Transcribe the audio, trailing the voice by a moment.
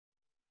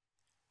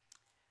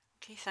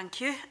Okay,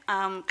 thank you.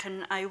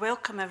 Can I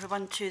welcome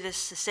everyone to the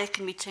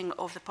second meeting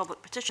of the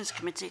Public Petitions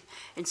Committee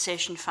in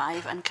Session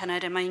 5, and can I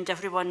remind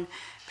everyone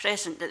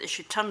present that they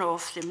should turn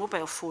off their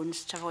mobile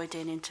phones to avoid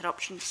any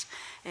interruptions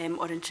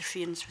or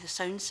interference with the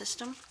sound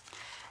system.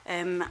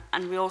 And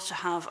we also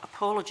have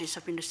apologies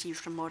have been received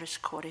from Maurice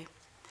Corrie.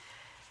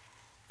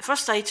 The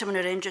first item on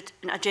our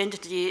agenda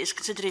today is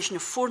consideration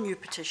of 4 new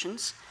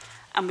petitions,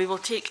 and we will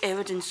take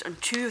evidence on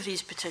 2 of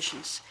these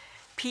petitions.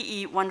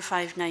 PE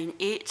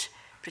 1598,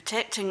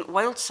 Protecting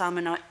Wild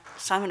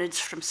Salmonids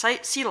from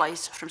Sea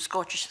Lice from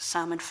Scottish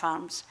Salmon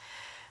Farms.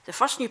 The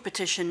first new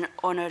petition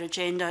on our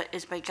agenda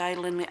is by Guy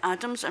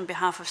Linley-Adams on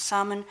behalf of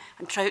Salmon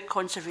and Trout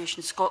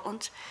Conservation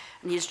Scotland,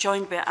 and he is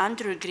joined by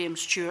Andrew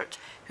Graham-Stewart,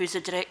 who is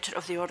the director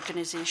of the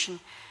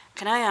organisation.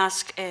 Can I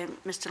ask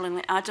Mr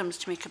Linley-Adams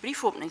to make a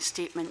brief opening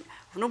statement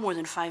of no more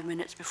than 5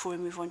 minutes before we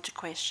move on to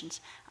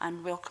questions,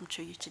 and welcome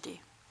to you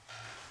today.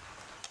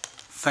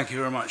 Thank you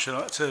very much. I'd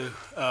like to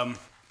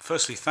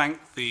firstly thank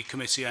the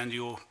committee and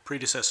your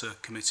predecessor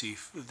committee.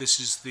 This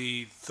is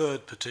the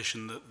 3rd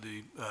petition that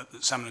the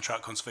Salmon and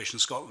Trout Conservation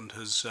Scotland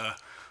has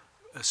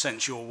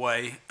sent your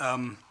way.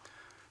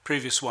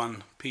 Previous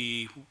one,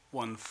 PE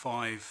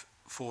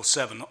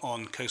 1547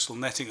 on coastal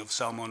netting of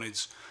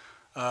salmonids,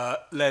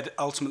 led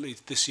ultimately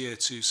this year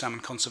to salmon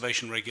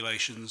conservation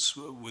regulations,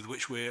 with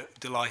which we're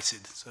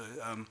delighted. So,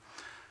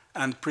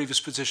 and the previous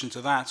petition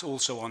to that,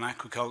 also on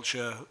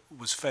aquaculture,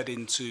 was fed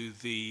into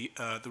the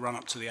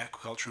run-up to the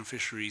Aquaculture and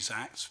Fisheries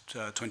Act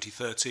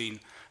 2013.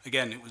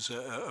 Again, it was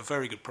a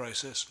very good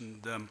process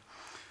and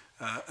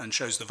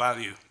shows the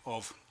value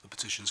of the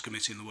Petitions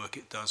Committee and the work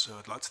it does. So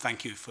I'd like to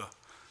thank you for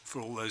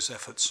all those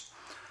efforts.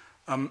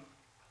 I'd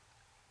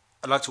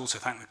like to also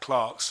thank the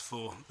clerks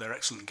for their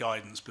excellent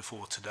guidance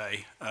before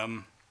today.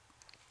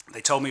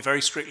 They told me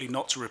very strictly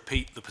not to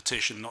repeat the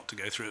petition, not to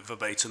go through it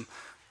verbatim,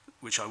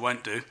 which I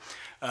won't do.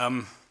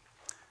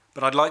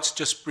 But I'd like to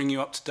just bring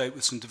you up to date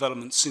with some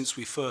developments since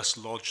we first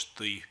lodged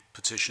the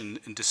petition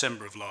in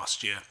December of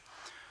last year.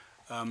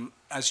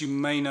 As you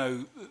may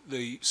know,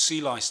 the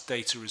sea lice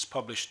data is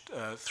published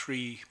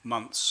 3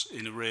 months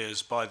in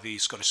arrears by the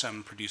Scottish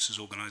Salmon Producers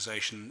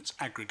Organisation. It's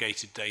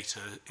aggregated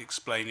data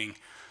explaining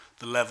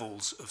the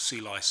levels of sea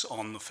lice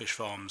on the fish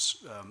farms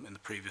in the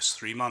previous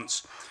 3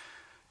 months.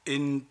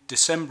 In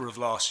December of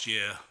last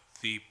year,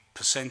 the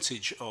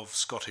percentage of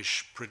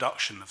Scottish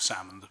production of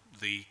salmon,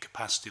 the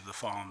capacity of the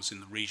farms in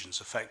the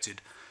regions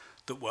affected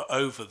that were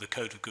over the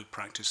Code of Good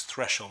Practice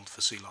threshold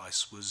for sea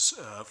lice was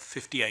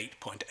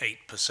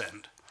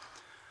 58.8%.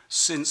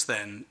 Since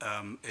then,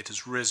 it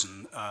has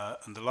risen,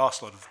 and the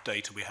last lot of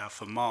data we have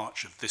for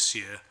March of this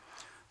year,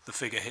 the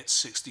figure hits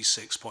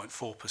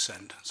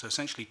 66.4%. So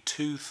essentially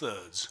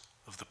 2/3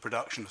 of the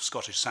production of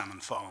Scottish salmon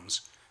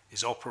farms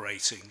is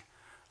operating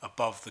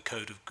above the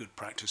Code of Good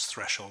Practice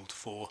threshold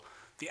for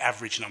the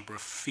average number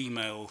of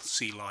female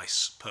sea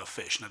lice per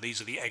fish. Now, these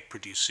are the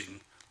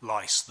egg-producing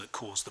lice that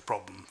cause the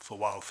problem for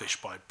wild fish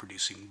by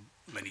producing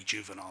many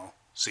juvenile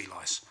sea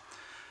lice.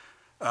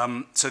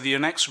 So the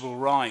inexorable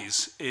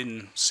rise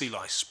in sea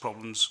lice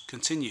problems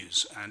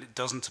continues, and it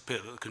doesn't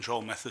appear that the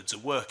control methods are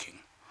working.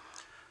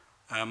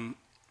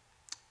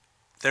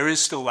 There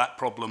is still that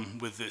problem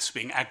with this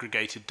being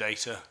aggregated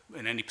data.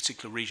 In any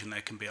particular region,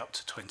 there can be up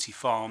to 20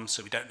 farms,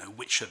 so we don't know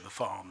which of the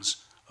farms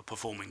are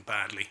performing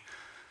badly.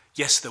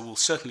 Yes, there will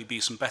certainly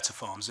be some better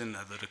farms in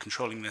there that are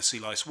controlling their sea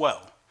lice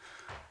well,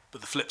 but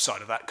the flip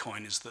side of that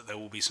coin is that there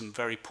will be some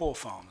very poor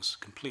farms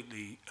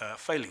completely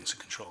failing to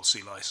control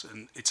sea lice,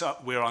 and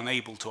we're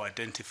unable to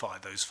identify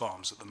those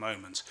farms at the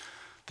moment.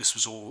 This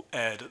was all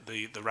aired at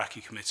the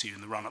RACI committee in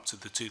the run-up to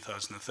the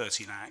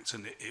 2013 Act,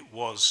 and it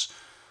was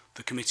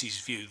the committee's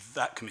view,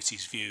 that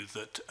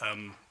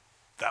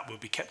that will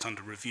be kept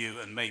under review,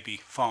 and maybe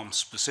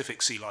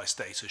farm-specific sea lice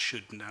data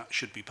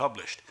should be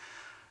published.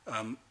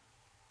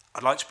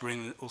 I'd like to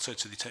bring also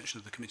to the attention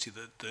of the committee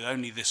that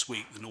only this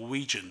week the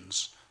Norwegian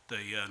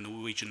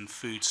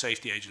Food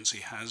Safety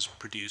Agency has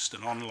produced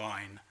an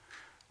online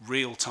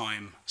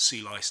real-time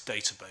sea lice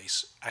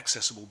database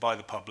accessible by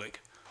the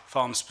public,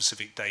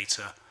 farm-specific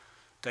data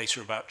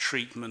about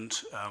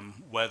treatment,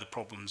 where the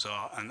problems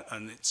are, and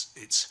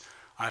it's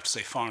I have to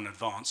say far in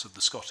advance of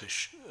the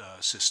Scottish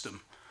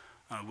system.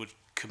 I would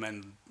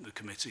commend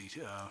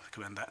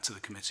that to the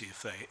committee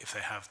if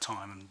they have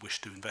time and wish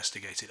to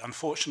investigate it.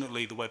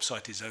 Unfortunately, the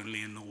website is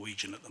only in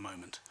Norwegian at the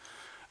moment,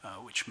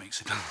 which makes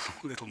it a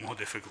little more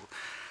difficult.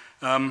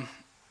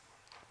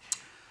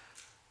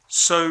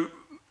 So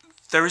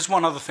there is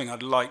one other thing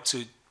I'd like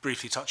to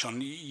briefly touch on.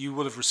 You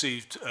will have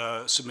received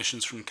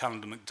submissions from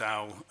Calendar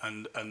McDowell,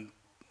 and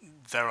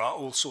there are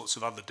all sorts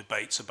of other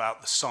debates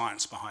about the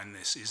science behind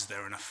this. Is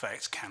there an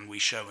effect? Can we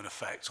show an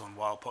effect on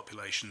wild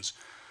populations?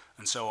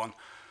 And so on.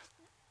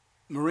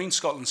 Marine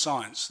Scotland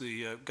Science,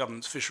 the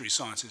government's fisheries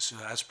scientist,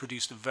 has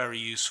produced a very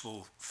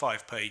useful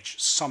 5-page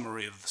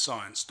summary of the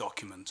science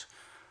document.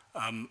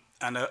 And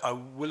I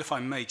will, if I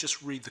may,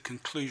 just read the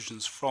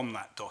conclusions from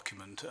that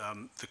document.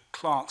 The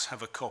clerks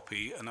have a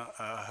copy, and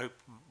I hope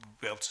we'll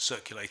be able to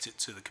circulate it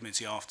to the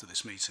committee after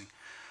this meeting.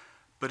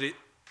 But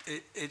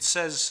it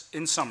says,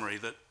 in summary,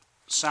 that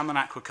salmon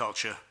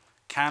aquaculture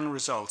can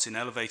result in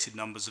elevated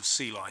numbers of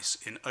sea lice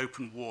in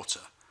open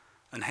water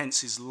and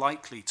hence is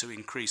likely to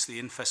increase the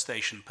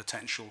infestation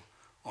potential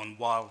on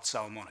wild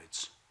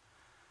salmonids.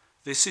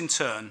 This in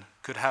turn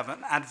could have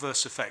an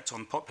adverse effect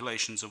on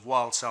populations of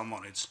wild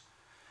salmonids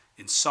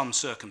in some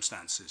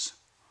circumstances.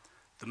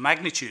 The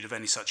magnitude of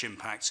any such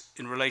impact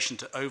in relation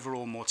to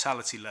overall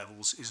mortality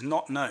levels is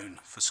not known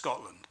for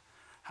Scotland.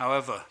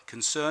 However,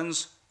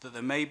 concerns that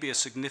there may be a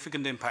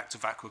significant impact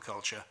of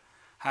aquaculture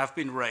have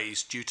been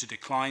raised due to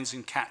declines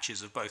in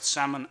catches of both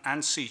salmon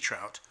and sea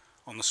trout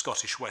on the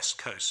Scottish west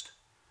coast.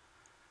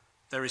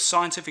 There is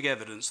scientific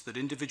evidence that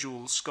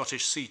individual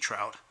Scottish sea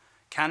trout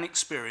can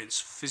experience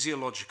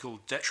physiological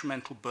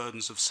detrimental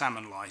burdens of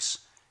salmon lice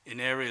in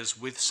areas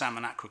with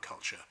salmon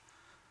aquaculture,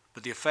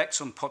 but the effects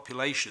on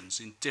populations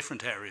in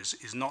different areas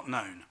is not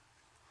known.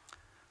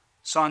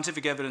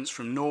 Scientific evidence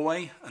from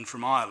Norway and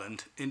from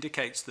Ireland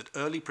indicates that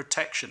early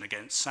protection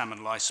against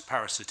salmon lice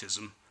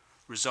parasitism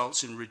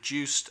results in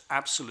reduced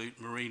absolute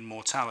marine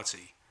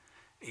mortality,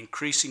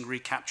 increasing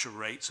recapture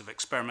rates of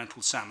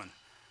experimental salmon,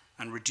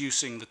 and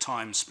reducing the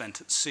time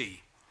spent at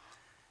sea,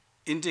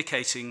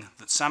 indicating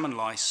that salmon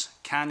lice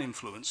can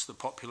influence the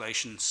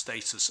population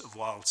status of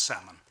wild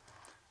salmon.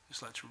 I'd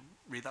just like to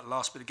read that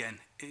last bit again.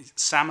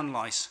 Salmon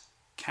lice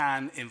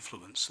can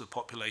influence the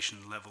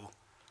population level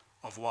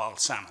of wild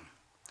salmon.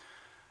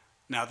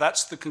 Now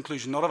that's the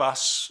conclusion not of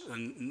us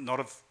and not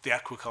of the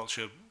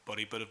aquaculture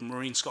body, but of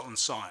Marine Scotland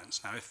Science.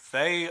 Now if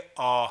they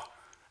are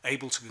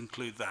able to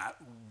conclude that,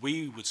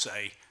 we would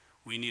say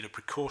we need a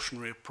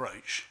precautionary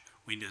approach.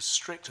 We need as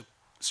strict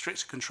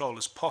a control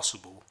as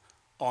possible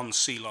on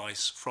sea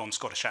lice from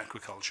Scottish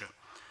aquaculture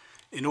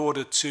in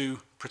order to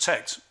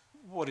protect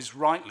what is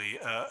rightly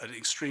an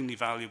extremely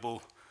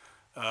valuable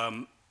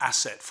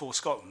asset for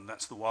Scotland.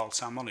 That's the wild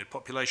salmonid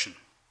population.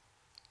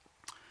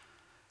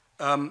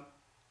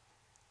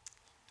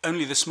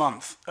 Only this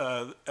month,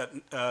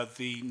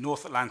 the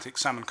North Atlantic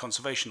Salmon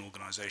Conservation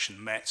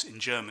Organisation met in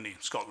Germany.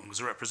 Scotland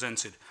was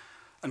represented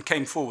and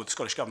came forward, the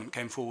Scottish Government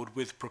came forward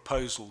with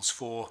proposals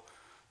for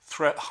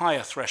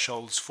higher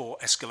thresholds for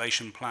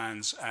escalation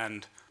plans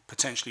and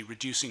potentially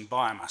reducing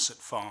biomass at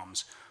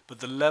farms. But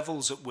the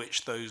levels at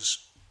which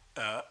those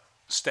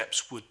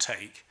steps would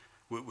take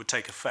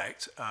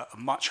effect are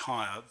much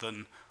higher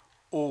than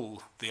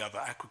all the other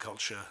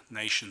aquaculture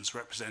nations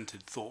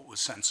represented thought was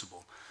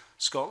sensible.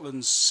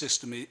 Scotland's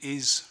system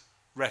is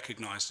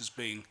recognised as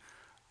being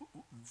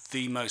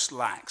the most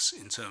lax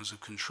in terms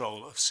of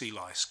control of sea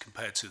lice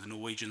compared to the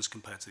Norwegians,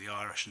 compared to the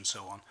Irish and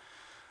so on.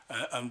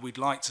 And we'd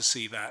like to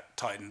see that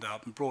tightened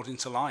up and brought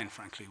into line,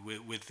 frankly,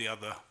 with the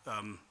other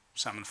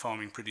salmon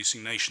farming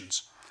producing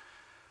nations.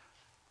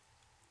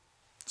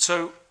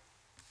 So,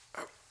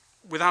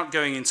 without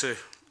going into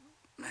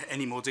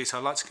any more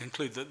detail, I'd like to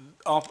conclude that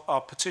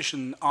our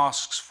petition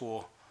asks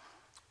for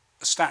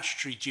a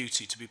statutory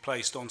duty to be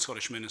placed on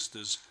Scottish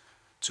ministers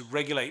to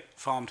regulate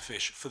farmed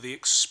fish for the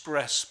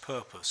express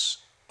purpose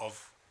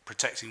of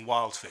protecting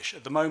wild fish.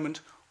 At the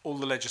moment, all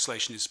the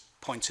legislation is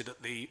pointed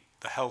at the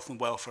health and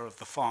welfare of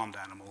the farmed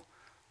animal,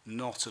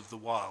 not of the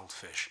wild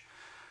fish.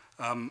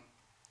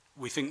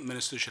 We think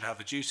ministers should have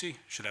a duty,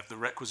 should have the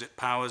requisite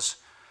powers,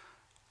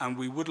 and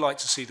we would like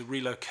to see the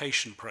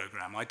relocation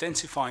programme,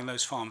 identifying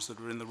those farms that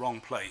are in the wrong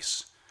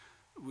place.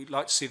 We'd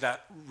like to see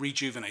that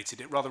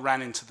rejuvenated. It rather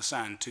ran into the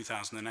sand in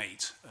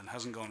 2008 and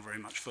hasn't gone very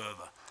much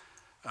further.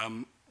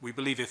 We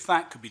believe if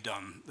that could be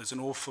done, there's an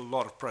awful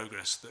lot of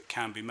progress that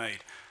can be made.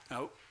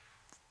 Now,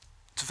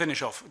 to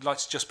finish off, I'd like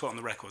to just put on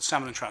the record,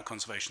 Salmon and Trout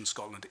Conservation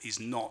Scotland is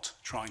not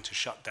trying to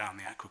shut down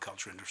the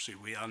aquaculture industry.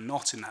 We are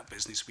not in that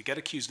business. We get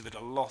accused of it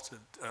a lot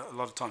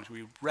of times.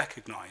 We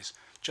recognise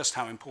just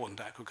how important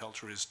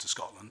aquaculture is to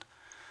Scotland.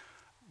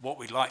 What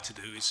we'd like to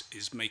do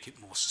is make it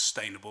more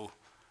sustainable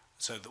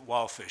so that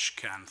wild fish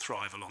can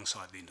thrive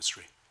alongside the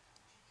industry.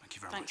 Thank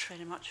you very much. Thanks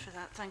very much for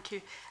that. Thank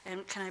you.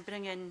 Can I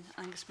bring in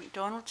Angus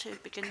MacDonald to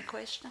begin the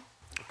questioning?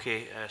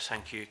 Okay,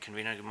 thank you,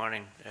 Convener. Good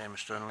morning,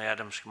 Mr. Donnelly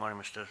Adams. Good morning,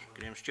 Mr.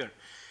 Graham Stewart.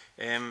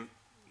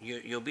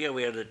 You'll be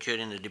aware that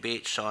during the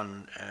debates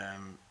on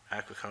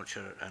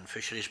Aquaculture and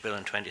Fisheries Bill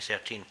in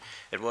 2013,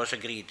 it was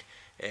agreed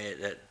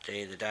that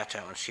the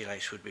data on sea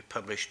lice would be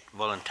published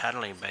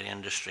voluntarily by the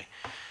industry.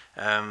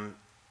 Now,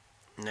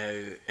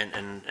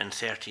 in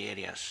 30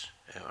 areas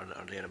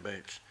or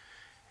thereabouts.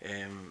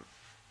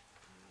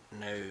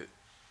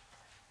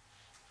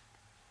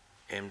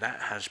 That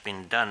has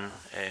been done,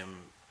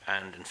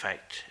 and in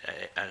fact,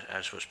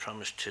 as was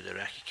promised to the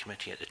RACI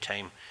committee at the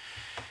time,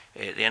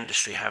 the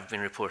industry have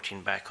been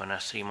reporting back on a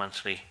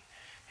 3-monthly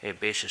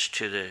basis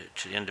to the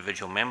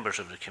individual members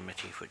of the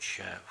committee, which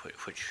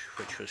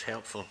was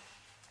helpful.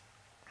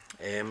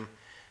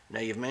 Now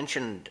you've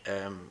mentioned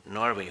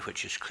Norway,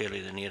 which is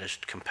clearly the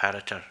nearest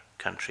comparator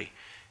country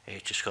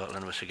to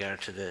Scotland with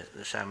regard to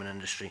the salmon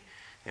industry.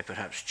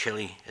 Perhaps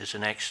Chile is the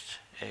next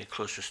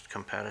closest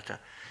comparator.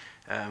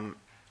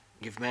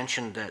 You've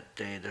mentioned that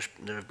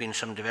there have been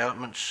some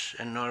developments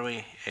in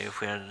Norway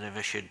where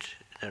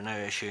they're now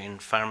issuing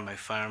farm by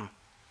farm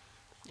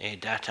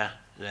data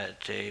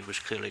that was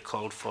clearly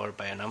called for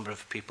by a number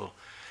of people,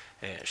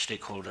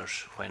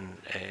 stakeholders, when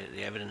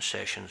the evidence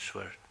sessions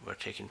were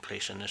taking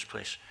place in this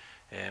place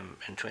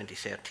in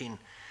 2013.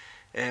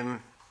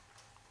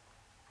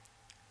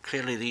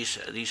 Clearly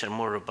these are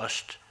more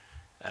robust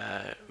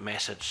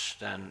methods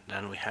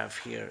than we have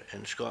here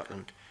in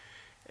Scotland.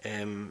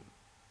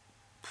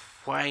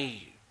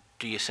 Why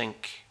do you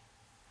think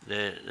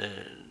the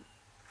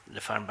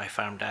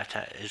farm-by-farm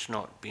data is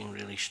not being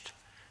released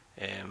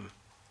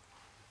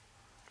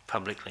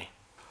publicly?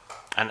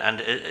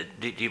 And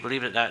do you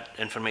believe that that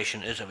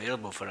information is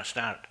available for a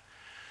start?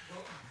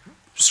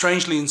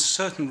 Strangely, in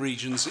certain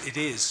regions, it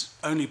is,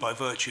 only by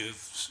virtue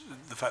of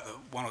the fact that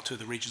one or two of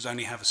the regions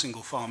only have a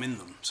single farm in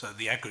them. So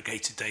the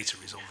aggregated data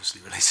is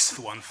obviously related to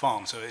the one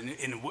farm. So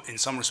in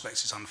some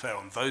respects, it's unfair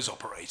on those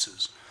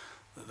operators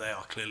that they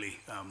are clearly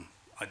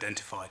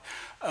identified.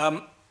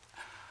 I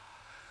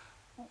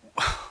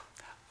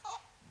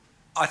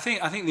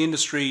think the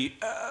industry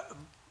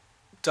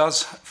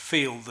does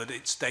feel that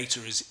its data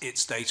is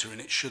its data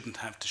and it shouldn't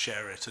have to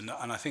share it. And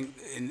I think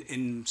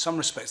in some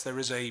respects there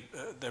is a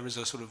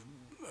sort of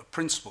a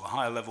principle, a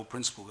higher level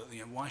principle that, you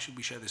know, why should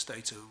we share this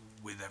data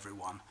with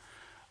everyone?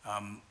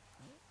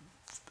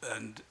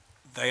 And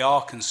they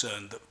are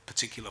concerned that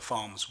particular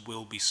farms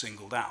will be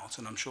singled out,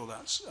 and I'm sure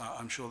that's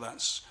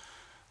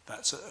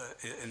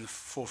in the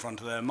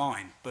forefront of their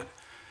mind. But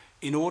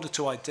in order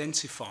to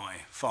identify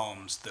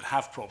farms that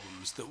have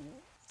problems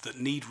that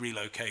need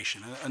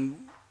relocation,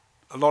 and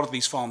a lot of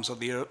these farms are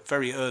the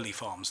very early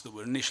farms that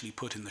were initially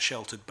put in the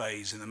sheltered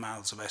bays in the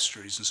mouths of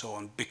estuaries and so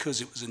on,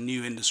 because it was a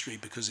new industry,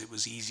 because it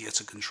was easier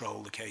to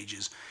control the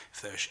cages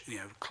if they're, you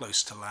know,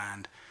 close to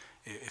land,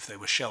 if they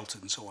were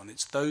sheltered and so on.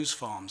 It's those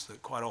farms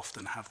that quite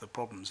often have the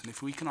problems. And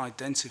if we can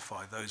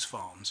identify those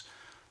farms,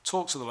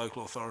 talk to the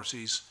local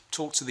authorities,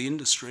 talk to the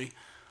industry,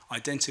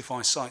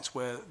 identify sites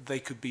where they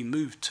could be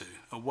moved to,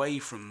 away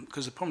from,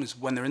 because the problem is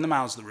when they're in the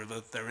mouths of the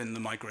river, they're in the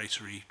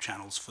migratory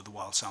channels for the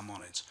wild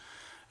salmonids.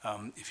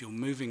 If you're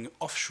moving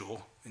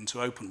offshore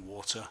into open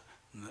water,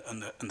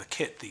 and the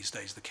kit these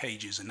days, the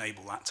cages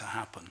enable that to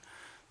happen,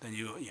 then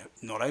you know,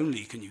 not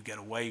only can you get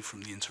away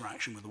from the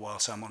interaction with the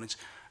wild salmonids,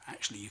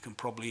 actually you can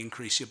probably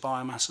increase your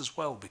biomass as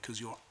well, because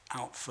you're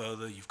out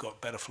further, you've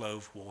got better flow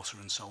of water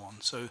and so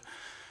on. So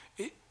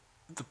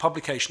the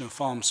publication of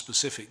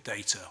farm-specific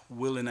data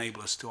will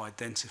enable us to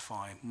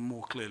identify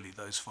more clearly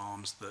those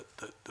farms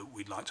that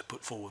we'd like to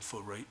put forward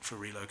for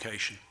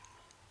relocation.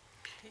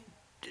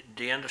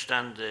 Do you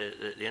understand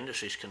the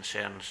industry's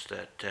concerns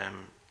that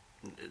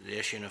the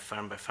issuing of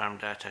farm-by-farm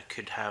data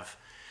could have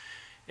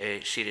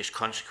serious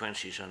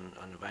consequences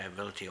on the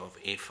viability of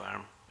a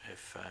farm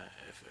if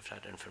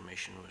that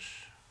information was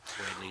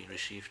widely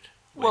received?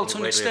 Well, to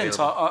an extent,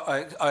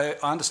 I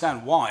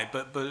understand why,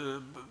 but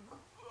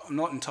I'm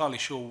not entirely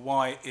sure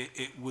why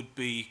it would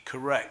be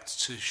correct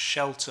to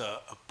shelter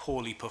a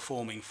poorly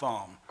performing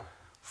farm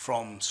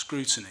from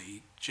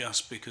scrutiny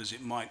just because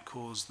it might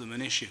cause them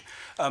an issue.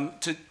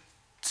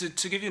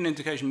 To give you an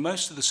indication,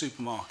 most of the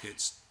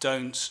supermarkets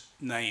don't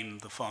name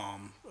the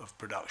farm of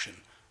production.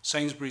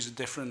 Sainsbury's are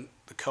different,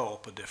 the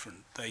Co-op are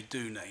different. They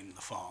do name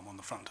the farm on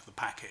the front of the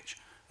package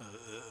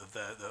of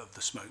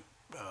the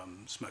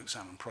smoked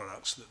salmon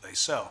products that they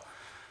sell.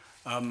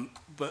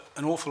 But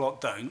an awful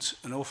lot don't.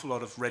 An awful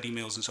lot of ready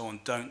meals and so on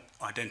don't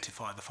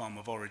identify the farm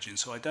of origin.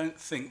 So I don't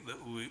think that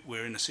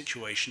we're in a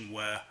situation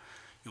where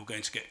you're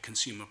going to get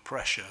consumer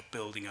pressure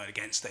building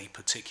against a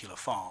particular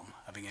farm,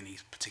 having any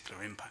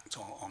particular impact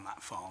on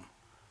that farm.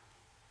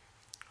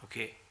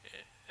 Okay.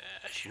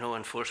 As you know,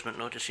 enforcement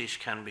notices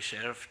can be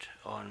served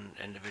on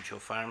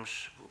individual farms.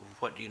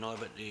 What do you know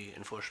about the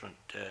enforcement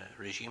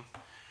regime?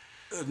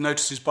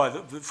 Notices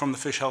from the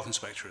Fish Health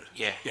Inspectorate?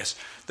 Yeah. Yes,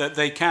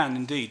 they can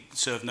indeed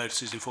serve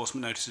notices,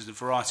 enforcement notices, a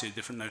variety of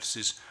different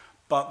notices,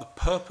 but the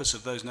purpose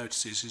of those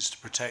notices is to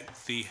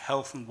protect the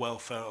health and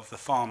welfare of the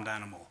farmed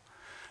animal.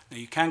 Now,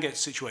 you can get a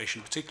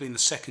situation, particularly in the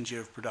second year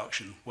of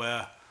production,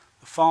 where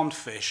the farmed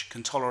fish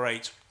can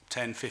tolerate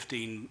 10,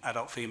 15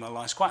 adult female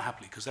lice quite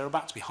happily because they're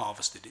about to be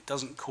harvested. It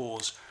doesn't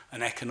cause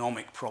an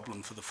economic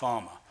problem for the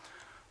farmer.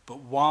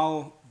 But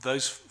while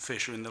those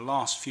fish are in the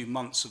last few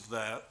months of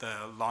their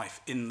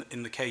life in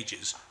the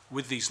cages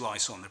with these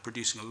lice on, they're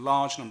producing a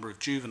large number of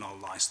juvenile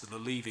lice that are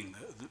leaving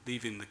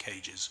the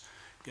cages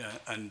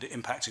and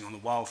impacting on the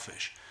wild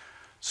fish.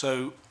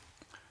 So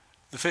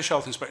the Fish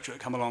Health Inspectorate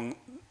come along.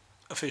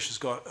 A fish has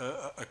got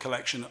a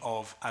collection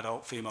of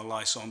adult female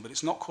lice on, but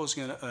it's not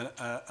causing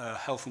a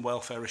health and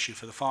welfare issue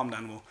for the farmed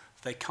animal.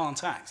 They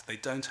can't act. They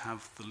don't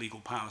have the legal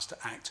powers to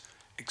act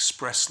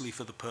expressly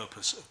for the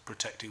purpose of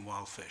protecting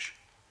wild fish.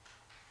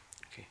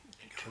 Okay,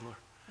 two more.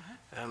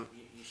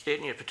 You state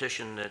in your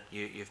petition that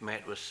you've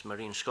met with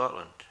Marine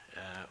Scotland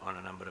on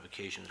a number of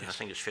occasions, and yes. I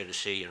think it's fair to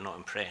say you're not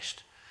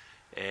impressed,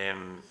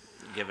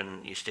 given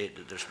you state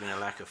that there's been a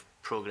lack of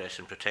progress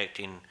in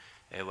protecting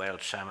wild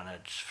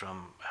salmonids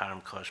from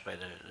harm caused by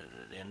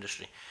the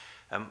industry.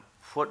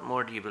 What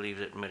more do you believe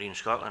that Marine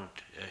Scotland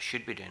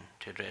should be doing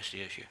to address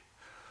the issue?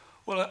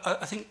 Well,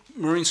 I think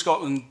Marine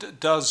Scotland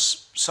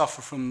does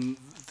suffer from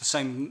the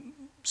same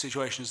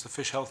situation as the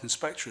Fish Health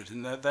Inspectorate,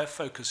 and their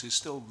focus is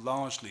still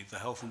largely the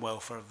health and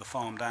welfare of the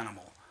farmed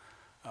animal.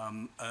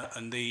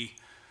 And the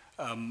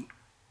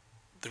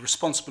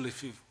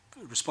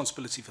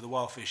responsibility for the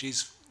wild fish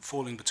is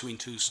falling between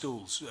two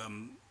stools.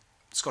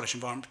 Scottish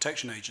Environment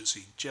Protection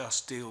Agency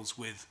just deals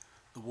with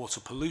the water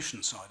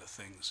pollution side of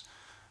things.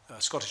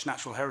 Scottish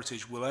Natural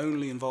Heritage will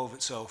only involve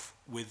itself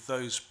with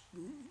those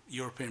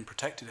European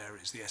protected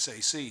areas, the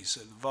SACs. So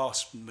the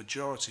vast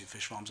majority of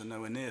fish farms are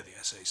nowhere near the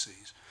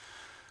SACs.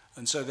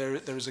 And so there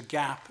is a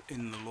gap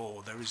in the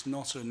law. There is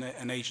not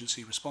an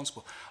agency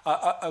responsible.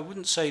 I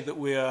wouldn't say that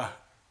we are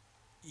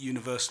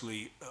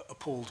universally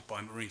appalled by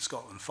Marine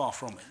Scotland, far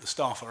from it. The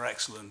staff are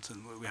excellent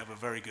and we have a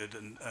very good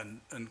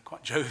and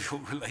quite jovial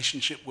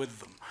relationship with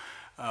them.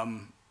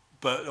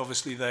 But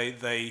obviously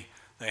they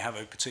have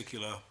a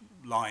particular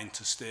line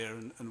to steer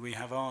and we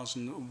have ours,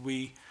 and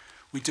we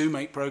do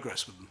make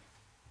progress with them.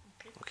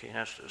 Okay,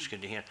 that's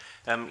good to hear.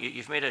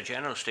 You've made a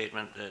general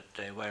statement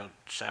that wild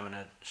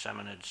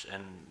salmonids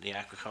in the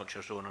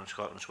aquaculture zone on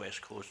Scotland's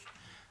west coast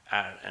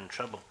are in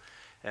trouble.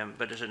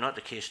 But is it not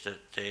the case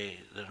that they're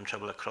in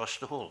trouble across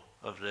the whole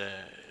of the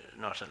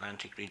North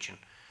Atlantic region,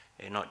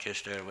 not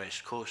just our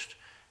west coast?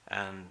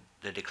 And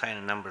the decline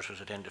in numbers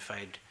was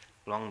identified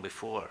long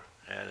before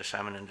the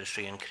salmon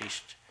industry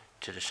increased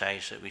to the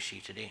size that we see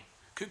today.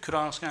 Could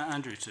I ask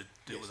Andrew to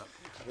deal with that?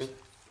 I mean,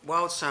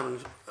 wild salmon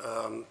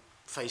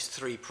face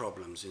three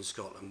problems in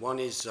Scotland. One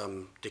is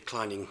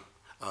declining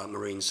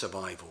marine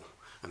survival,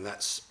 and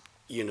that's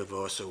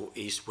universal,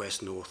 east,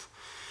 west, north.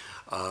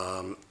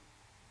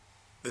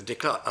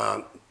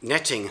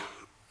 Netting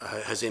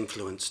has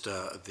influenced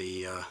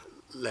the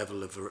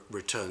level of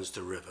returns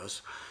to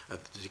rivers, the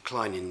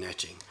decline in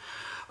netting.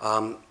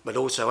 But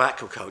also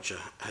aquaculture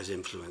has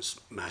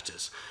influenced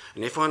matters.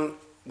 And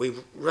we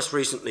just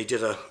recently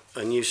did a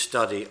new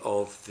study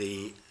of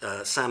the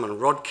salmon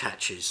rod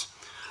catches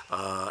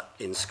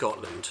in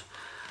Scotland,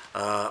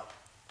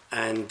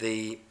 and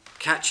the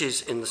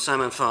catches in the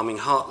salmon farming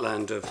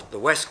heartland of the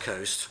west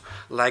coast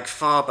lag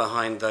far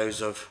behind those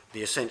of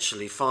the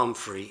essentially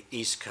farm-free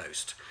east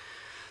coast.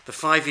 The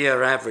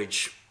 5-year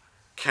average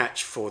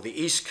catch for the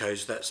east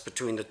coast, that's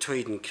between the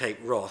Tweed and Cape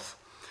Wrath,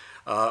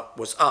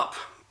 was up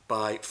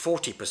by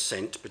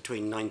 40%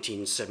 between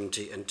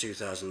 1970 and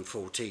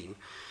 2014.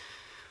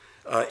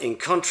 In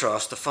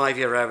contrast, the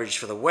 5-year average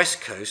for the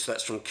west coast,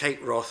 that's from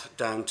Cape Wrath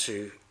down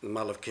to the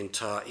Mull of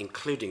Kintyre,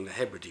 including the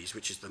Hebrides,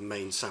 which is the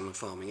main salmon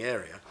farming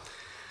area,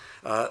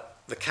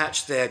 the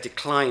catch there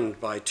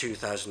declined by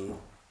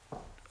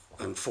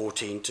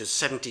 2014 to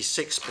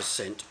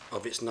 76%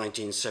 of its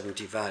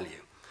 1970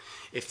 value.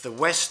 If the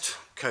west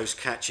coast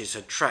catches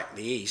had tracked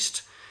the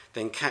east,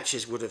 then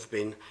catches would have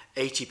been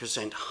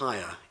 80%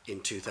 higher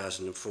in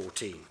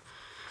 2014.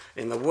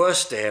 In the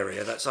worst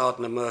area, that's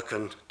Arden and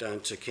Merkin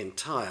down to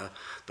Kintyre,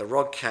 the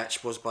rod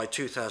catch was by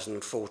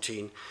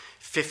 2014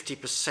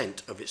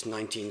 50% of its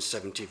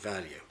 1970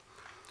 value.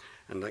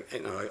 And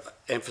I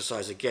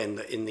emphasise again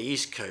that in the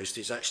east coast,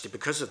 it's actually,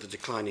 because of the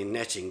decline in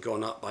netting,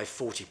 gone up by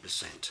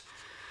 40%.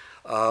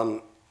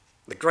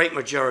 The great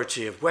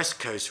majority of west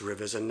coast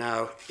rivers are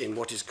now in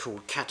what is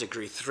called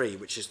Category 3,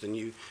 which is the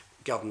new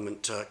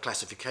government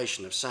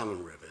classification of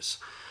salmon rivers,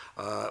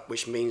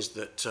 which means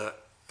that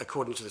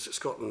according to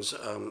Scotland's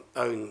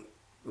own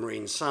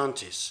marine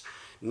scientists,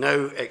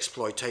 no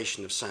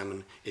exploitation of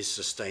salmon is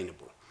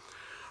sustainable.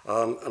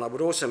 And I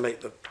would also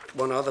make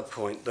one other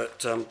point,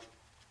 that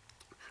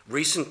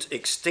recent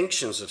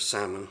extinctions of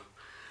salmon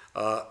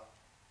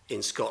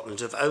in Scotland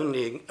have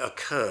only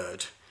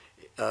occurred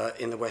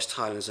in the West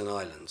Highlands and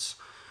Islands.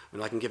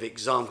 And I can give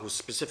examples,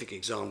 specific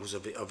examples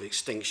of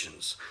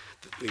extinctions.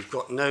 We've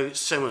got no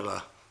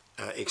similar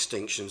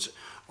extinctions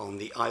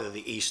on either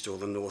the east or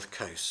the north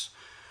coasts.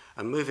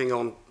 And moving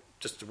on,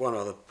 just to one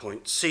other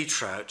point, sea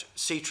trout,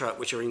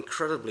 which are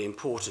incredibly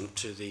important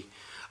to the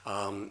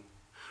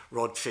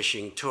rod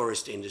fishing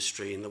tourist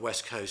industry in the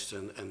west coast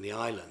and the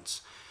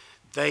islands,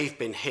 they've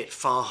been hit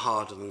far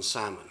harder than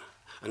salmon.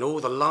 And all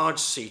the large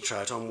sea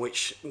trout on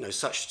which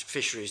such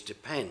fisheries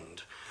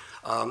depend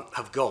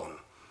have gone.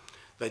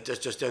 They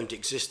just don't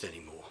exist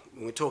anymore.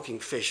 And we're talking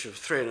fish of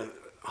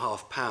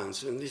 3.5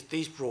 pounds, and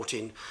these brought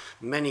in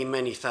many,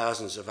 many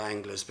thousands of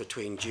anglers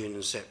between June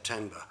and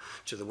September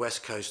to the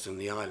west coast and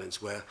the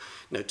islands, where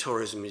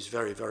tourism is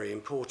very, very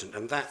important.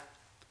 And that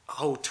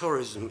whole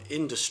tourism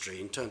industry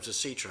in terms of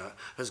sea trout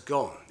has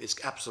gone. It's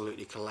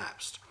absolutely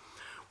collapsed.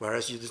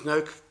 Whereas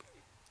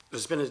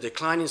there's been a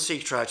decline in sea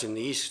trout in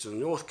the east and the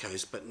north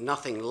coast, but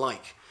nothing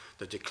like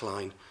the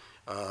decline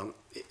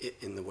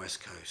in the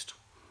west coast.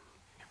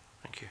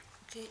 Thank you.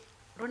 Okay,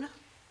 Rona?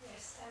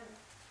 Yes.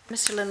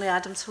 Mr Linley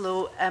Adams,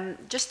 hello.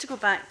 Just to go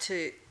back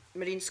to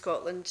Marine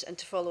Scotland and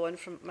to follow on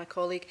from my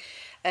colleague,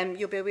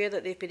 you'll be aware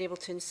that they've been able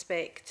to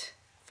inspect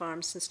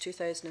farms since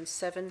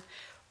 2007.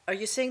 Are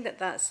you saying that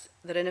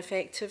they're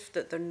ineffective,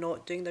 that they're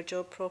not doing their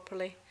job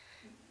properly?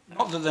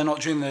 Not that they're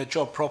not doing their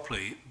job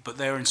properly, but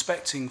they're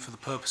inspecting for the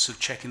purpose of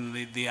checking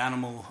the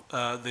animal,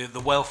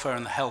 the welfare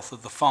and the health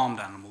of the farmed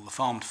animal, the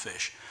farmed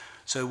fish,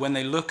 So when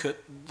they look at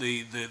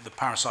the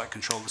parasite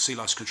control, the sea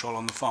lice control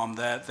on the farm,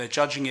 they're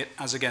judging it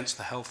as against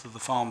the health of the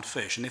farmed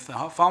fish. And if the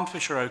farmed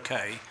fish are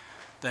okay,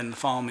 then the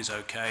farm is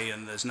okay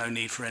and there's no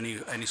need for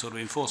any sort of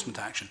enforcement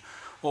action.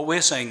 What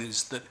we're saying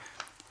is that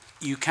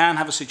you can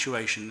have a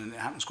situation, and it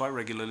happens quite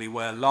regularly,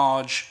 where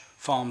large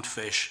farmed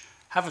fish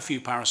have a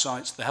few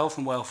parasites, the health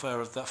and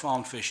welfare of that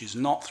farmed fish is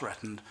not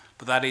threatened,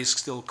 but that is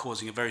still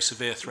causing a very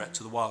severe threat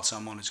to the wild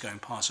salmon is going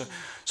past.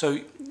 So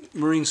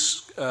Marine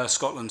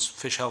Scotland's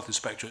Fish Health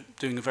Inspectorate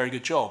doing a very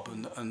good job,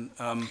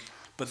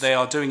 but they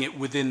are doing it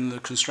within the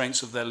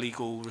constraints of their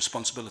legal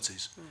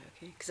responsibilities.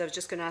 Okay, because I was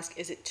just going to ask,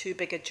 is it too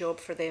big a job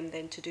for them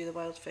then to do the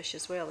wild fish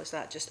as well? Is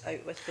that just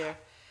out with their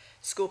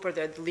scope, or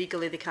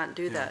legally they can't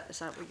do that? Is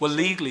that what well,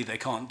 saying? legally they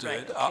can't do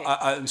it.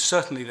 Okay.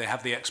 Certainly they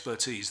have the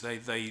expertise.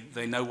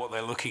 They know what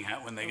they're looking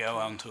at when they go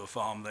onto a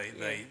farm. A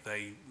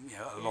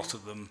lot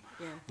of them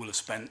will have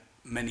spent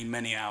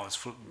many hours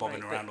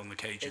bobbing around on the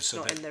cages. It's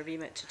not in their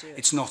remit to do it.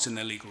 It's not in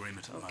their legal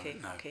remit at the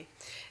moment. No. Okay.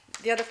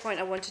 The other point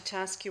I wanted to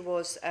ask you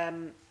was,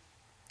 can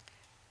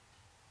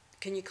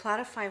you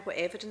clarify what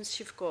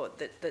evidence you've got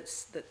that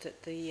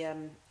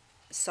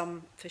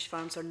some fish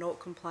farms are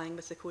not complying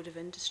with the Code of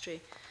Industry?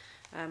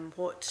 How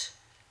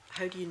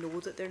do you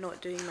know that they're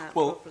not doing that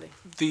properly?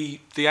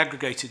 The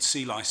aggregated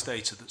sea lice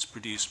data that's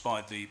produced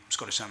by the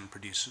Scottish Salmon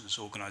Producers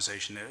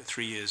Organisation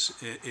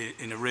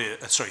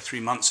 3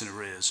 months in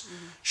arrears,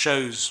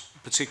 shows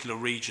particular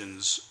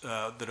regions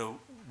that are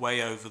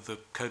way over the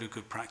Code of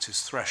Good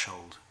Practice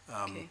threshold.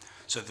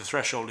 So the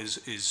threshold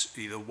is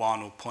either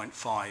 1 or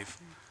 0.5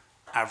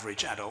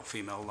 average adult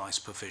female lice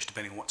per fish,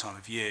 depending on what time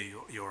of year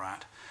you're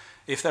at.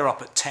 If they're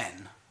up at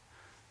 10,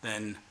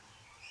 then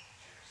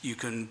you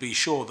can be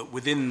sure that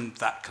within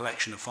that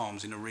collection of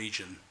farms in a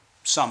region,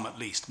 some at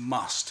least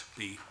must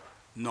be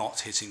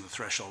not hitting the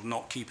threshold,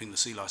 not keeping the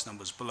sea lice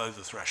numbers below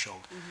the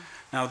threshold.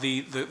 Now,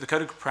 the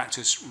Code of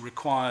Practice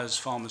requires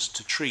farmers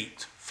to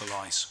treat for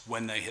lice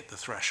when they hit the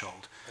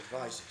threshold.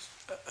 Advises.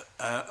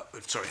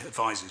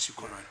 Advises, you're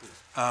quite right.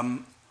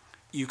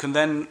 You can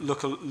then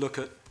look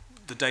at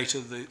the data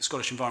the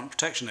Scottish Environment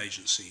Protection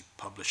Agency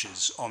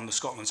publishes on the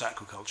Scotland's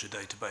aquaculture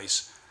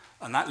database,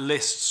 and that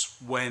lists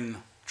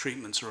when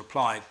treatments are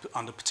applied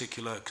under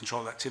particular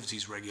controlled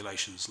activities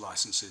regulations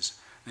licenses.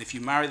 And if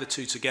you marry the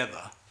two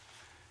together,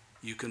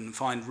 you can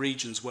find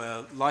regions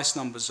where lice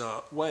numbers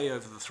are way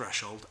over the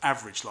threshold,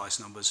 average lice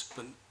numbers,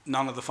 but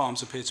none of the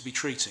farms appear to be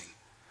treating.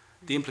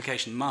 The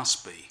implication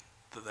must be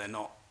that they're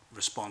not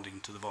responding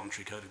to the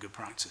voluntary Code of Good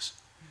Practice.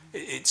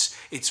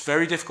 It's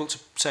very difficult to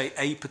say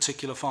a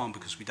particular farm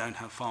because we don't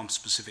have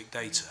farm-specific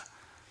data,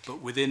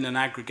 but within an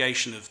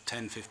aggregation of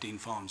 10, 15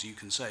 farms, you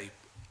can say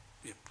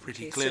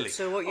pretty clearly.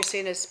 So what you're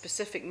saying is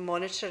specific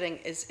monitoring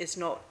is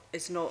not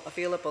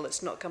available.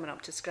 It's not coming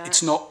up to scratch.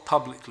 It's not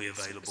publicly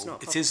available.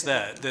 It is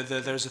there.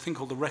 There's a thing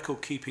called the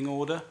record keeping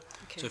order.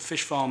 Okay. So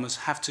fish farmers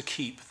have to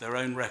keep their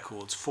own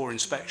records for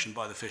inspection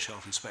by the Fish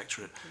Health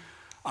Inspectorate.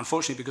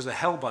 Unfortunately, because they're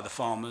held by the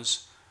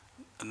farmers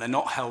and they're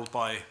not held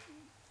by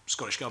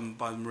Scottish Government,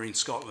 by Marine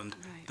Scotland,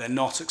 they're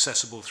not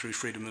accessible through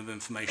Freedom of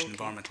Information,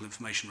 Environmental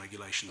Information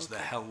regulations. They're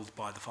held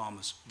by the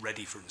farmers,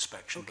 ready for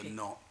inspection, but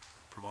not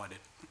provided.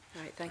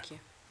 Right, thank you.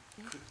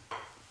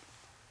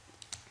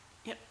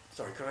 Yep.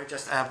 Sorry, could I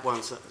just add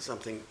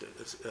something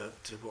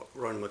to what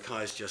Ron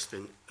Mackay's just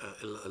been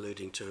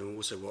alluding to, and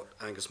also what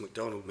Angus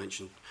MacDonald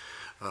mentioned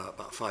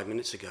about 5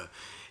 minutes ago,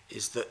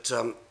 is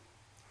that,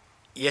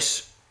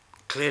 yes,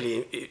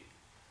 clearly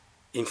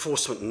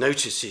enforcement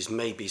notices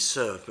may be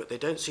served, but they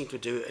don't seem to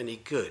do any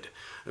good.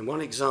 And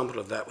one example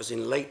of that was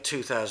in late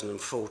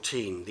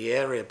 2014, the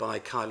area by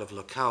Kyle of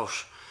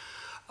Lacouche,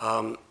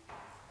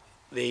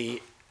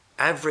 the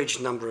average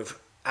number of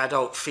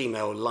adult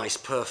female lice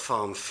per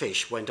farm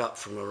fish went up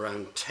from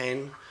around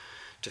 10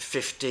 to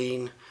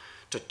 15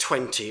 to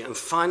 20 and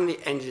finally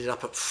ended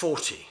up at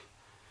 40.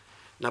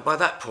 Now, by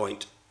that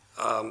point,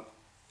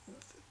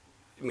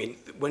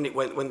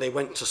 when they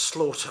went to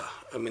slaughter,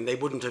 they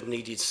wouldn't have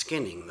needed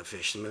skinning the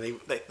fish.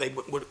 They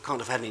can't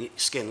have had any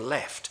skin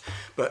left.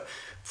 But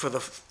for the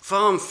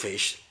farm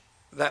fish,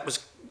 that was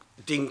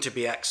deemed to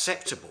be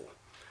acceptable.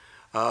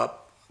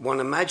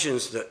 One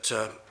imagines that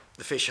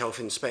the Fish Health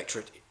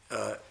Inspectorate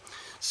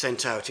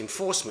sent out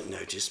enforcement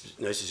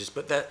notices,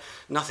 but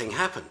nothing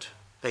happened.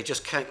 They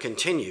just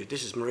continued.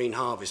 This is Marine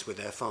Harvest with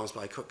their farms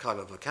by Kyle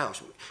of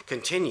Lacouche,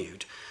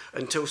 continued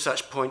until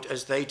such point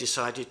as they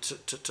decided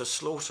to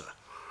slaughter.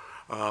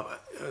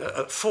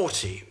 At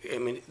 40,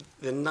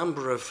 the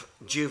number of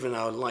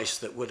juvenile lice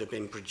that would have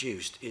been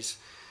produced is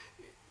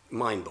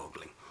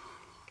mind-boggling.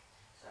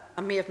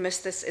 I may have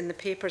missed this in the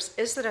papers.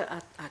 Is there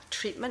a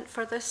treatment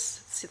for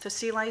this, for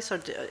sea lice, or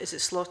is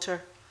it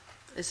slaughter?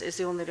 Is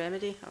the only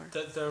remedy? Or?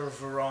 There are a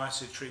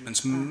variety of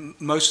treatments.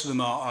 Most of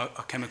them are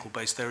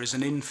chemical-based. There is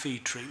an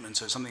in-feed treatment,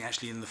 so something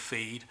actually in the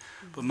feed,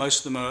 but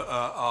most of them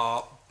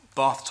are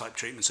bath-type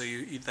treatments. So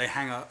they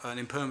hang an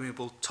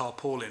impermeable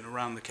tarpaulin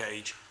around the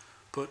cage,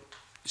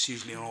 it's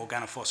usually an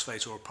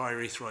organophosphate or a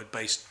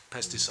pyrethroid-based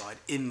pesticide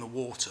in the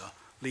water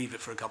leave it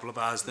for a couple of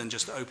hours, then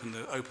just open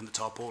the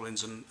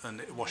tarpaulins and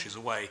it washes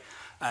away.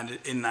 And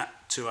in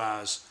that 2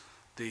 hours,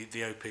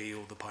 the OP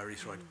or the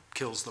pyrethroid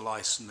kills the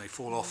lice and they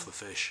fall off the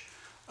fish.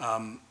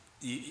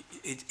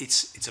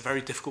 It's a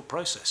very difficult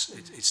process.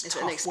 It's tough work. Is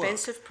it an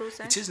expensive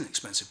process? It is an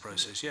expensive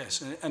process,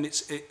 yes. And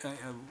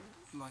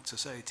like to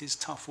say, it is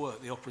tough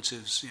work. The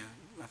operatives,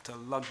 have to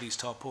lug these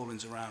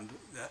tarpaulins around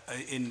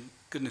in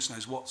goodness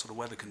knows what sort of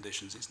weather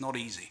conditions. It's not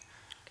easy.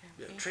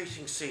 Yeah,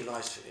 treating sea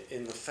lice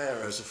in the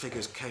Faroes, the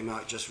figures came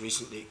out just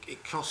recently,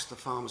 it cost the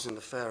farmers in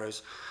the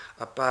Faroes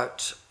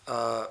about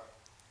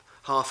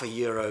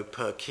 €0.50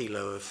 per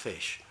kilo of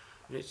fish.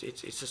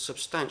 It's a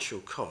substantial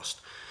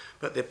cost.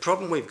 But the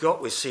problem we've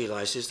got with sea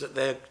lice is that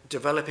they're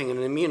developing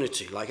an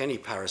immunity, like any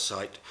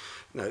parasite.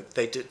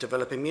 They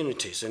develop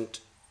immunities, and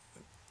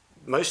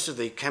most of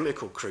the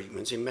chemical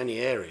treatments in many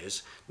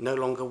areas no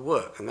longer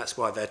work, and that's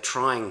why they're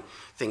trying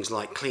things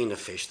like cleaner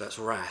fish, that's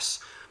RAS,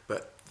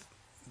 but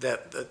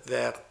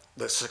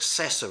the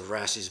success of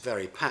RAS is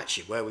very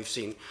patchy. Where we've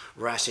seen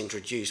RAS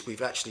introduced,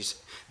 we've actually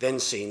then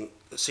seen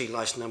sea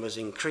lice numbers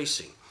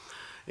increasing.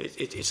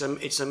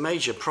 It's a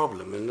major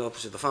problem, and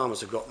obviously the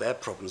farmers have got their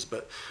problems,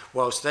 but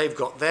whilst they've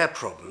got their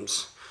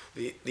problems,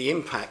 the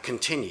impact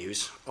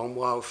continues on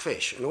wild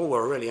fish. And all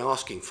we're really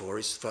asking for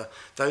is for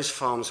those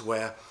farms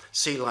where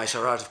sea lice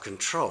are out of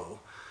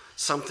control,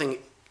 something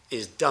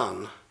is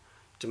done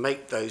to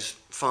make those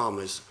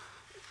farmers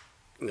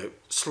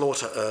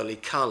slaughter early,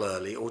 cull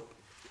early, or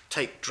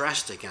take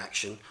drastic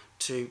action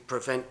to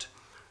prevent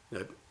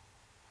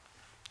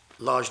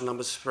large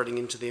numbers spreading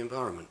into the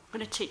environment. I'm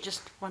going to take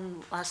just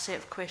one last set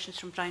of questions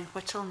from Brian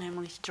Whittle, and then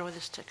we'll draw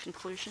this to a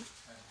conclusion.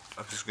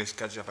 I was just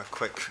going to have a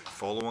quick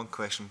follow-on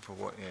question for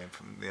what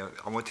from there.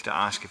 I wanted to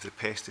ask if the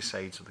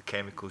pesticides or the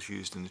chemicals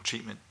used in the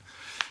treatment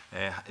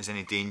is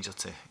any danger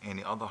to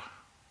any other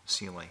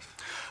sea life.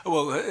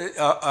 Well,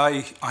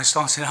 I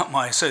started out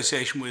my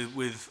association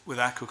with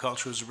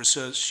aquaculture as a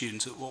research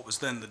student at what was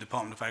then the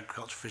Department of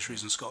Agriculture,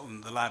 Fisheries and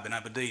Scotland, the lab in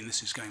Aberdeen.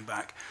 This is going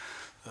back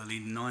early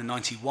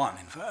 1991,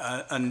 in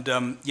fact.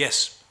 And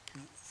yes,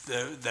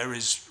 there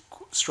is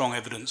strong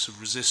evidence of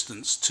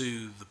resistance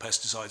to the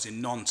pesticides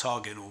in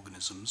non-target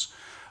organisms.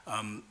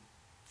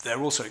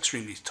 They're also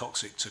extremely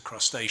toxic to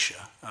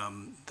crustacea.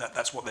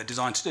 That's what they're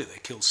designed to do. They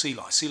kill sea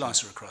lice. Sea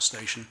lice are a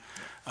crustacean.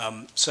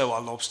 So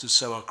are lobsters,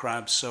 so are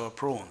crabs, so are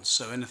prawns.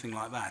 So anything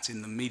like that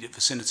in the immediate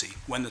vicinity,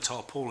 when the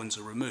tarpaulins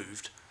are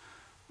removed,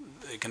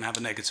 it can have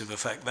a negative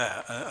effect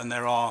there. And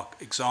there are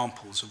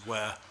examples of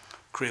where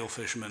creel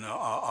fishermen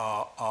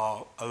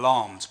are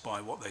alarmed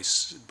by what they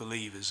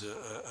believe is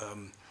a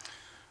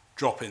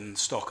drop in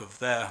stock of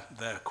their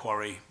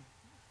quarry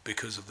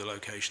because of the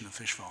location of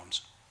fish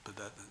farms. But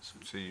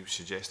so you're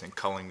suggesting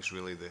culling is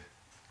really the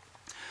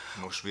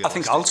most realistic? I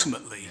think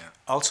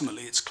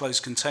ultimately it's close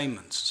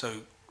containment.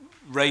 So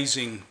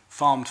raising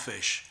farmed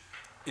fish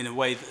in a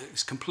way that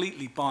is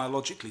completely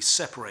biologically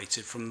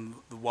separated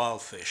from the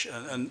wild fish.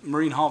 And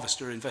Marine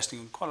Harvest are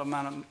investing quite a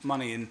amount of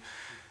money in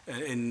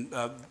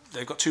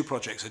they've got two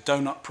projects, a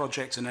donut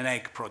project and an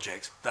egg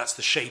project. That's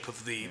the shape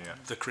of the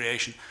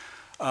creation.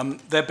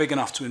 They're big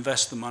enough to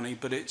invest the money,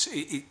 but it's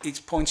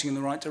pointing in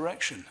the right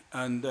direction.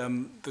 And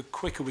the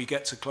quicker we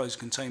get to closed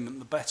containment,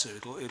 the better.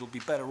 It'll be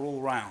better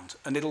all round,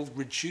 and it'll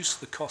reduce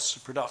the costs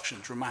of production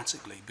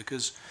dramatically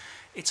because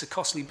it's a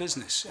costly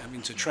business. I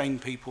mean, to train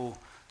people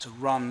to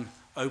run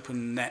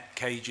open net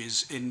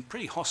cages in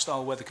pretty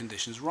hostile weather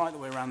conditions right the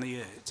way around the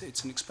year.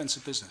 It's an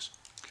expensive business.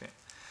 Okay.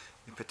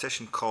 The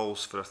petition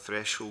calls for a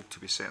threshold to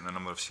be set in the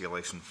number of sea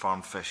lice and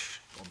farm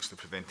fish, obviously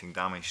preventing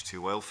damage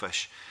to wild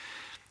fish.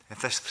 If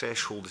this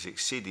threshold is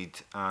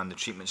exceeded and the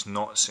treatment's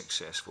not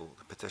successful,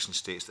 the petition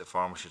states that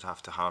farmers should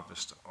have to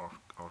harvest or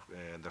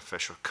their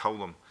fish or cull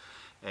them.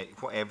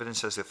 What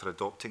evidence is there for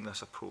adopting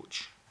this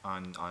approach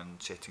and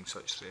setting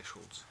such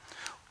thresholds?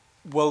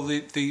 Well,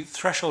 the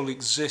threshold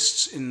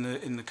exists in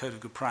the Code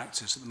of Good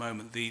Practice at the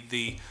moment.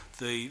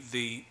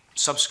 The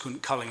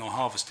subsequent culling or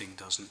harvesting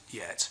doesn't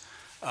yet.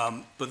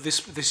 But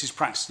this is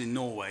practiced in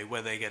Norway,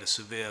 where they get a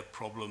severe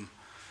problem.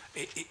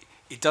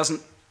 It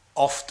doesn't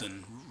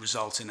often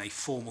result in a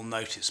formal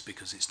notice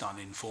because it's done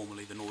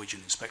informally. The Norwegian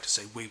inspectors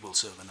say, we will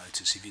serve a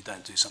notice if you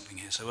don't do something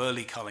here. So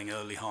early culling,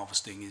 early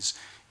harvesting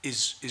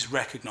is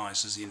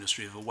recognised as the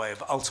industry of a way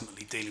of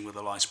ultimately dealing with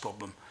a lice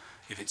problem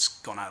if it's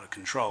gone out of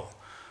control.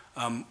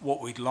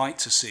 What we'd like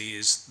to see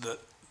is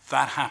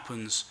that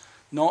happens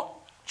not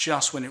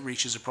just when it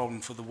reaches a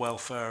problem for the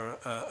welfare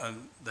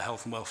and the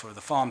health and welfare of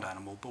the farmed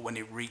animal, but when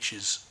it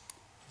reaches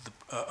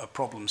a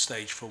problem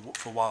stage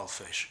for wild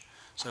fish.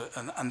 So,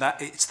 and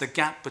that it's the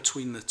gap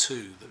between the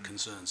two that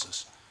concerns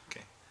us.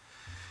 Okay.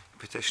 The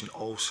petition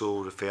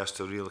also refers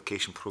to a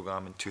relocation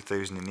programme in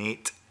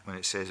 2008 when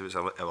it says it was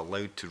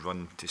allowed to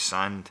run to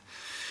sand.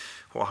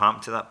 What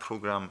happened to that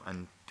programme,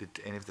 and did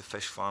any of the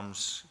fish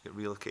farms get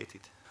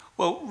relocated?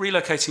 Well,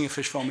 relocating a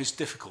fish farm is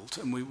difficult,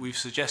 and we've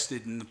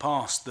suggested in the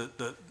past that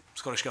the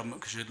Scottish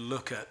Government should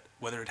look at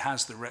whether it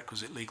has the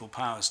requisite legal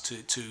powers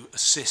to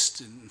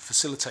assist and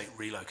facilitate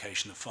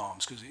relocation of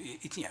farms, because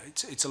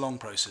it's a long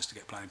process to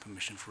get planning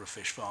permission for a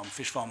fish farm.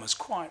 Fish farmers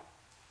quite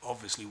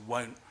obviously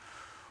won't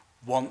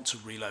want to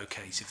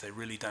relocate if they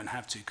really don't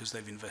have to, because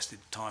they've invested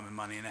time and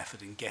money and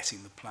effort in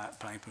getting the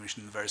planning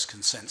permission and the various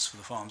consents for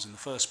the farms in the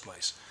first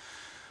place.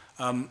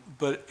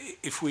 But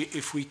if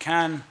we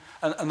can,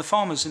 and the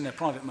farmers in their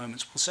private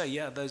moments will say,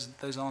 yeah,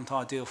 those aren't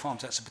ideal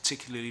farms. That's a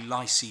particularly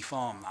licey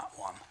farm, that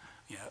one.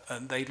 You know,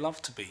 and they'd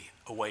love to be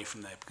away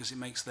from there because it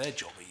makes their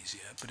job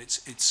easier. But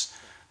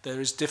there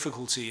is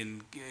difficulty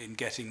in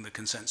getting the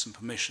consents and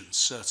permissions,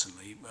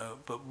 certainly.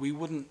 But we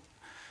wouldn't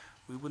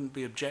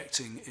be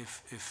objecting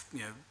if you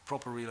know,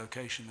 proper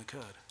relocation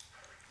occurred.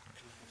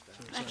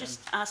 Can I just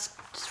ask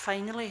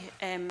finally?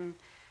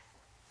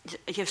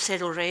 You've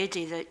said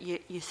already that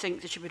you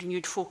think there should be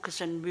renewed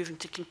focus on moving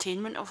to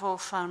containment of all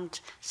farmed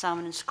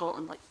salmon in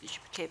Scotland, like they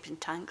should be kept in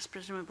tanks,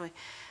 presumably.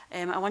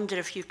 I wonder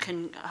if you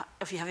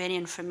have any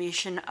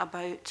information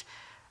about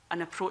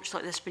an approach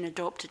like this being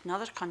adopted in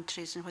other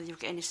countries, and whether you've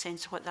got any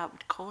sense of what that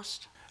would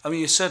cost. I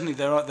mean, certainly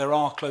there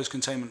are closed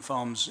containment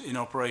farms in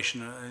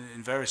operation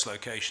in various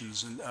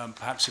locations, and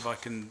perhaps if I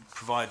can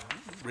provide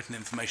written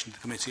information to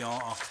the committee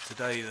after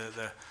today,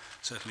 there are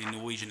certainly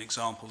Norwegian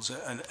examples,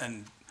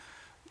 and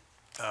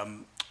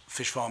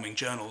fish farming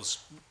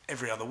journals,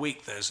 every other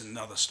week there's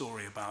another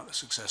story about a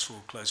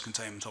successful closed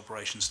containment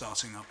operation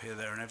starting up here,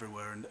 there and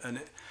everywhere.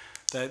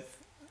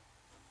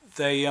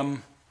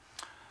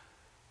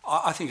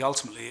 I think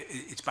ultimately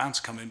it's bound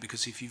to come in,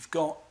 because if you've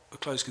got a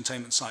closed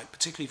containment site,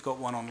 particularly if you've got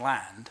one on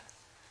land,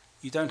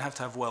 you don't have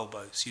to have well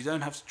boats. You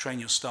don't have to train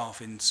your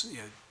staff in, you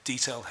know,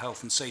 detailed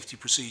health and safety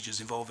procedures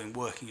involving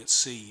working at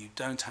sea. You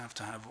don't have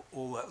to have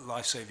all that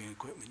life-saving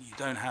equipment. You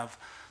don't have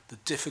the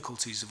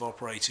difficulties of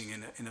operating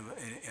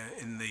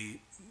in the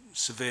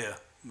severe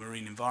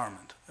marine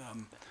environment.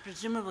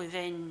 Presumably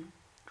then,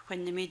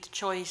 when they made the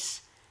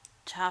choice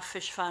to have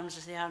fish farms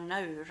as they are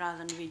now, rather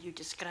than the way you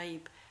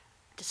describe,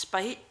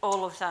 despite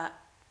all of that,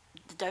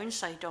 the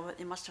downside of it,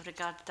 they must have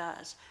regarded that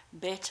as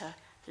better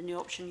than the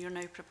option you're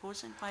now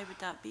proposing. Why would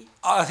that be?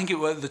 I think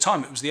at the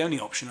time it was the only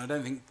option. I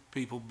don't think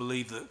people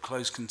believed that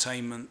closed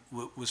containment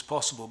was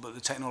possible, but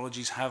the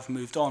technologies have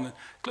moved on.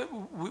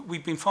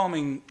 We've been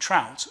farming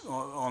trout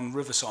on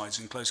riversides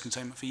in closed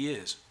containment for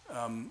years,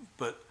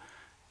 but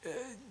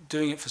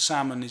doing it for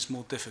salmon is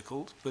more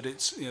difficult. But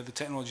it's, you know, the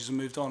technologies have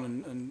moved on,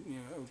 and you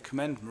know,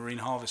 commend Marine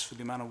Harvest for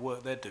the amount of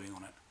work they're doing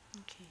on it.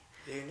 Okay.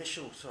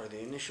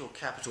 The initial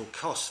capital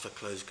cost for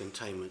closed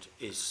containment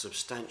is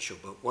substantial,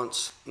 but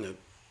once, you know,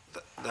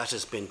 that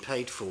has been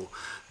paid for,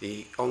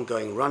 the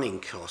ongoing running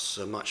costs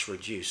are much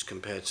reduced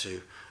compared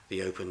to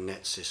the open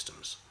net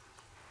systems.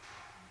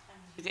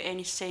 Have you got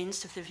any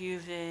sense of the view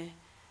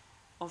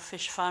of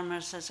fish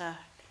farmers as a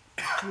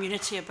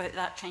community about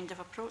that kind of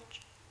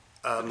approach?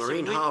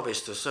 Marine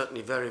Harvest are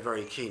certainly very,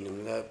 very keen,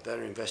 and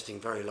they're investing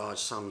very large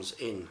sums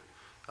in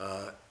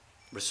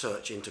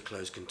research into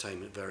closed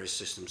containment, various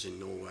systems in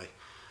Norway.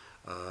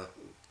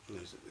 You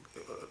know,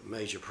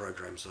 major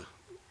programs are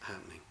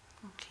happening.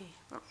 Okay,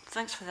 well,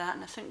 thanks for that,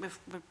 and I think we've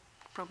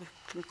probably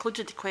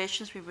concluded the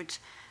questions we would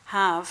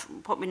have.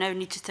 What we now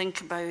need to think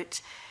about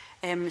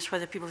is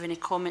whether people have any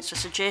comments or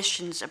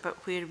suggestions about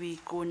where we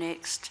go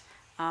next,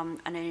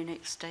 and any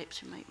next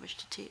steps we might wish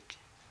to take.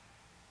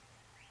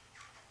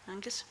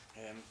 Angus?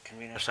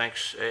 Convener,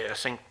 thanks. I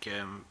think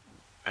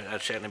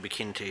I'd certainly be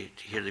keen to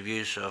hear the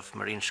views of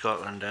Marine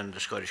Scotland and the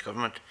Scottish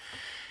Government.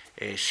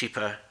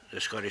 SEPA, the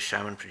Scottish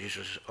Salmon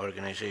Producers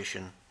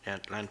Organisation, the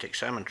Atlantic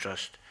Salmon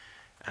Trust,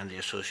 and the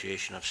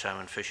Association of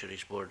Salmon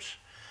Fisheries Boards.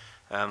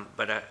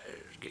 But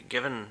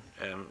given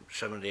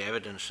some of the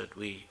evidence that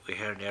we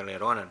heard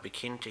earlier on, I'd be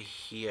keen to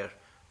hear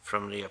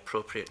from the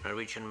appropriate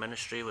Norwegian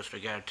ministry with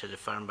regard to the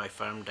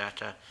farm-by-farm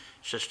data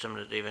system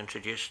that they've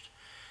introduced,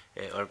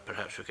 or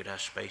perhaps we could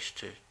ask Spice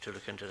to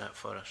look into that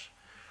for us.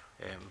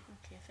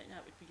 Okay, I think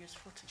that would be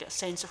useful to get a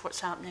sense of what's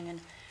happening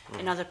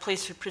in other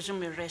places. We presume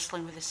we're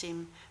wrestling with the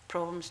same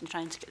problems and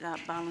trying to get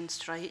that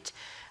balanced right.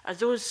 Are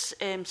those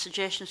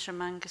suggestions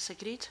from Angus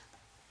agreed?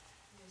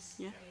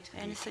 Yeah.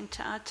 Anything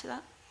to add to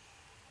that?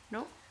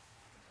 No?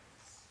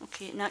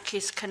 Okay, in that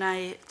case, can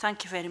I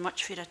thank you very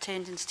much for your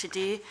attendance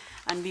today,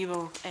 and we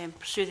will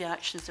pursue the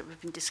actions that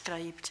have been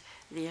described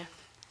there,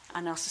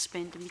 and I'll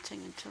suspend the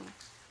meeting until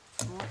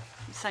tomorrow.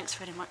 Thanks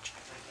very much.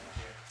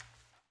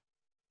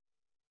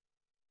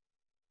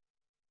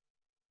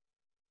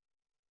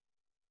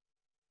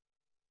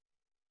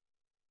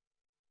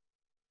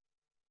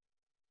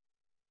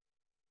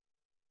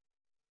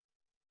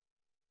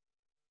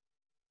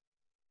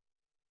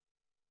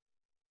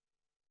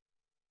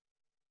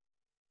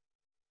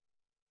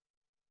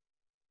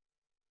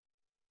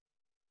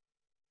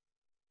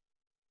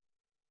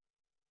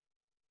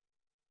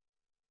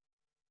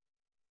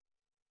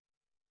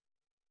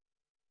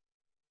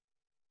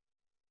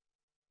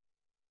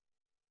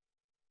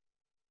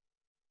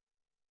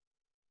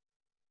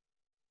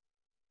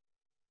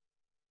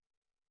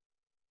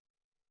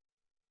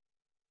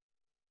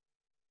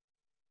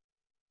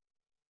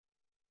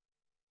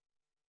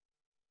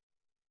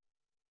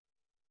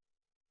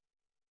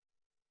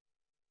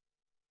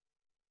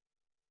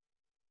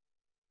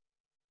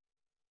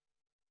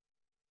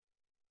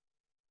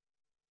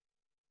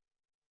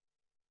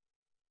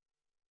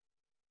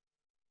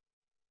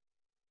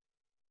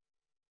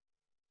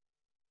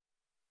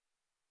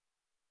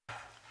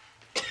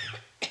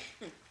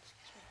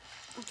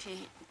 Okay,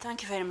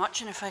 thank you very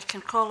much. And if I can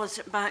call us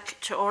back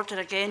to order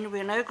again,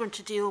 we're now going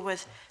to deal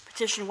with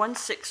Petition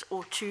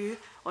 1602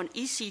 on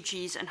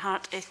ECGs and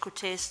heart echo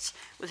tests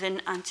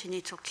within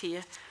antenatal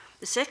care.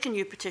 The second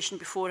new petition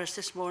before us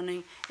this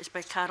morning is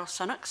by Carol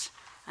Sunnox,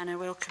 and I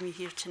welcome you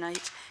here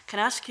tonight. Can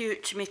I ask you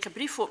to make a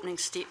brief opening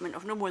statement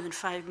of no more than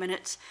 5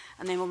 minutes,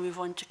 and then we'll move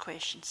on to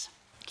questions.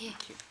 Okay.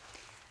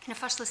 Can I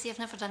firstly say I've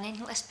never done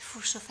anything like this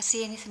before, so if I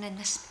say anything in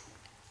this,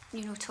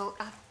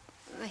 talk,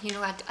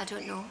 I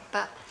don't know.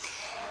 But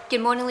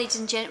good morning, ladies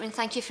and gentlemen.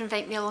 Thank you for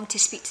inviting me along to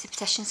speak to the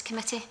Petitions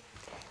Committee.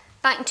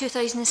 Back in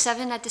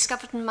 2007, I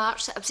discovered in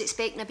March that I was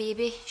expecting a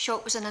baby.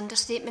 Shock was an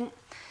understatement.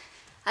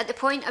 At the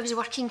point, I was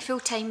working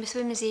full-time with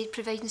Women's Aid,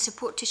 providing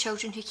support to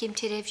children who came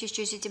to refuge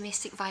due to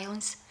domestic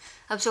violence.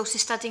 I was also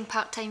studying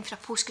part-time for a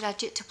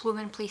postgraduate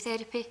diploma in play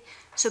therapy,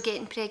 so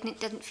getting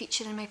pregnant didn't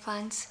feature in my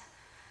plans.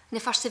 On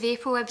the 1st of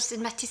April, I was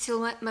admitted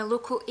to my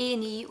local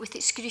A&E with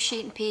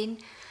excruciating pain.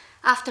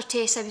 After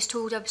tests, I was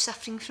told I was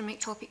suffering from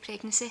ectopic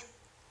pregnancy,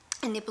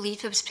 and they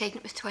believed I was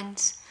pregnant with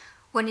twins,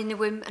 one in the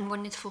womb and one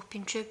in the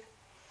fallopian tube.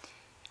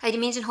 I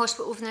remained in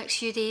hospital over the next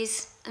few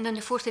days, and on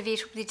the 4th of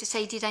April, they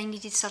decided I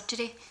needed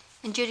surgery,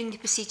 and during the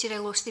procedure, I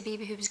lost the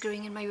baby who was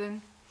growing in my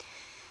womb.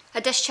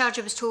 At discharge,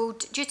 I was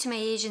told, due to my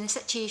age and the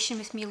situation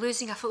with me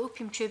losing a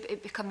fallopian tube, it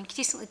would become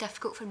increasingly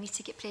difficult for me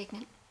to get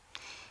pregnant.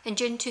 In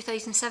June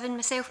 2007,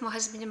 myself, my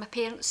husband and my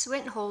parents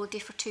went on holiday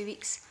for 2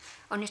 weeks.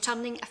 On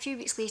returning a few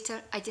weeks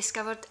later, I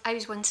discovered I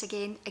was once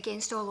again,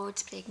 against all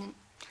odds, pregnant.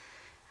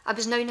 I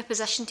was now in a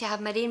position to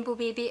have my rainbow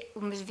baby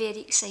and was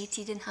very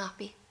excited and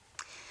happy.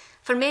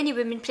 For many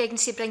women,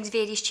 pregnancy brings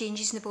various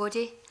changes in the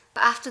body,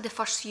 but after the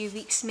first few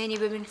weeks, many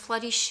women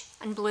flourish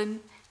and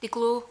bloom. They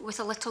glow with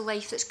a little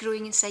life that's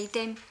growing inside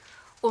them.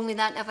 Only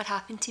that never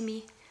happened to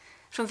me.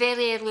 From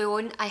very early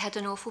on, I had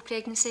an awful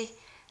pregnancy.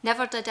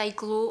 Never did I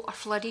glow or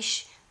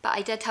flourish, but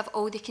I did have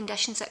all the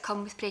conditions that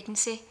come with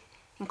pregnancy,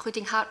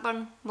 including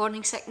heartburn,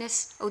 morning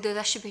sickness, although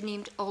this should be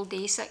named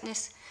all-day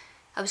sickness.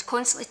 I was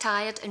constantly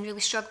tired and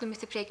really struggling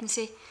with the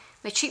pregnancy.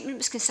 My treatment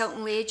was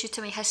consultant led due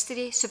to my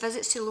history, so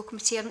visits to local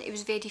maternity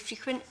was very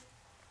frequent.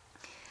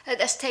 At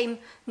this time,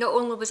 not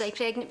only was I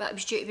pregnant, but I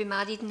was due to be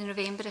married in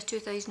November of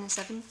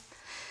 2007.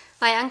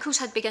 My ankles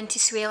had begun to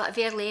swell at a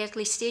very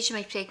early stage of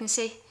my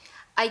pregnancy.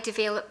 I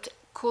developed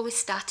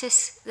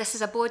cholestasis. This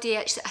is a body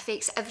itch that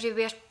affects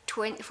everywhere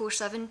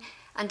 24/7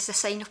 and is a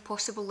sign of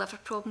possible liver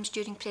problems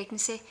during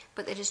pregnancy,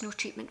 but there is no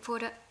treatment for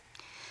it.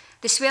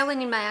 The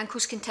swelling in my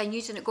ankles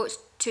continued, and it got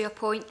to a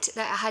point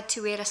that I had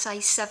to wear a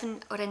size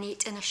 7 or an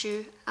 8 in a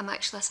shoe. I'm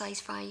actually a size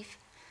 5.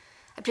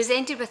 I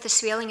presented with the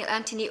swelling at the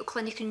antenatal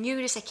clinic on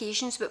numerous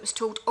occasions, but was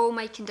told all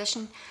my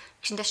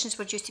conditions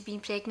were due to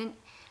being pregnant.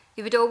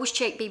 They would always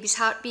check baby's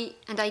heartbeat,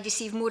 and I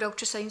received more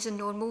ultrasounds than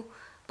normal,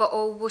 but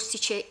all was to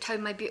check how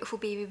my beautiful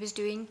baby was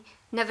doing.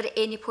 Never at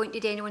any point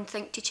did anyone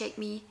think to check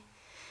me.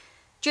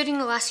 During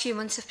the last few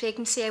months of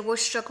pregnancy, I was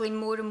struggling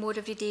more and more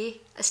every day.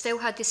 I still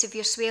had the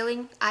severe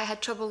swelling. I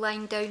had trouble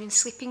lying down and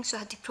sleeping, so I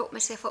had to prop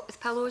myself up with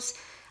pillows,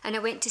 and I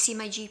went to see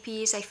my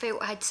GP as I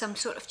felt I had some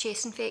sort of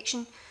chest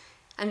infection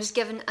and was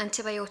given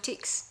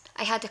antibiotics.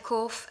 I had a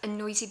cough and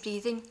noisy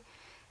breathing.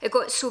 It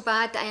got so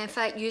bad that I in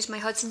fact used my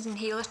husband's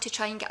inhaler to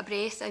try and get a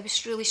breath. I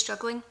was really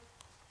struggling.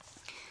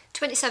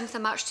 27th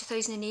of March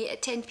 2008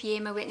 at 10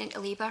 p.m. I went into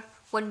labour,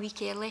 1 week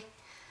early.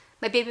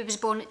 My baby was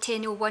born at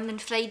 10:01 on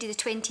Friday the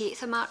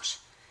 28th of March.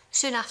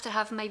 Soon after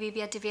having my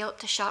baby, I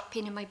developed a sharp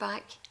pain in my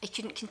back. I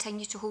couldn't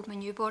continue to hold my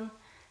newborn.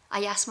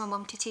 I asked my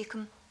mum to take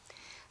him.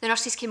 The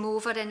nurses came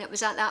over, and it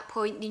was at that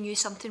point they knew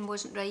something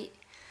wasn't right.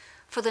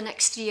 For the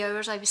next 3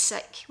 hours, I was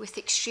sick, with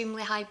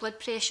extremely high blood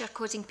pressure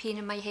causing pain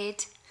in my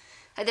head.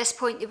 At this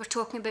point, they were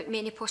talking about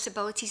many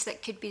possibilities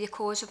that could be the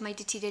cause of my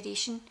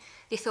deterioration.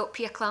 They thought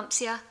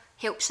preeclampsia,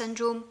 HELLP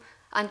syndrome,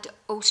 and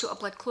also a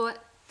blood clot.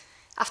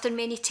 After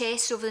many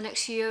tests over the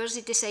next few years,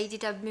 they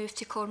decided I would move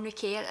to coronary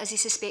care as they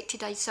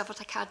suspected I'd suffered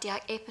a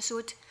cardiac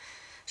episode.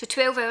 So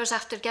 12 hours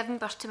after giving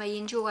birth to my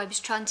angel, I was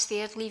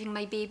transferred, leaving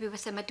my baby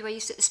with the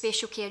midwives at the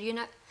special care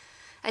unit.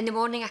 In the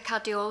morning, a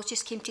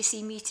cardiologist came to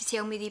see me to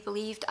tell me they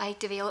believed I had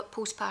developed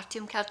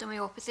postpartum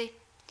cardiomyopathy.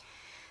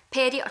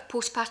 Peri or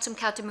postpartum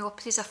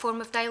cardiomyopathy is a form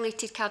of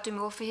dilated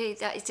cardiomyopathy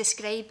that is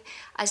described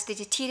as the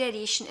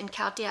deterioration in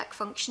cardiac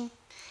function.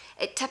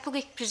 It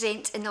typically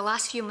presents in the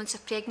last few months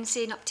of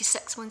pregnancy and up to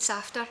 6 months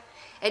after.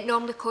 It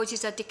normally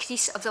causes a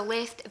decrease of the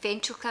left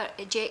ventricular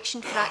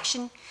ejection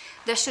fraction.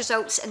 This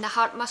results in the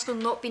heart muscle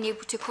not being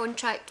able to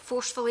contract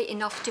forcefully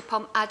enough to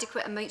pump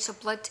adequate amounts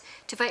of blood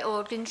to vital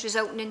organs,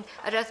 resulting in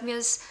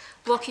arrhythmias,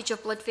 blockage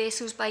of blood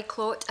vessels by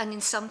clot, and in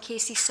some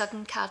cases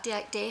sudden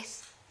cardiac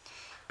death.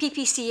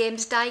 PPCM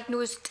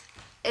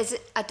is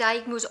a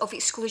diagnosis of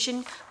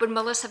exclusion where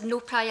mothers have no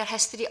prior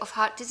history of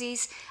heart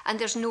disease and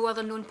there's no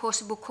other known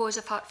possible cause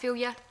of heart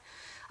failure.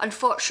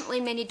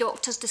 Unfortunately, many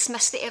doctors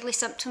dismiss the early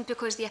symptoms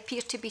because they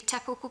appear to be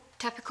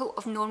typical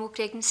of normal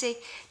pregnancy,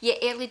 yet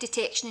early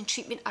detection and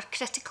treatment are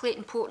critically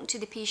important to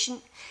the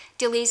patient.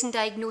 Delays in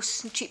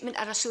diagnosis and treatment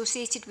are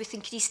associated with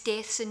increased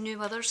deaths in new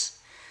mothers.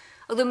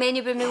 Although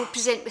many women will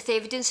present with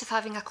evidence of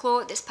having a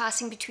clot that's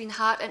passing between the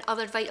heart and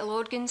other vital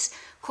organs,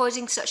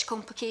 causing such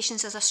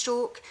complications as a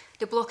stroke,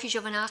 the blockage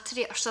of an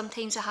artery, or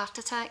sometimes a heart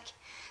attack.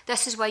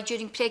 This is why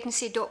during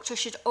pregnancy, doctors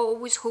should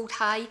always hold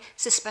high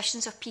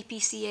suspicions of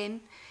PPCM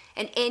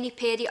in any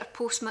peri or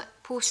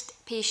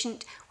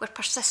post-patient where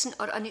persistent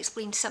or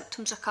unexplained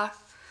symptoms occur.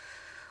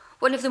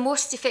 One of the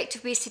most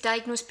effective ways to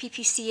diagnose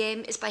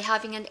PPCM is by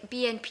having a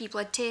BNP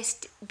blood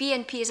test.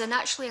 BNP is a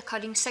naturally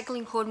occurring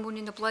signalling hormone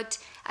in the blood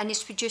and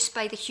is produced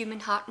by the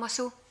human heart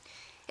muscle.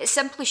 It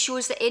simply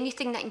shows that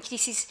anything that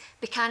increases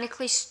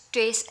mechanically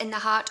stress in the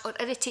heart or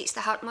irritates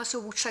the heart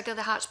muscle will trigger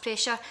the heart's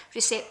pressure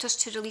receptors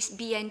to release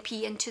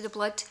BNP into the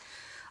blood.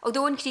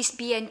 Although increased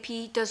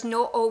BNP does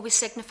not always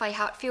signify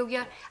heart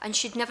failure and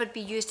should never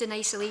be used in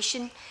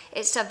isolation,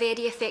 it's a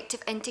very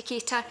effective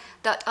indicator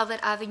that other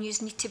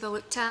avenues need to be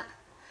looked at.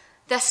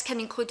 This can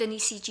include an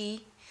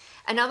ECG.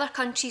 In other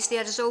countries,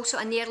 there is also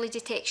an early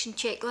detection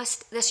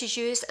checklist. This is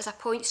used as a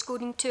point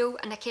scoring tool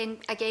and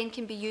again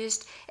can be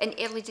used in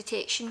early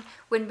detection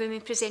when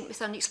women present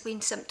with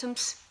unexplained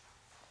symptoms.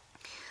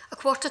 A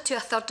quarter to a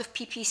third of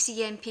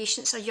PPCM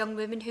patients are young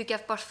women who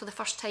give birth for the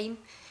first time.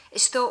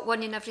 It's thought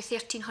 1 in every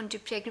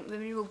 1,300 pregnant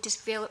women will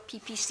develop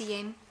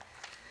PPCM.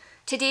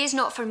 Today is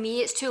not for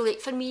me, it's too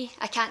late for me.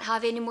 I can't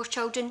have any more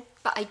children,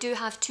 but I do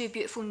have 2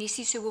 beautiful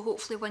nieces who will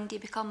hopefully one day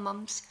become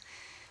mums.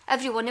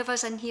 Every one of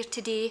us in here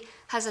today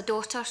has a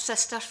daughter,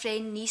 sister,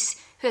 friend,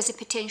 niece who has the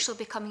potential of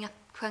becoming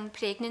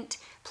pregnant.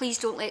 Please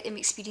don't let them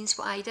experience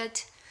what I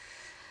did.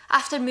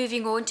 After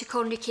moving on to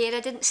coronary care,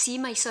 I didn't see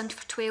my son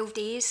for 12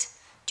 days.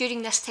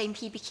 During this time,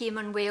 he became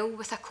unwell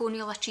with a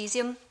corneal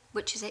atresia,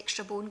 which is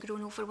extra bone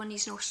grown over one of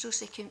his nostrils,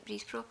 so he couldn't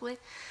breathe properly.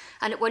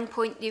 And at one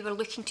point, they were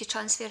looking to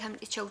transfer him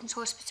to Children's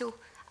Hospital.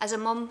 As a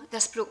mum,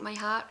 this broke my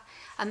heart.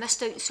 I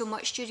missed out so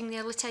much during the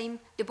early time.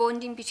 The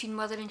bonding between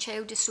mother and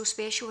child is so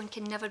special and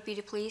can never be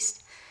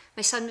replaced.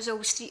 My son was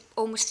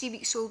almost 3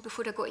 weeks old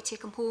before I got to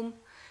take him home.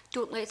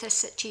 Don't let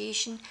this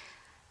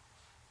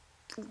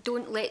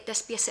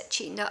be a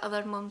situation that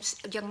other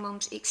young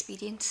mums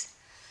experience.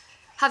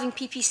 Having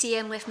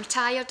PPCM left me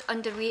tired,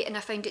 underweight, and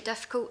I found it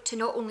difficult to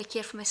not only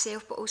care for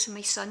myself but also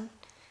my son.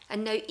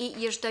 And now 8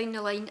 years down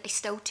the line, I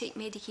still take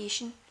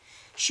medication.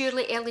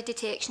 Surely early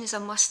detection is a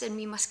must, and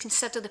we must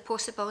consider the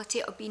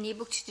possibility of being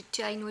able to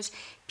diagnose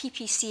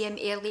PPCM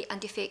early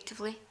and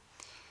effectively.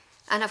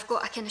 And I've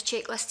got a kind of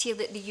checklist here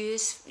that they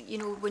use, you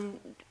know, when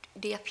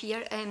they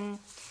appear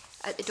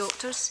at the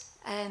doctors.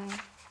 And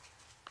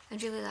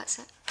really that's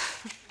it.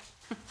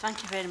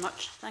 Thank you very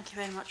much. Thank you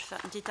very much for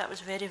that. Indeed, that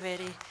was very,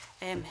 very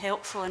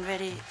helpful and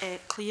very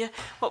clear.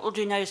 What we'll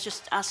do now is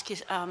just ask you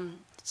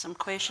some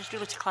questions,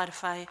 really to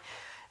clarify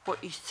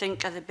what you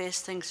think are the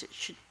best things that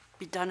should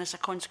be done as a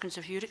consequence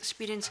of your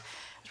experience.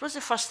 I suppose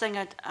the first thing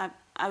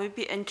I would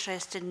be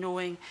interested in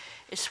knowing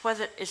is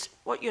whether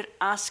what you're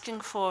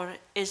asking for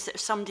is that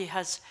if somebody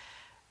has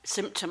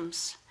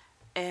symptoms,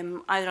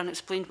 either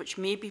unexplained, which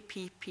may be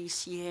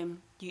PPCM,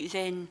 you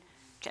then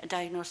get a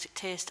diagnostic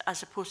test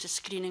as opposed to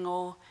screening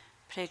all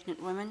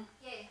pregnant women?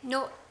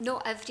 Yeah.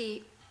 Not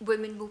every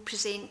woman will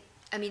present.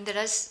 I mean, there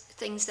is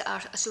things that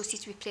are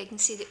associated with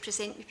pregnancy that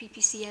present with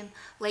PPCM,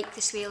 like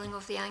the swelling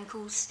of the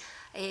ankles,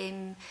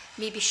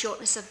 maybe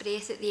shortness of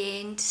breath at the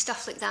end,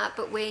 stuff like that.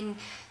 But when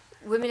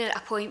women are at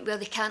a point where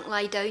they can't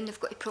lie down, they've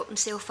got to prop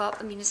themselves up.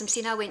 I mean, as I'm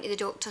saying, I went to the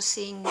doctor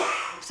thinking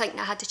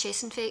I had a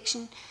chest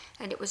infection,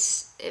 and it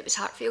was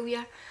heart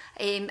failure.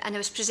 And I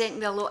was presenting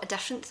with a lot of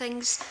different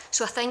things.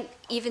 So I think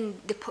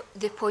even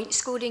the point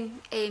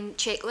scoring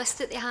checklist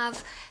that they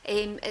have,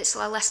 it's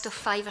a list of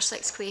 5 or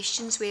 6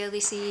 questions where they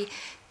say,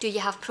 do you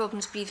have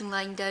problems breathing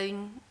lying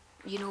down?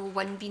 You know,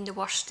 1 being the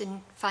worst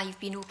and 5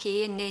 being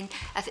okay. And then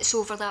if it's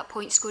over that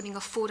point scoring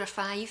of 4 or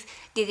 5,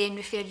 they then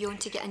refer you on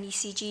to get an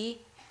ECG,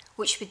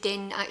 which would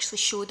then actually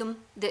show them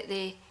that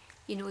the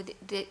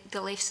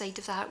left side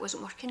of the heart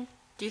wasn't working.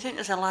 Do you think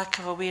there's a lack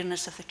of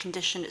awareness of the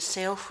condition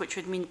itself, which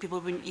would mean people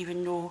wouldn't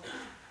even know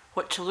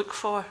what to look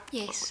for?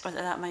 Yes.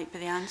 Whether that might be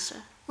the answer?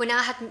 When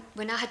I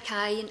had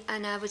Kai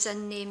and I was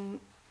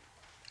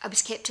I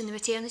was kept in the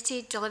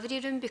maternity delivery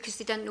room because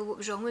they didn't know what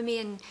was wrong with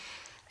me,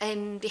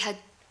 and they had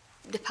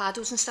the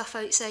paddles and stuff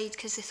outside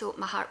because they thought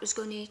my heart was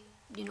going to,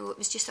 you know, it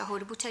was just a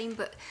horrible time.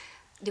 But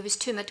there was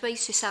 2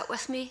 midwives who sat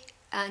with me,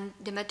 and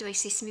the midwife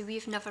says to me,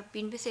 we've never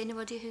been with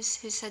anybody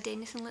who's had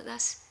anything like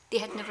this. They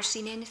had never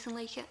seen anything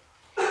like it.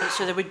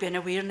 So there would be an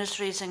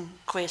awareness-raising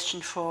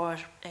question for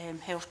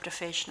health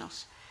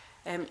professionals.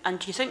 And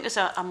do you think there's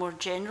a more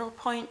general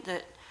point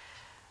that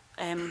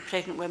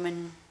pregnant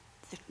women,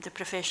 the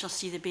professionals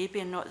see the baby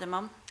and not the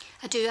mum?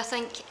 I do. I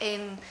think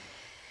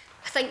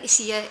they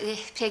see the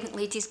pregnant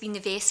lady as being the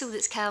vessel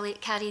that's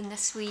carrying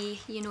this way,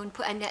 you know, and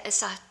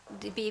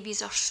the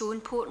babies are so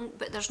important,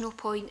 but there's no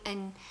point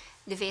in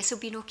the vessel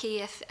being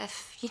okay if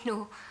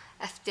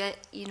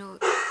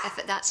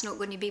that's not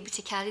going to be able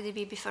to carry the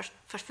baby for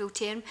full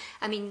term.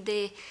 I mean,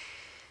 the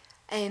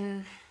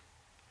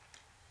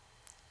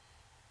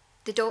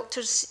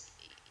doctors,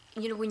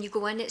 you know, when you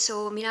go in, it's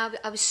all, I mean,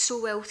 I was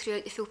so well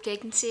throughout the full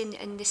pregnancy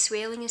and the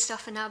swelling and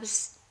stuff, and I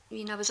was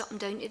you know, I was up and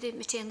down to the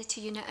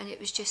maternity unit, and it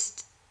was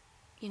just,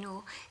 you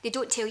know, they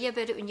don't tell you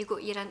about it when you go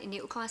to your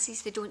antenatal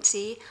classes. They don't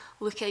say,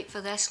 look out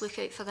for this, look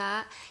out for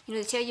that. You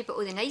know, they tell you about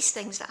all the nice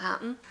things that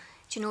happen.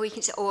 Do you know, you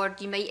can say, or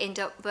you might end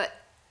up, but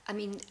I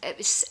mean, I've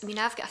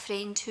got a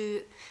friend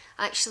who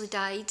actually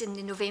died in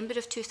the November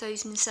of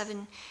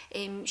 2007.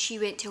 She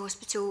went to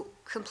hospital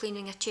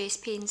complaining of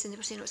chest pains, and they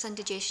were saying, what's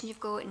indigestion you've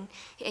got? And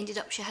it ended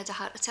up she had a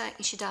heart attack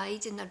and she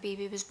died, and their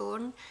baby was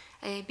born.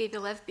 Baby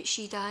lived, but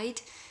she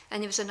died.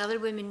 And there was another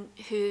woman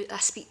who I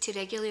speak to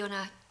regularly on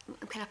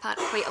I'm kind of part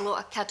of quite a lot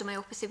of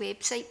cardiomyopathy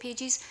website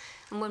pages,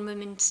 and one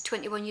woman's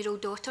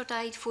 21-year-old daughter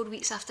died 4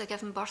 weeks after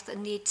giving birth,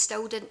 and they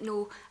still didn't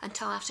know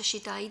until after she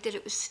died that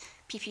it was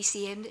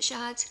PPCM that she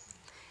had.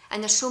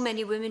 And there's so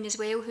many women as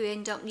well who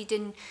end up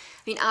needing,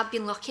 I mean, I've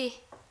been lucky,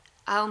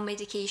 I'm on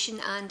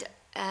medication, and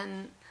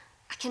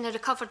I kind of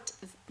recovered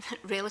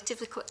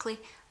relatively quickly,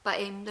 but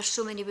there's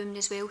so many women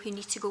as well who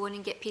need to go on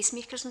and get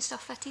pacemakers and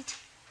stuff fitted.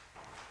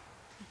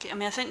 Okay, I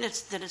mean, I think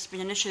that it's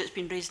been an issue that's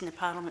been raised in the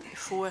Parliament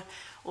before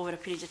over a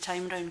period of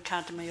time around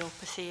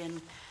cardiomyopathy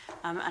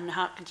and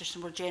heart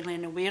condition more generally,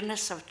 and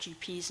awareness of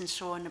GPs and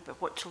so on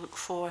about what to look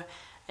for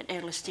at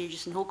early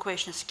stages, and the whole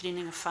question of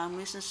screening of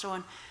families and so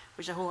on,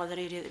 which is a whole other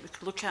area that we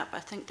could look at. But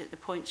I think that the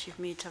points you've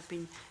made have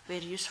been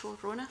very useful.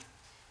 Rona?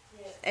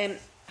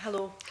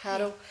 Hello,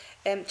 Carol.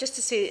 Just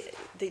to say,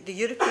 the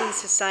European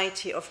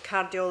Society of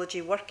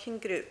Cardiology Working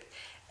Group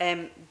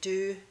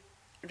do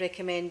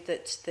recommend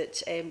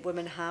that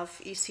women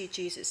have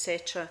ECGs,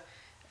 etc.,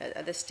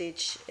 at this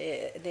stage,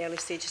 in the early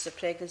stages of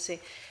pregnancy.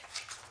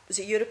 Is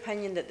it your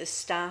opinion that the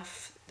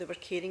staff that were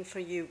caring for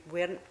you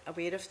weren't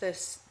aware of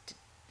this?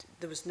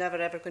 There was never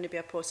ever going to be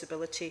a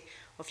possibility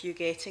of you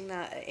getting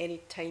that at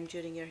any time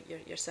during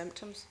your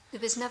symptoms?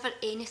 There was never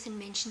anything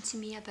mentioned to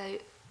me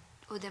about,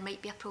 oh, there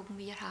might be a problem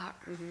with your heart.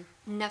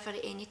 Never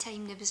at any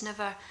time. There was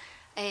never,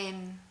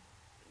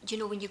 you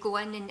know, when you go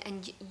in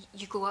and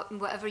you go up and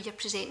whatever you're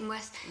presenting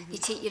with, they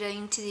take you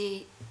round to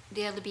the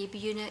early baby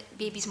unit,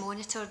 baby's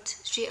monitored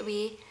straight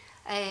away.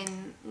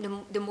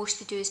 The most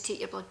they do is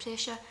take your blood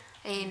pressure,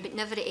 but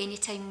never at any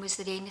time was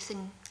there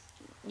anything,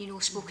 you know,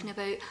 spoken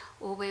about,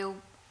 oh well,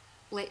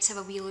 let's have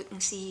a wee look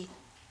and see,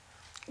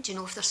 do you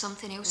know, if there's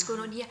something else going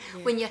on here.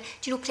 Yeah. When do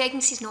you know,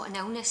 pregnancy is not an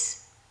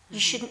illness. You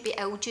shouldn't be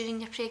ill during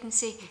your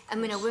pregnancy,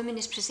 and when a woman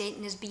is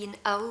presenting as being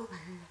ill,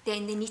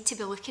 then they need to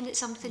be looking at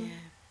something.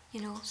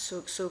 You know.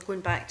 So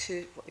going back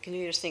to what the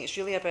convener is saying, it's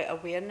really about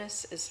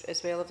awareness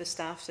as well of the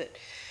staff that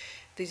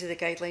these are the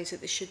guidelines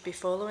that they should be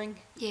following.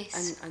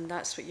 Yes. And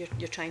that's what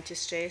you're trying to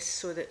stress,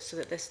 so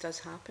that this does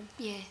happen.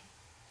 Yeah.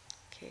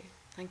 Okay.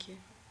 Thank you.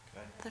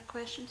 Other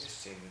questions?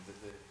 Just saying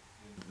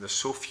that there's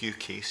so few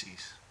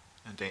cases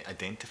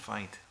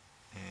identified.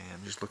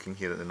 I'm just looking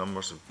here at the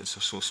numbers.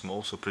 It's so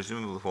small. So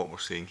presumably, what we're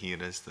saying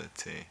here is that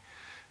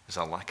there's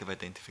a lack of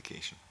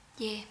identification.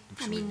 Yeah,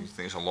 I mean,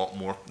 think there's a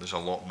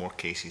lot more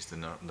cases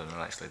than are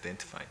actually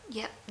identified.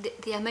 Yeah,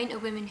 the amount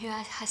of women who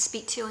I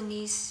speak to on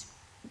these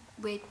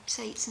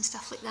websites and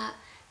stuff like that,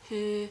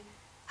 who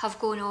have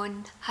gone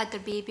on, had their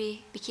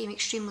baby, became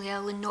extremely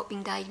ill and not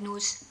been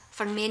diagnosed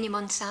for many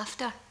months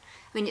after. I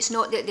mean, it's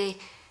not that they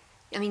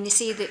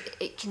say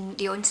that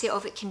the onset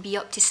of it can be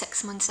up to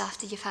 6 months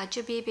after you've had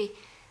your baby.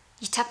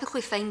 You typically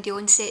find the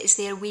onset is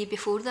there way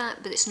before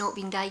that, but it's not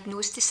been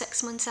diagnosed to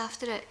 6 months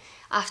after it,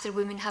 after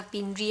women have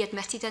been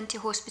readmitted into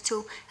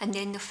hospital, and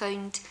then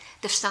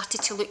they've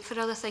started to look for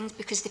other things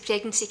because the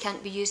pregnancy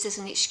can't be used as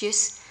an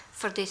excuse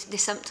for the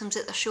symptoms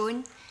that they're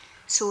showing.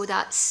 So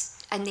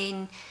and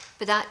then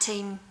by that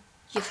time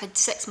you've had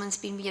 6 months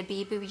being with your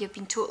baby, where you've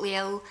been totally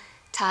ill,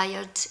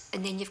 tired,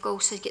 and then you've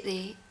also got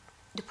the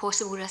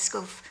possible risk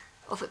of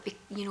it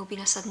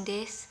being a sudden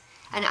death.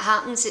 And it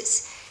happens,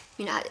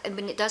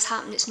 when it does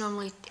happen, it's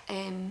normally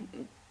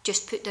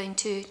just put down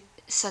to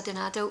sudden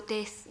adult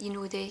death,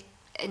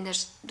 and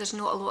there's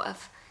not a lot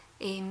of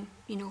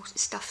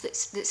stuff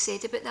that's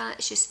said about that.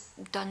 It's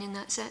just done and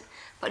that's it.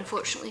 But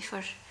unfortunately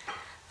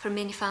for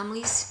many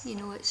families,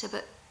 it's a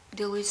bit,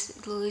 they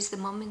lose the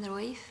mum and their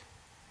wife.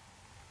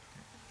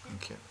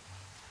 Thank you.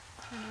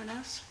 Anyone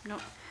else? No.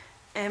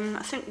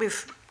 I think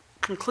we've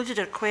concluded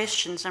our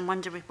questions, and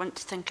wonder we want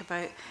to think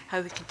about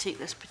how we can take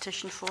this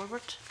petition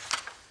forward.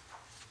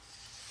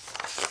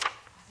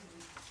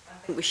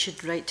 I think we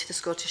should write to the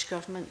Scottish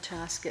Government to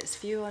ask its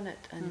view on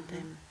it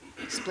and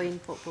explain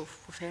what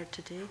we've heard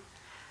today.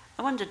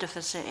 I wondered if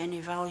there's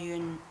any value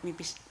in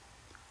maybe,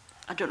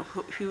 I don't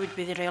know who would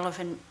be the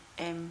relevant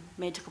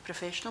medical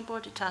professional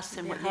body to ask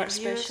them what their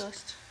view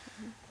is.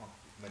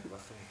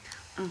 Midwifery.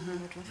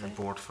 The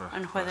board for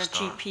and whether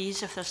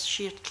GPs, if there's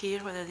shared care,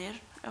 whether they're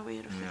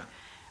aware of it.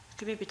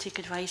 Could maybe take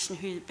advice on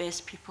who the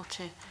best people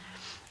to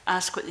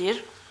ask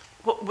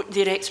what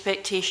their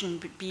expectation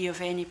would be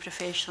of any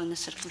professional in the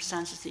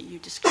circumstances that you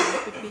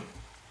described would be.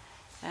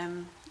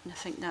 And I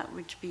think that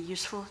would be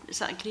useful. Is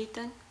that agreed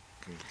then?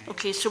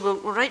 Okay, so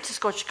we'll write to the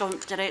Scottish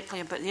Government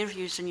directly about their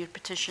views on your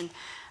petition,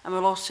 and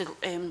we'll also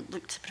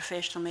look to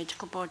professional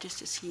medical bodies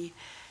to see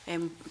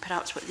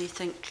perhaps what they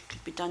think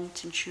could be done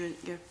to ensure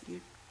that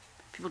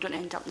people don't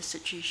end up in the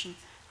situation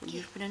that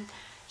you've been in.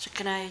 So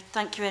can I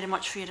thank you very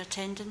much for your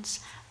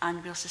attendance,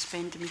 and we'll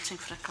suspend the meeting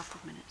for a couple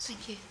of minutes.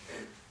 Thank you.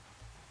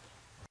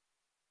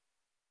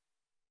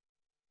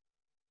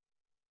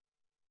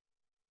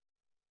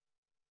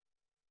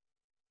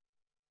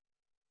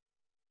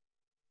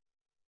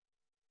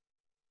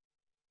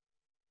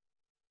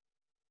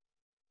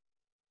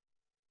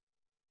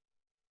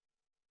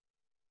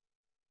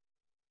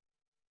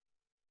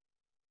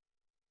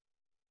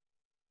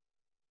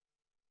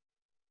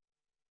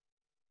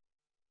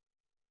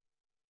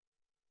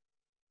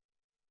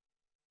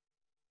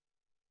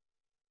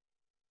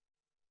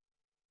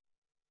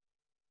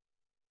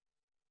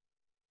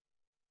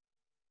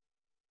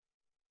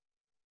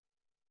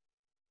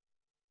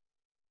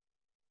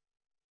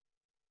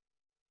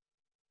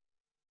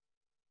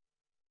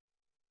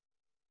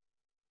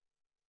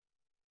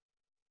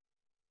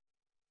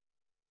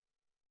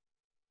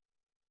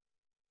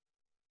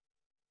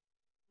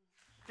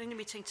 Bring the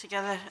meeting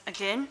together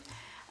again,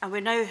 and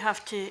we now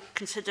have to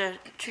consider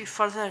two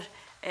further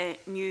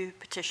new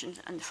petitions,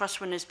 and the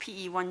first one is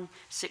PE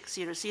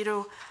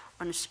 1600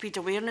 on speed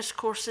awareness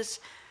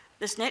courses.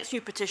 This next new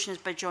petition is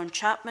by John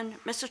Chapman.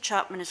 Mr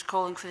Chapman is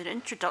calling for the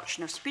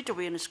introduction of speed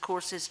awareness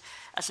courses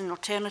as an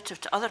alternative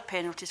to other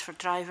penalties for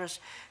drivers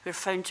who are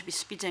found to be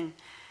speeding.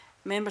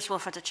 Members will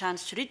have had a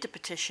chance to read the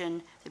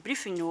petition, the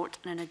briefing note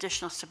and an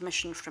additional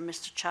submission from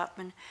Mr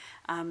Chapman.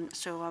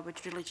 So I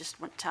would really just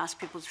want to ask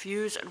people's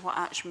views on what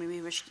action we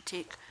wish to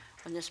take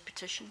on this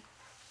petition.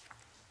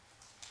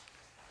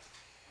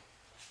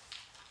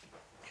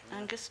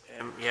 Angus?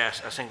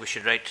 Yes, I think we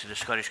should write to the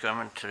Scottish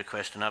Government to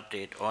request an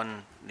update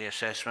on the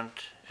assessment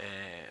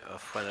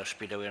of whether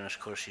speed awareness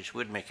courses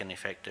would make an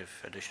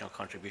effective additional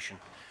contribution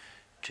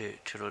to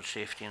road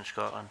safety in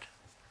Scotland.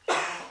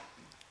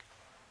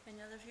 Any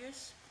other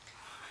views?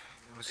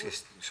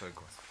 Sorry,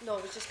 go on. No,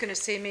 I was just going to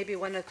say maybe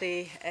one of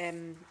the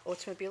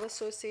automobile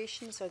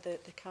associations or the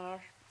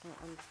car.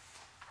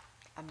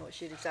 I'm not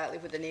sure exactly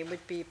what the name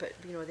would be, but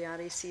you know, the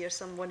RAC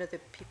or one of the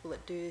people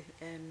that do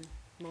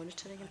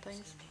monitoring and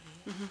things.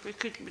 We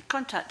could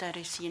contact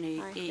RAC and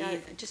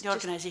AE. The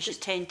organisations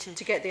tend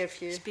to get their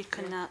view. Speak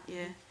on that.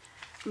 Yeah,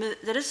 I mean,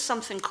 there is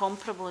something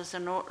comparable, is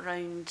there not,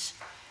 around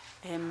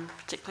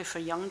particularly for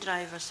young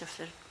drivers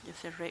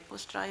if they're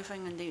reckless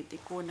driving and they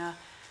go on a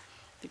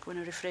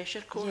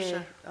refresher course.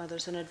 Yeah,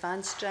 there's an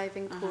advanced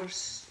driving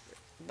course,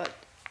 but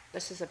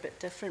this is a bit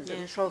different. But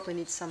we probably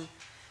need some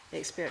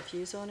expert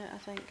views on it, I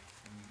think.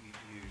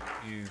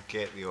 You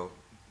get the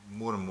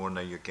more and more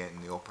now. You're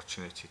getting the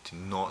opportunity to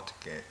not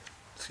get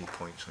 3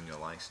 points on your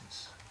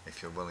licence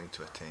if you're willing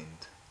to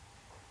attend,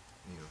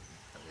 you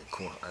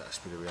know, a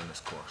speed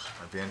awareness course.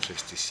 I'd be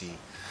interested to see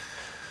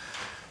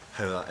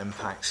how that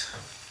impacts.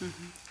 You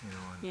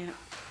know, yeah.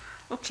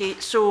 Okay,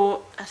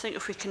 so I think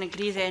if we can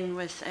agree then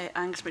with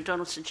Angus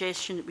MacDonald's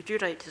suggestion that we do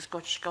write to the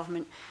Scottish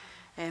Government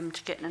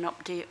to get an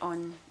update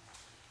on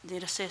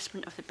their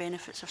assessment of the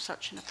benefits of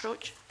such an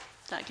approach.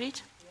 Is that agreed?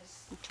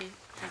 Yes. Okay,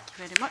 thank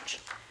you very much.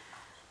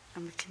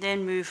 And we can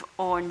then move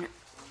on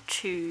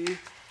to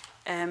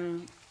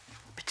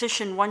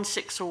Petition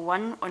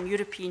 1601 on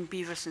European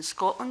beavers in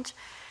Scotland.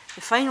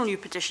 The final new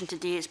petition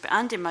today is by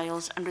Andy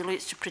Miles and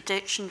relates to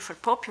protection for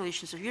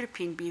populations of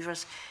European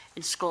beavers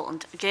in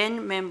Scotland.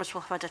 Again, members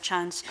will have had a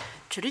chance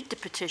to read the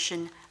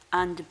petition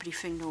and the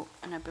briefing note,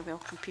 and I would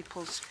welcome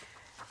people's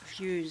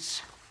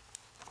views.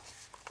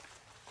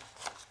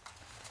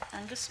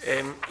 Angus?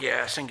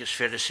 Yeah, I think it's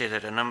fair to say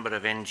that a number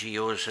of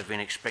NGOs have been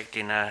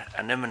expecting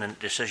an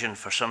imminent decision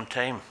for some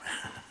time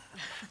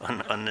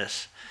on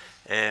this.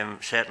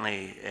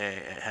 Certainly,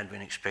 it had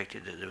been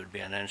expected that there would be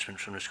an announcement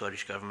from the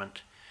Scottish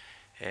Government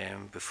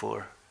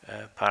before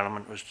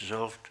Parliament was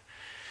dissolved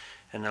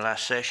in the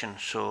last session.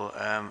 So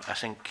I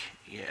think,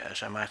 yeah,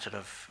 as a matter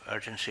of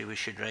urgency, we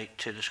should write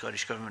to the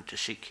Scottish Government to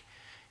seek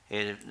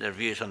their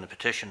views on the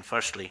petition,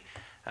 firstly,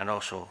 and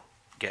also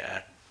get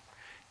a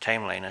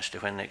timeline as to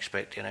when they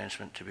expect the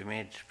announcement to be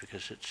made,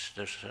 because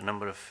there's a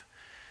number of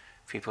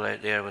people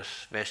out there with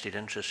vested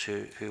interests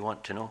who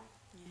want to know.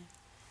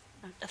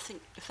 Yeah. I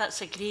think if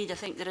that's agreed, I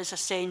think there is a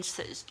sense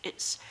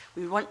that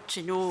we want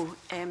to know,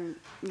 you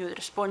know, the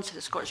response of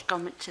the Scottish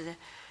Government to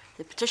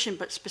the petition,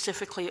 but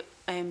specifically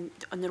on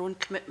their own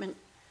commitment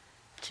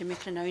to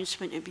make an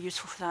announcement. It would be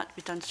useful for that to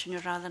be done sooner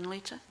rather than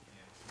later.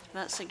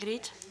 That's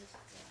agreed?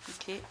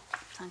 Okay,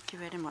 thank you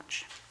very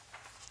much.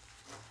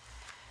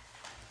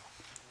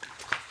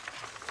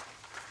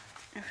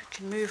 If we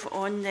can move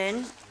on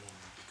then.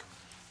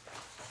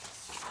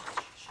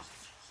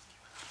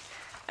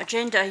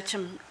 Agenda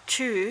item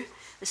 2.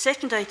 The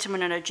second item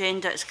on our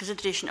agenda is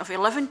consideration of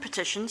 11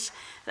 petitions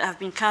that have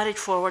been carried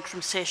forward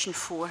from session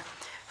 4.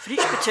 For each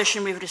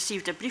petition, we have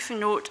received a briefing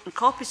note and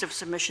copies of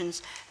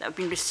submissions that have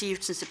been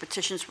received since the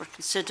petitions were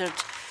considered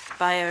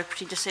by our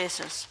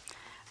predecessors.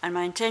 And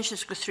my intention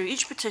is to go through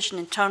each petition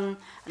in turn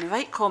and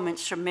invite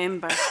comments from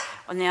members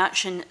on the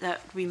action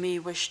that we may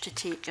wish to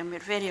take. And we're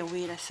very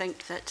aware, I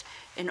think, that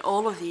in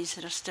all of these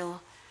there are still,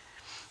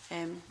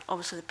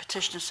 obviously the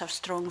petitioners have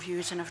strong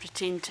views and have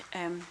retained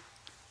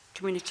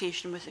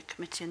communication with the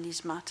committee on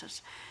these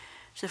matters.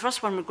 So the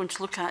first one we're going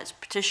to look at is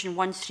Petition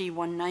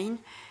 1319,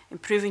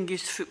 Improving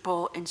Youth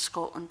Football in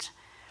Scotland.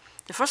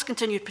 The first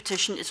continued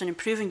petition is on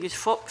improving youth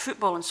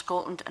football in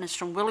Scotland and is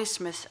from Willie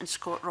Smith and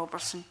Scott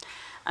Robertson.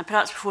 And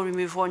perhaps before we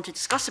move on to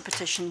discuss the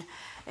petition,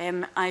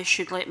 I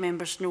should let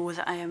members know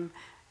that I am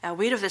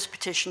aware of this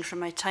petition from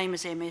my time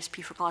as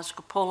MSP for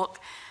Glasgow Pollock,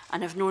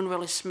 and have known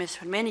Willie Smith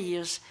for many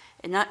years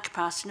in that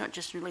capacity, not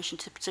just in relation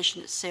to the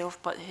petition itself,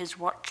 but his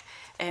work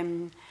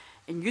in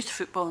youth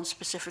football and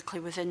specifically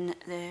within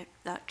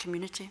that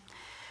community.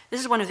 This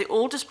is one of the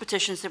oldest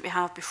petitions that we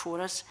have before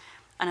us,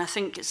 and I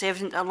think it's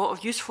evident that a lot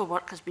of useful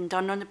work has been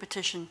done on the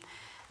petition.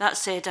 That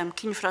said, I'm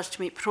keen for us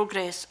to make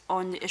progress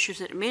on the issues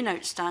that remain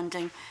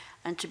outstanding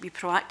and to be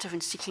proactive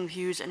in seeking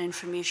views and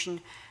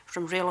information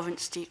from relevant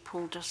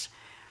stakeholders.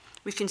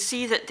 We can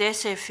see that the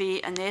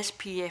SFA and the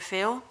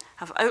SPFL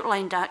have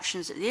outlined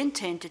actions that they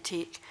intend to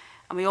take,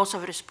 and we also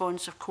have a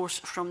response, of course,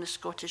 from the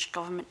Scottish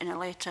Government in a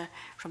letter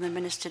from the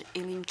Minister,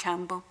 Aileen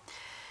Campbell.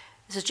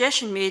 The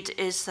suggestion made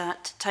is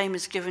that time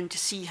is given to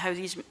see how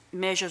these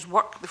measures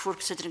work before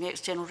considering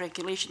external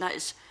regulation. That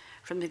is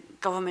from the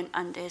Government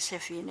and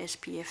SFA and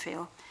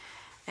SPFL.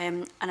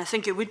 And I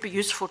think it would be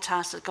useful to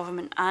ask the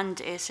Government and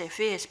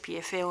SFA,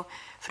 SPFL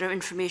for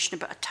information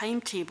about a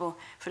timetable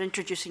for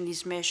introducing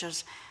these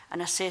measures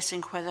and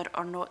assessing whether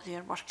or not they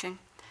are working.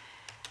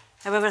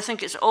 However, I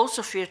think it's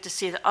also fair to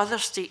say that other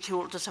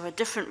stakeholders have a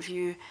different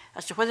view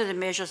as to whether the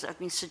measures that have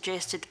been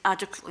suggested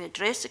adequately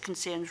address the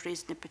concerns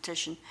raised in the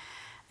petition.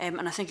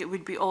 And I think it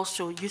would be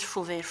also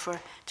useful, therefore,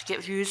 to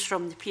get views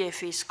from the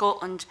PFA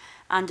Scotland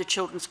and the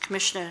Children's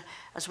Commissioner,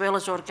 as well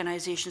as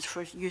organisations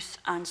for youth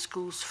and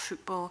schools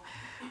football.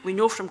 We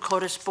know from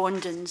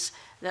correspondence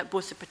that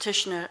both the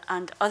petitioner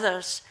and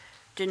others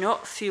do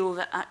not feel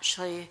that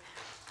actually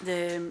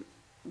the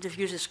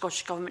views of the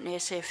Scottish Government and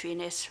SFA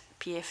and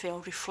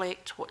SPFL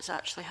reflect what's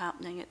actually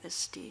happening at this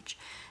stage.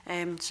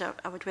 So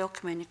I would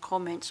welcome any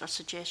comments or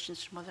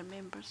suggestions from other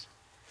members.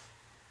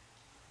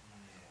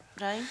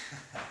 Brian?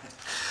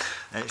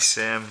 It's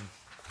I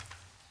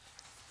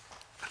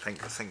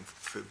think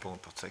football in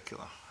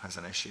particular has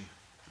an issue.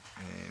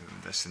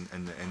 This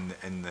in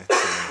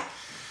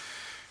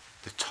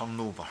the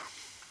turnover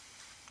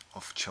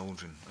of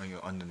children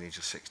under the age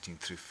of 16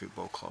 through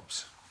football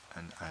clubs,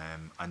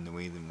 and the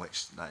way in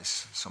which that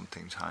is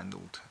sometimes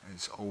handled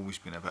has always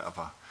been a bit of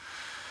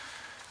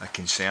a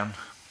concern.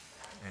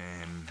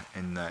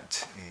 In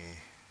that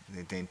they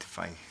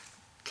identify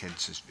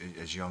kids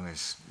as young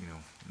as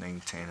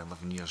 9, 10,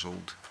 11 years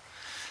old,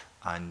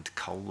 and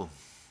cull them,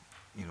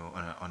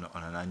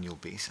 on an annual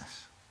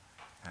basis.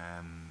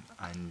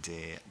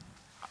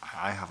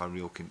 I have a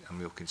real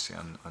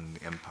concern on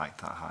the impact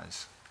that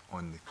has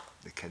on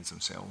the kids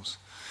themselves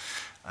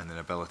and their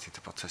ability to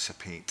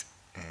participate,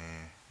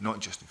 not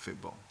just in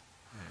football,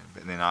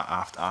 but then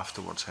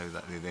afterwards how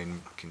that they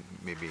then can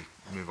maybe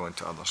move on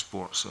to other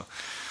sports. So,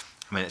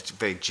 I mean, it's a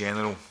very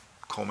general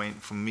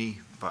comment from me,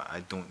 but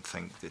I don't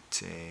think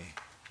that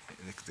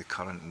the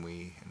current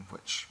way in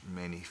which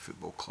many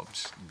football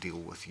clubs deal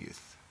with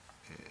youth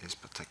is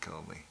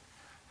particularly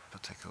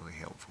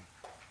helpful.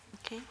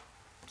 Okay. Do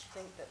you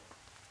think that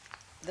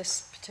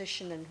this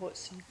petition and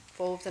what's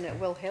involved in it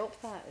will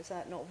help that? Is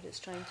that not what it's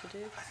trying to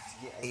do?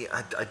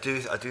 Yeah, I do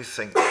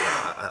think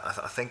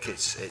I think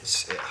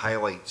it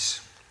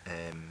highlights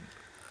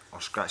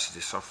or scratches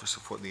the surface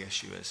of what the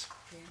issue is.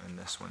 In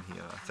this one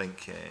here, I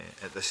think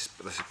this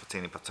is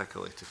pertaining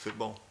particularly to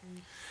football,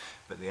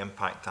 but the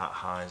impact that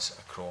has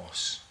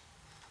across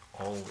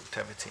all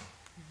activity,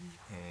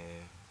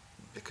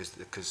 because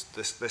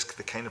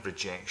the kind of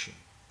rejection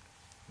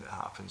that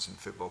happens in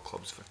football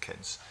clubs for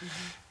kids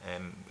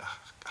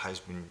has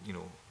been,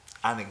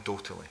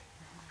 anecdotally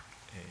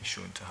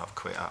shown to have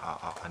quite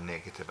a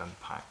negative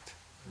impact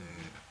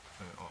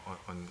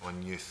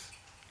on youth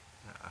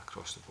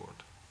across the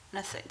board. And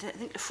I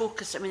think the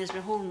focus, I mean, there's been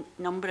a whole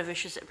number of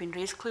issues that have been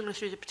raised clearly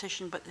through the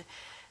petition, but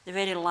the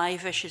very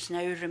live issues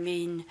now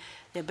remain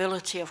the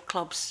ability of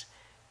clubs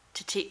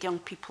to take young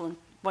people on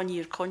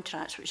one-year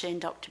contracts, which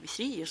end up to be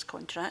 3 years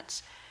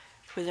contracts,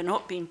 where they're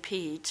not being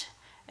paid,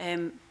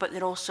 but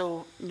they're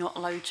also not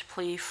allowed to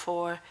play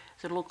for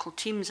the local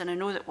teams. And I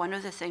know that one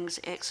of the things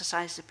that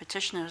exercise the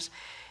petitioners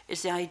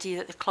is the idea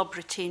that the club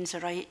retains a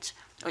right,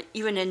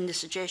 even in the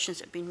suggestions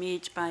that have been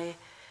made by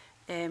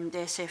the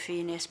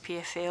SFA and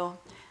SPFL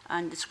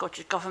and the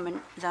Scottish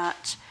Government,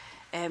 that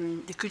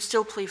they could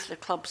still play for the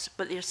clubs,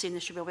 but they're saying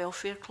there should be a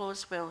welfare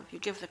clause. Well, if you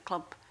give the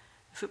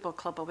football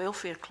club a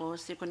welfare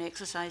clause, they're going to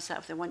exercise that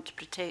if they want to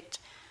protect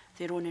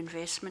their own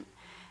investment.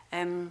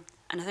 And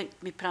I think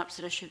maybe perhaps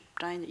the issue,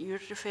 Brian, that you're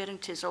referring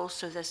to is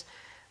also this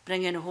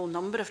bring in a whole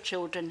number of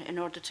children in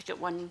order to get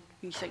one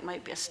who you think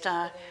might be a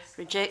star,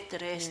 reject the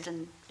rest,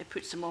 and it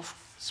puts them off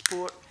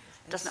sport,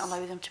 doesn't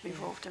allow them to be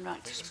involved in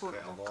active sport.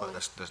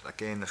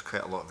 There's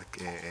quite a lot of the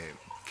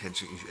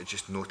kids, I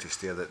just noticed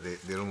there that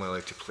they're only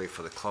allowed to play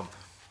for the club,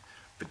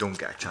 but don't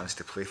get a chance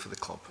to play for the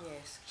club.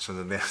 Yes. So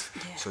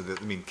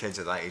kids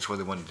at that age, what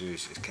they want to do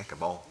is kick a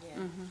ball,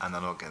 and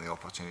they're not getting the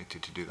opportunity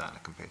to do that in a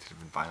competitive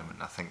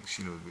environment. I think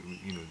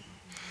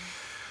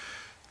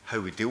how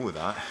we deal with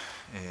that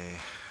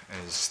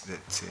is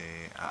that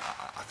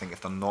I think if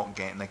they're not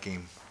getting a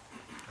game,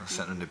 they're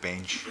sitting on the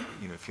bench.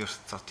 You know, if you're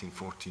 13,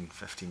 14,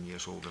 15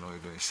 years old and all you're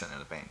doing is sitting on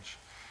the bench,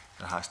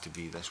 there has to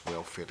be this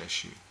welfare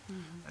issue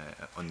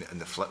on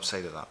the flip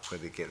side of that, where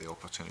they get the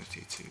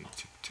opportunity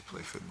to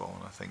play football.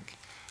 And I think,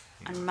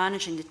 and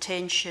managing the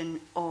tension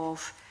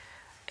of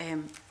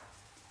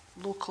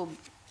local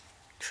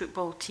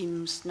football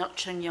teams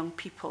nurturing young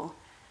people,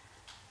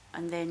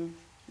 and then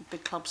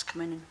big clubs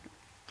come in and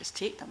just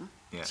take them.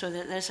 Yeah. So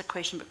there's a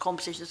question about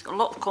compensation. There's a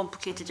lot of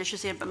complicated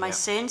issues there, but my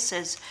sense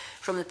is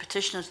from the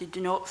petitioners, they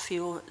do not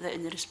feel that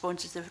in the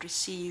responses they've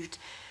received,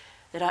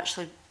 they're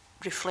actually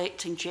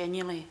reflecting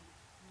genuinely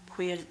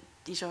where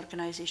these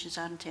organisations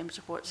are in terms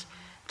of what's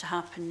to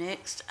happen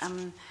next.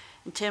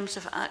 In terms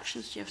of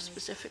actions, do you have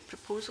specific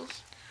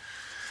proposals?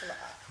 Well,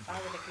 I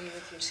would agree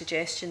with your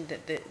suggestion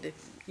that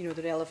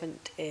the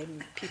relevant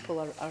people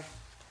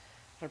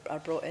are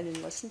brought in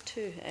and listened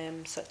to,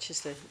 such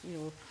as the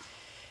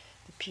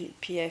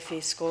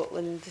PFA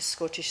Scotland, the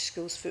Scottish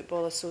Schools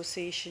Football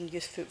Association,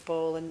 Youth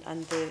Football,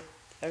 and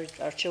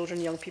our Children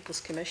and Young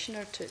People's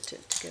Commissioner to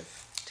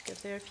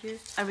give their view.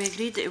 Are we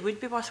agreed that it would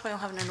be worthwhile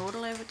having an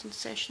oral evidence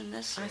session in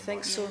this? I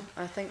think so.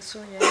 I think so.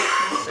 Yeah,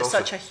 I'd it's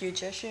such a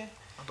huge issue.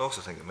 I'd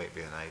also think it might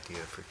be an idea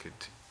if we could,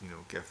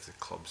 give the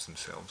clubs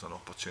themselves an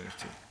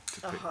opportunity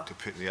to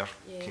put their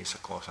case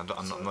across.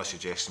 I'm not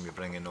suggesting we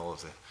bring in all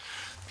of the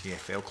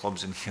PFL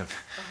clubs in here,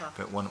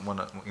 but one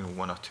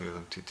or two of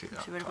them to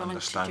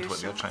understand what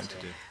they're trying to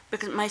do.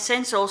 Because my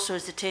sense also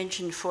is the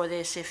tension for the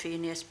SFA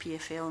and the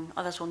SPFL, and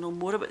others will know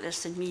more about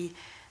this than me,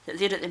 that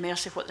they're at the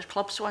mercy of what their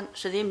clubs want.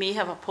 So they may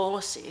have a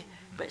policy,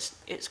 but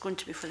it's going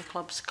to be for the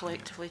clubs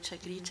collectively to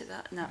agree to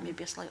that, and that may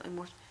be a slightly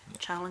more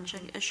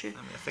challenging issue.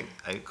 I mean, I think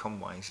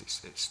outcome-wise,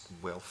 it's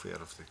welfare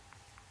of the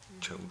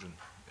children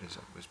is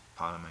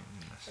paramount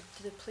in this.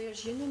 Do the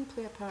Players' Union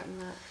play a part in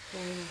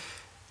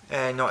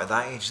that? Not at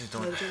that age, they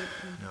don't.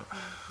 No.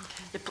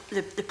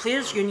 The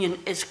Players' Union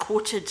is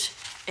quoted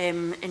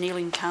in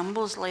Aileen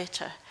Campbell's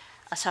letter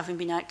as having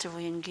been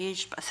actively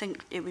engaged, but I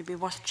think it would be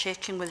worth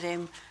checking with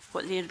them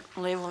what their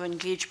level of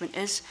engagement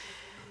is.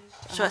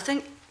 So I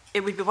think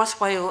it would be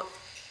worthwhile,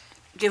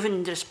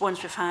 given the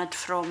response we've had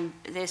from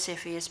the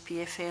SFA,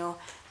 SPFL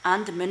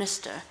and the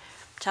Minister,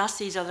 to ask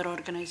these other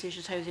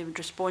organisations how they would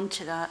respond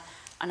to that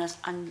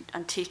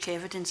and take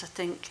evidence. I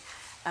think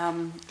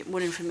get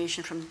more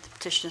information from the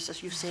petitioners,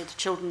 as you've said, the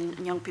Children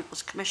and Young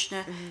People's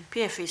Commissioner,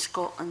 PFA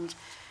Scotland,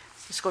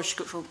 the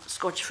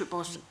Scottish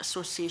Football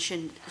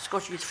Association, the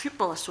Scottish Youth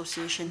Football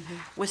Association,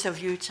 with a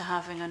view to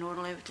having an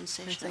oral evidence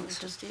session at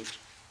later stage.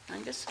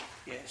 Angus?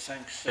 Yeah,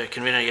 thanks.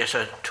 Convener, yes,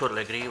 I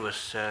totally agree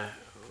with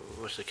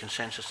the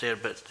consensus there,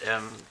 but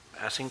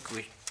I think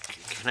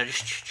can I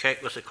just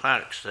check with the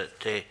clerks that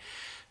the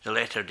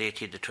letter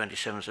dated the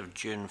 27th of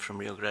June from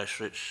Real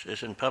Grassroots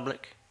is in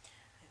public?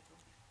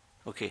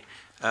 Okay.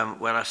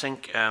 Well, I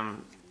think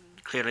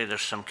clearly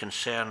there's some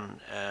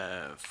concern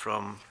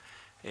from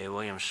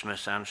William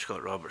Smith and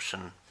Scott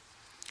Robertson,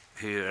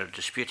 who are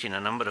disputing a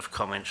number of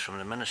comments from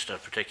the Minister,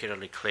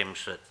 particularly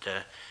claims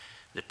that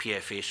the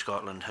PFA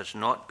Scotland has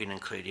not been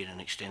included in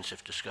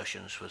extensive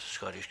discussions with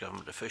Scottish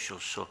Government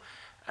officials. So,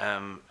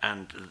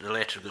 and the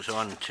letter goes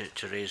on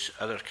to raise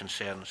other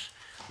concerns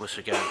with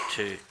regard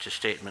to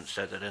statements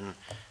that are in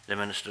the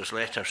Minister's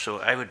letter. So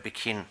I would be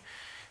keen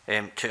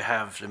to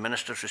have the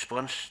Minister's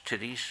response to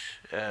these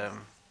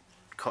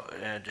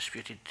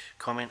disputed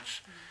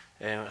comments.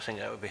 I think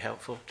that would be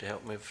helpful to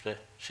help move the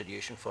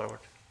situation forward.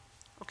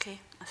 Okay,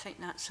 I think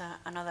that's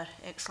another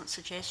excellent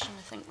suggestion.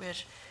 I think we're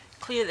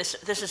clear this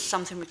is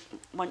something we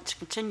want to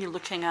continue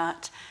looking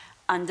at,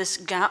 and this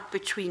gap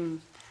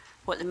between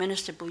what the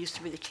Minister believes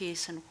to be the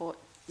case and what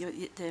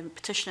the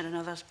petitioner and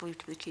others believe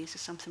to be the case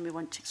is something we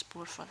want to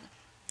explore further.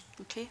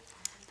 Okay,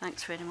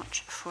 thanks very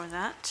much for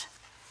that.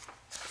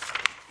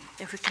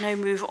 If we can now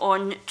move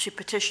on to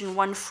petition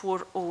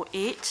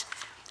 1408,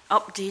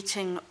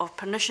 updating of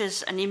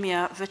pernicious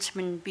anemia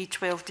vitamin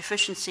B12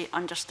 deficiency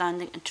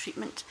understanding and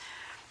treatment.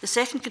 The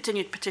second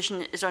continued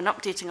petition is on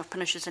updating of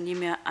pernicious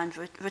anemia and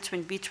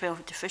vitamin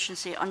B12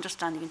 deficiency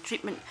understanding and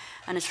treatment,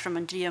 and is from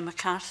Andrea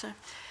MacArthur.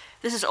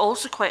 This is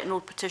also quite an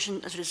old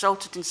petition, as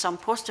resulted in some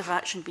positive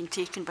action being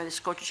taken by the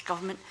Scottish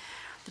Government.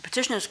 The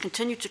petitioner has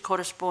continued to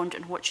correspond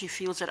on what she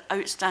feels are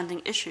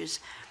outstanding issues,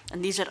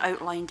 and these are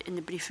outlined in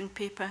the briefing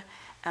paper.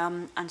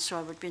 And so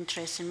I would be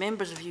interested in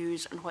members'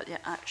 views on what the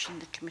action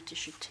the committee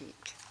should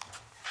take.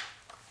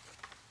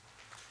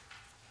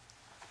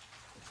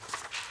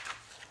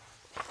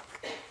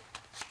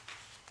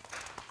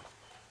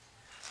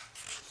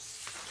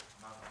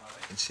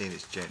 I can say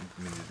that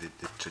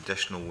the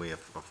traditional way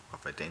of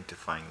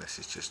identifying this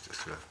is just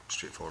through a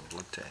straightforward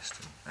blood test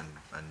and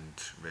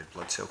red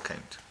blood cell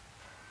count.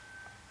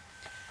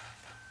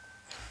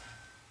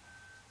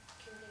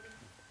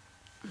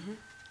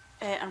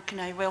 And can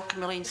I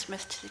welcome Elaine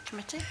Smith to the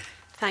committee?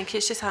 Thank you.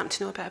 It's just happened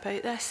to know a bit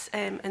about this,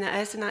 and it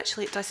is, and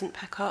actually it doesn't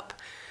pick up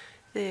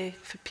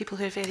for people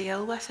who are very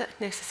ill with it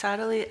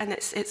necessarily, and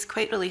it's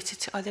quite related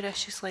to other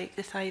issues like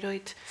the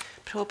thyroid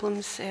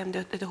problems,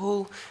 the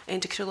whole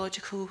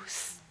endocrinological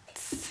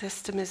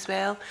system as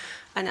well,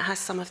 and it has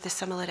some of the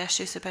similar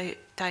issues about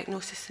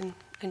diagnosis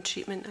and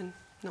treatment and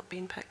not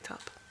being picked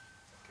up.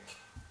 Okay.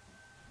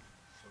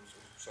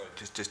 Sorry,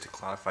 just to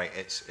clarify,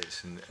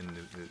 it's in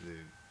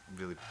the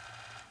really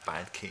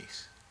bad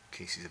cases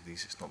of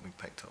these, it's not being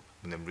picked up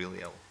when they're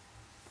really ill.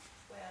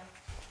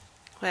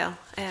 Well,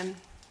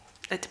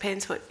 it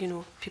depends what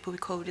people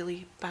would call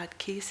really bad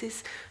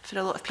cases. For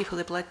a lot of people,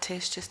 the blood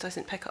test just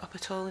doesn't pick it up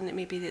at all, and it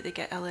may be that they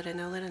get iller and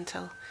iller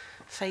until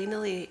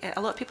finally. A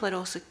lot of people are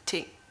also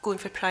going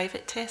for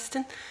private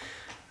testing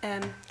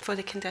for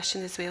the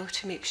condition as well,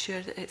 to make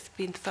sure that it's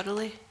been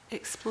thoroughly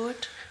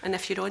explored. And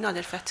if you're on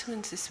other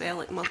vitamins as well,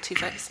 like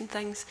multivitamins and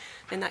things,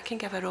 then that can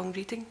give a wrong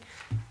reading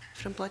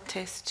from blood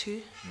tests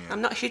too. Yeah.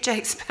 I'm not a huge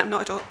expert, I'm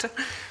not a doctor,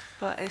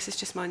 but this is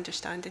just my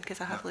understanding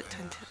because I have looked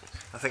into it.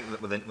 I think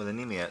that with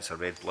anemia, it's a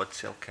red blood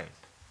cell count.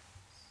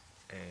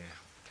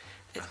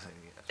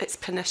 It's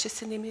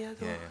pernicious anemia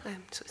though, yeah.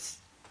 So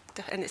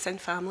and it's in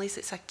families.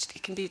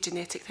 It can be a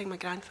genetic thing. My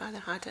grandfather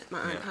had it, my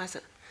aunt has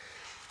it.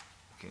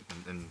 Okay,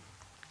 and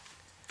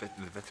the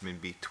vitamin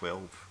B12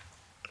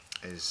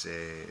 is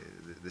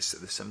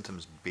the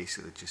symptoms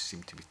basically just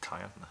seem to be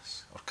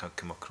tiredness, or can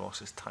come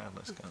across as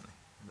tiredness, can't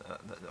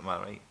they? Am I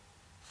right?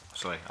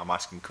 Sorry, I'm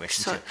asking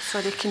questions.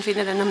 Sorry,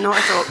 convener, and I'm not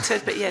a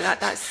doctor, but yeah,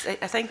 that's.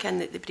 I think in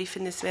the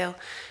briefing as well,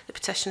 the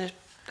petitioner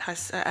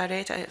has. I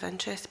read it out of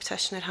interest. The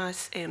petitioner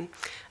has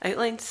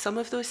outlined some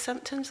of those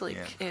symptoms,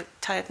 like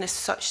tiredness,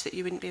 such that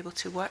you wouldn't be able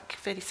to work.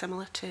 Very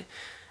similar to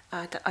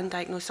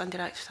undiagnosed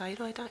underactive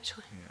thyroid,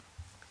 actually.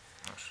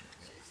 Yeah.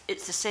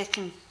 It's the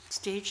second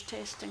stage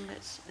testing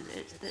that's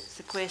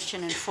the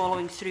question, and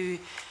following through.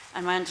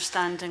 And my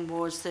understanding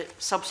was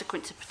that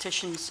subsequent to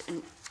petitions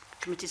and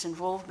committee's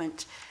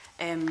involvement,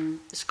 the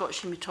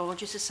Scottish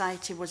Haematology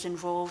Society was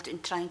involved in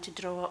trying to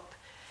draw up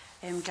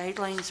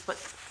guidelines, but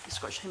the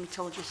Scottish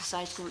Haematology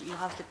Society, you'll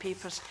have the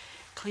papers,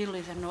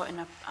 clearly they're not in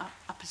a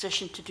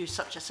position to do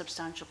such a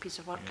substantial piece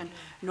of work, and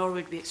nor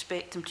would we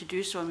expect them to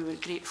do so, and we were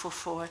grateful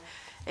for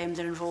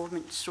their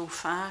involvement so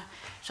far.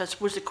 So I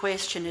suppose the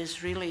question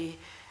is really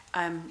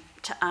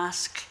to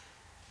ask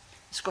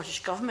the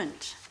Scottish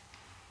Government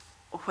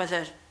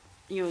whether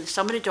the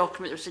summary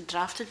document that was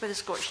drafted by the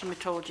Scottish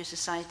Haematology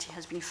Society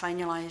has been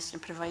finalised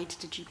and provided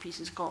to GPs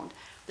in Scotland.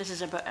 This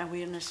is about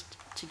awareness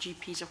to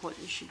GPs of what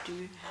they should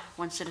do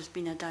once there has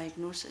been a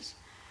diagnosis,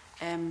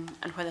 and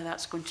whether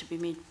that's going to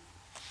be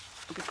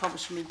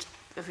published and made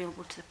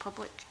available to the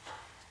public.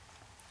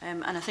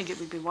 And I think it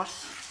would be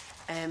worth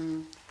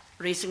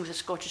raising with the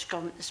Scottish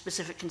Government the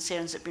specific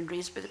concerns that have been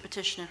raised by the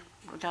petitioner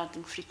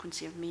regarding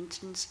frequency of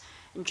maintenance,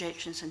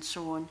 injections and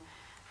so on.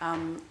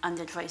 And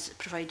the advice that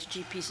provided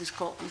GPs in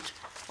Scotland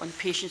on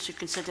patients who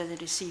consider they're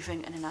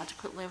receiving an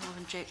inadequate level of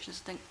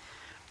injections. I think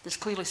there's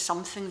clearly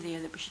something there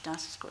that we should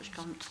ask the Scottish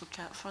Government to look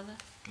at further.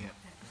 Yeah.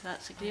 If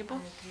that's agreeable.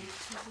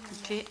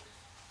 Okay,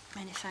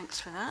 many thanks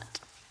for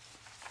that.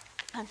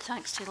 And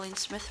thanks to Elaine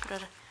Smith for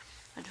her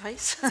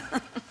advice.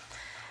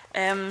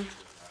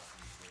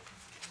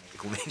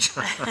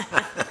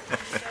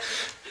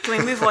 Can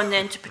we move on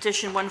then to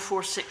petition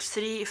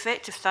 1463,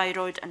 effective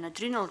thyroid and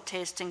adrenal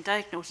testing,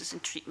 diagnosis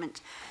and treatment.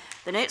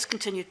 The next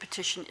continued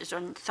petition is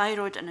on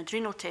thyroid and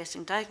adrenal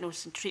testing,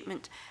 diagnosis and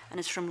treatment, and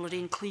is from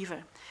Lorraine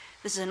Cleaver.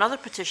 This is another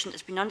petition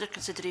that's been under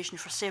consideration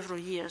for several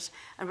years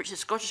and which the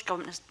Scottish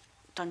Government has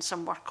done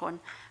some work on,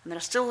 and there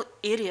are still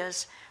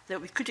areas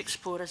that we could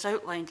explore as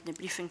outlined in the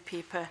briefing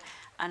paper,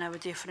 and I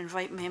would therefore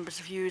invite members'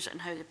 views on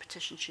how the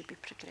petition should be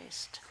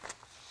progressed.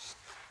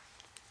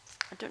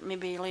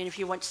 Maybe, Elaine, if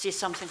you want to say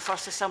something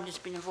first, as somebody's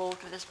been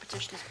involved with this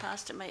petition in the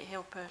past, it might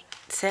help our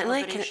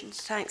Certainly.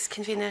 Thanks,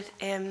 convener,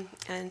 and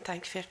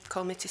thank you for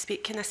calling me to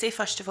speak. Can I say,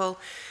 first of all,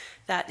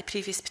 that the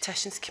previous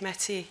petitions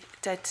committee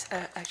did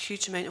a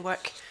huge amount of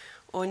work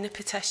on the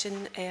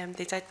petition.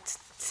 They did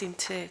seem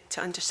to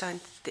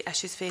understand the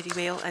issues very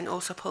well, and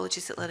also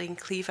apologies that Lorraine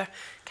Cleaver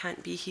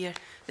can't be here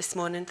this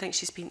morning. I think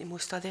she's been to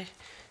most other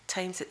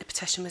times that the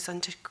petition was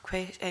under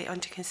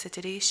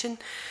consideration.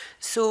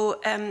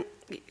 So,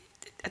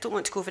 I don't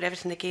want to go over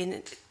everything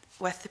again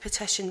with the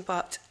petition,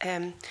 but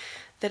it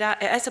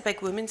is a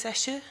big women's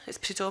issue. It's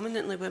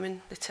predominantly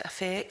women that it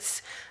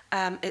affects.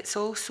 It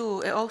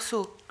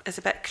also is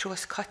a bit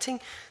cross-cutting,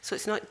 so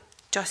it's not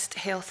just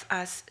health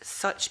as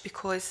such,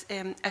 because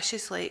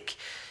issues like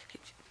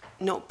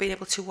not being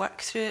able to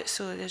work through it,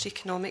 so there's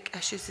economic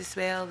issues as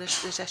well,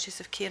 there's issues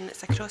of care, and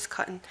it's a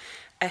cross-cutting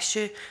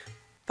issue.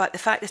 But the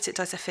fact that it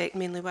does affect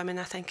mainly women,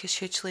 I think, is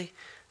hugely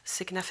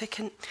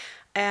significant.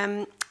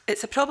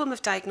 It's a problem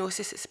of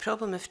diagnosis, it's a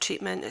problem of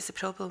treatment, it's a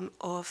problem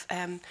of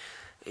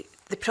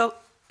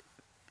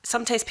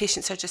sometimes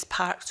patients are just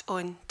parked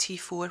on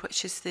T4,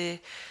 which is the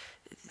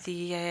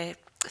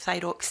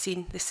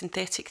thyroxine, the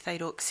synthetic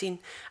thyroxine,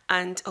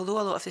 and although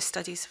a lot of the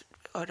studies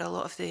or a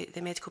lot of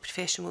the medical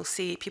profession will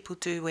say people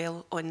do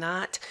well on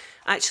that.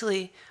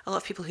 Actually, a lot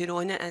of people who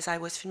are on it, as I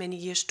was for many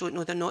years, don't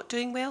know they're not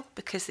doing well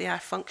because they are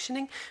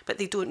functioning, but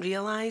they don't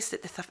realise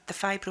that the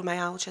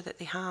fibromyalgia that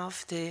they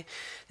have, the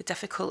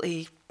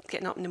difficulty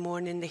getting up in the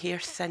morning, the hair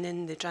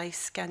thinning, the dry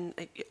skin,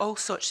 all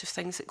sorts of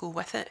things that go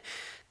with it,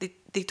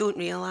 they don't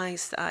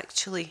realise that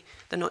actually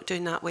they're not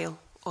doing that well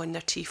on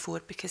their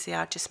T4 because they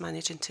are just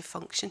managing to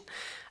function.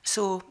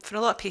 So for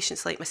a lot of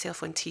patients like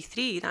myself on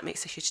T3, that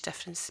makes a huge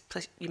difference.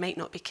 You might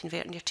not be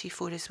converting your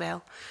T4 as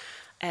well.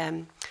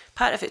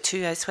 Part of it too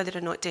is whether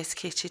or not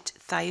desiccated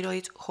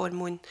thyroid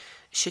hormone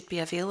should be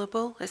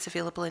available. It's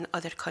available in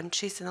other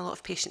countries, and a lot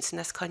of patients in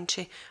this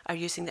country are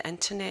using the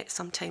internet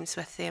sometimes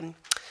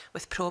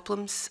with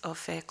problems of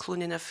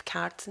cloning of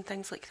cards and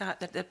things like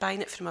that. They're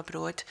buying it from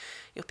abroad.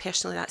 You know,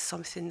 personally, that's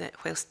something that,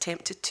 whilst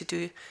tempted to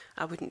do,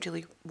 I wouldn't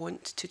really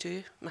want to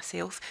do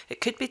myself. It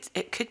could be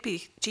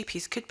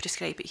GPs could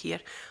prescribe it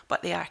here,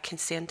 but they are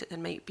concerned that there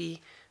might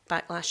be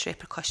backlash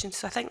repercussions.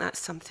 So I think that's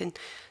something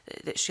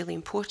that's really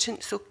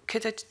important. So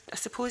could I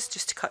suppose,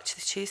 just to cut to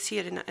the chase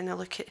here and I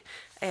look at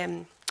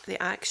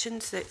the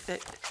actions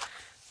that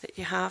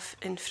you have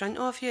in front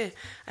of you.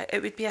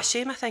 It would be a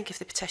shame, I think, if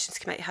the Petitions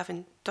Committee,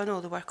 having done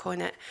all the work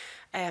on it,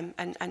 and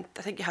I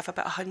think you have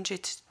about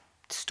 100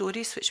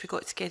 stories which we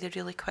got together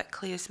really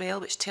quickly as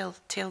well, which tell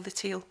the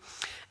tale.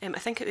 I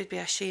think it would be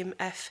a shame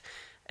if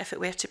it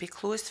were to be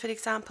closed, for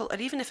example, or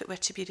even if it were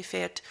to be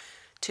referred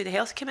to the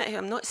Health Committee.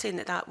 I'm not saying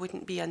that that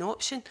wouldn't be an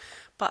option,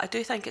 but I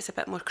do think it's a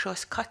bit more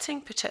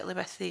cross-cutting, particularly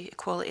with the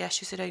equality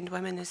issues around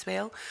women as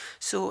well.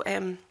 So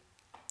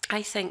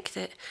I think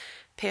that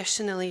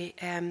personally,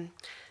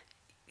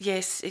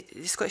 yes,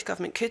 the Scottish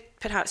Government could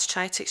perhaps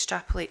try to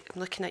extrapolate, I'm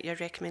looking at your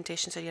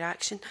recommendations or your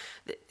action,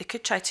 they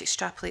could try to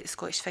extrapolate the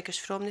Scottish figures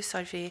from the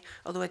survey,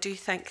 although I do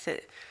think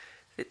that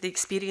the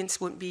experience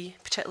won't be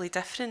particularly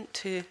different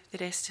to the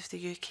rest of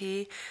the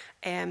UK.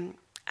 And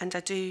I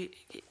do,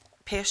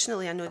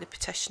 personally, I know the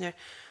petitioner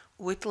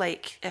would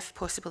like, if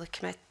possible, the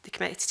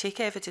committee to take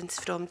evidence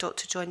from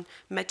Dr John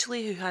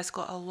Midgley, who has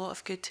got a lot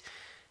of good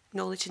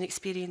knowledge and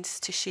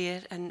experience to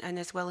share and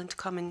is willing to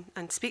come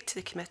and speak to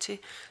the committee.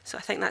 So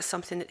I think that's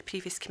something that the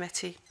previous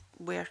committee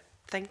were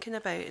thinking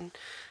about, and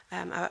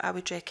I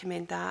would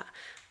recommend that.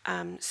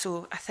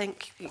 So I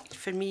think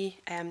for me,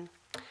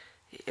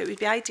 it would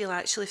be ideal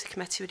actually if the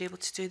committee were able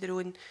to do their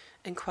own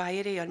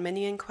inquiry or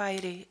mini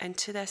inquiry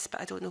into this,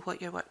 but I don't know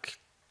what your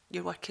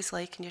work is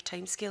like and your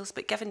timescales.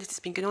 But given that it's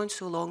been going on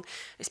so long,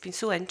 it's been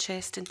so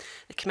interesting,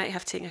 the committee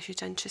have taken a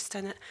huge interest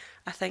in it.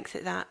 I think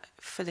that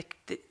for the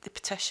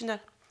petitioner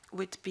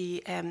would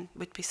be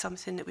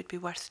something that would be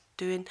worth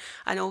doing.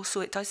 And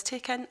also it does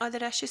take in other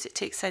issues. It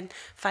takes in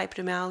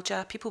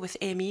fibromyalgia, people with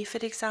ME,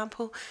 for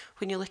example.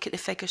 When you look at the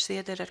figures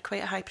there are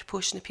quite a high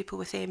proportion of people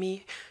with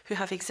ME who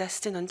have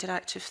existing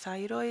underactive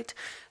thyroid.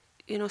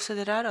 You know, so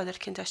there are other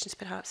conditions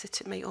perhaps that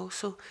it might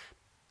also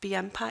be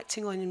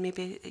impacting on and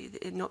maybe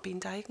not being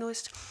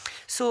diagnosed.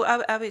 So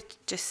I would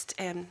just,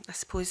 I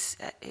suppose,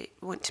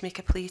 want to make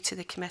a plea to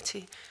the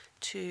committee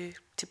to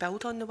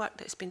build on the work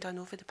that's been done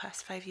over the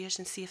past 5 years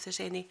and see if there's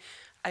any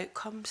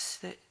outcomes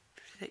that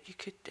you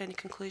could, any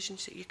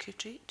conclusions that you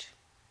could reach.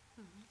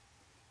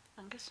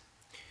 Angus?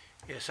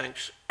 Yeah,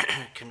 thanks,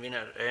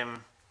 Convener.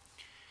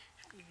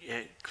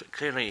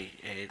 Clearly,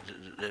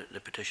 the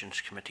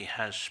Petitions Committee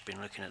has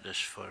been looking at this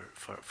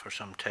for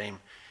some time,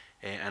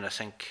 and I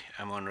think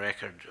I'm on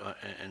record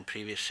in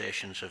previous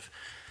sessions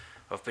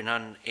of being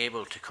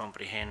unable to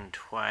comprehend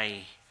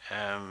why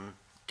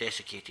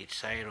desiccated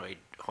thyroid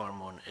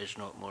hormone is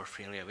not more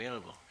freely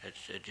available.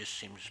 It just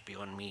seems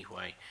beyond me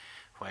why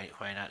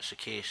that's the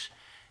case,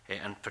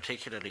 and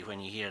particularly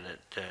when you hear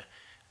that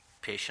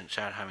patients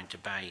are having to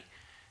buy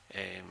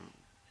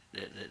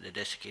the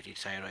desiccated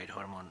thyroid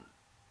hormone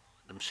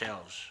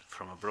themselves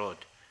from abroad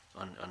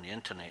on the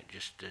internet,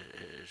 just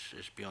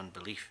is beyond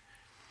belief.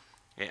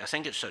 I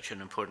think it's such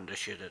an important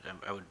issue that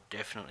I would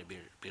definitely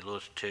be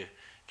loath to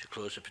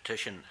close the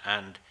petition,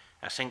 and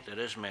I think there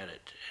is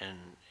merit in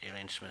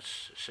Elaine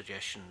Smith's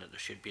suggestion that there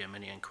should be a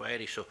mini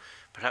inquiry. So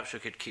perhaps we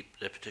could keep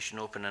the petition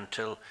open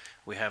until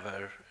we have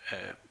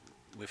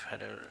we've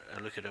had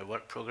a look at our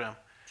work programme,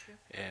 sure.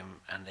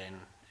 And then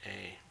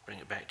bring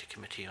it back to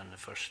committee on the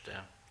first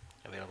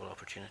available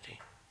opportunity.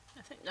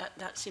 I think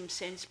that seems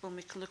sensible.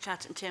 We can look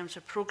at it in terms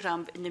of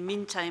programme, but in the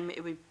meantime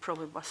it would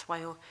probably be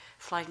worthwhile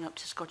flagging up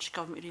to the Scottish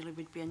Government. Really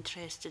would be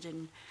interested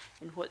in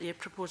what they're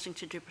proposing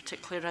to do,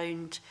 particularly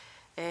around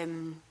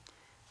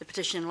the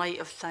petition in light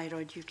of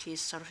Thyroid UK's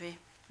survey,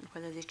 and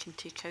whether they can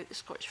take out the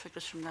Scottish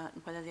figures from that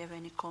and whether they have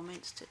any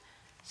comments to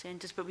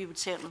send us. But we would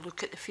certainly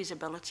look at the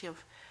feasibility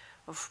of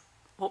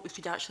what we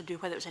could actually do,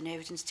 whether it was an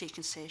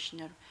evidence-taking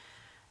session or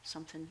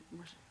something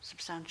more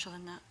substantial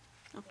than that.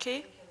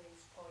 Okay?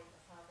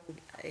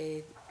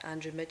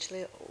 Andrew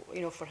Midgley,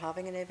 you know, for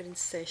having an evidence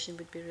session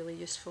would be really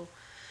useful,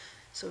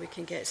 so we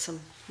can get some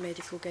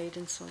medical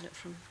guidance on it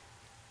from.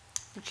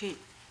 Okay.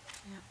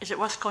 Yeah. Is it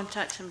worth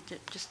contacting him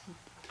just,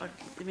 or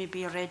there may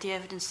be already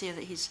evidence there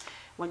that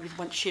we'd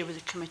want to share with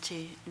the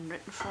committee in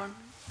written form?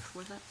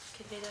 before that?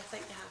 Convener, I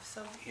think you have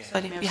some. Yeah.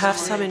 Sorry, we have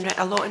some in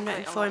a lot in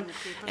written Quite a lot form. in the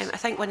papers. I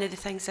think one of the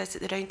things is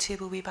that the round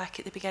table way back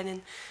at the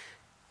beginning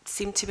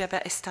seemed to be a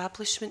bit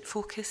establishment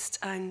focused,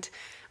 and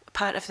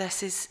part of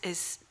this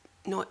is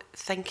not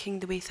thinking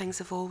the way things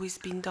have always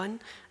been done.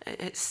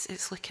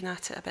 It's looking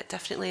at it a bit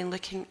differently and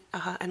looking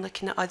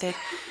at other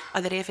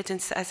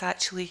evidence that is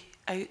actually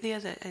out there.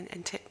 That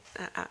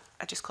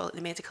I just call it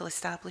the medical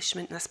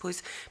establishment, and I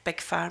suppose big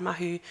pharma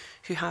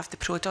who have the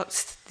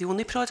products, the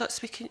only products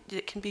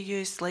that can be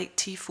used, like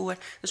T4.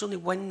 There's only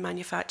one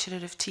manufacturer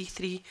of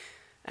T3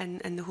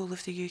 in the whole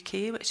of the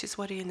UK, which is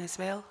worrying as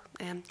well.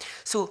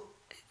 So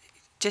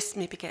just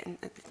maybe getting,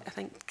 I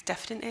think,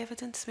 different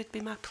evidence would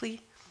be my plea.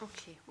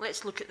 Okay,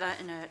 let's look at that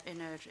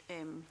in our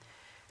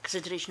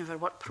consideration of our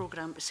work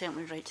programme, but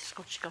certainly write to the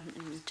Scottish Government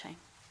in the meantime.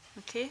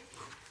 Okay,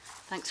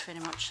 thanks very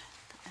much.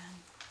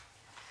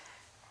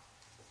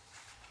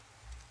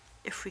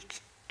 If we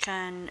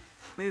can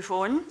move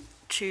on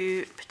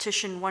to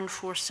petition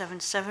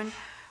 1477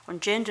 on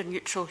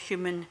gender-neutral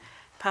human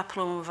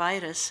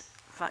papillomavirus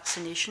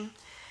vaccination.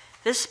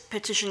 This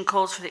petition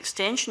calls for the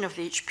extension of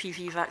the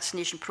HPV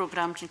vaccination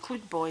programme to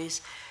include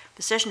boys.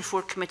 The Session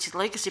 4 Committee's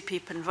legacy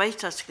paper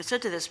invited us to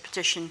consider this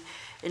petition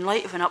in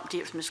light of an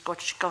update from the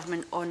Scottish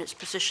Government on its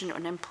position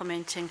on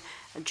implementing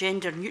a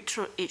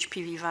gender-neutral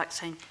HPV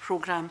vaccine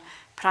programme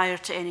prior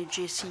to any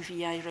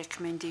JCVI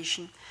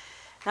recommendation.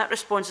 That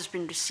response has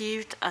been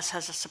received, as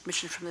has a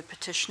submission from the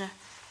petitioner,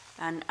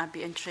 and I'd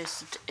be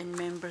interested in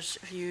members'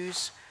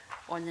 views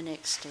on the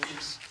next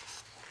steps.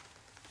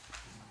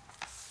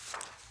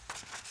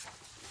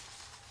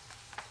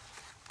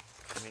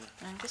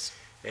 Angus?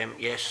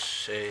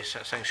 Yes,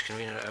 thanks,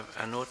 Convener.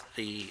 I note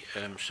the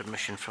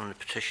submission from the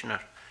petitioner,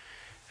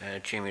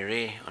 Jamie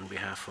Ray, on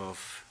behalf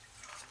of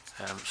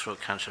Throat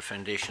Cancer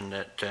Foundation,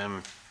 that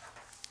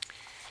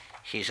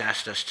he's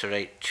asked us to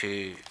write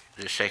to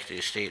the Secretary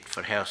of State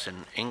for Health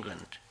in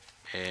England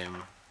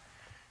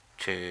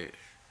to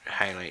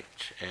highlight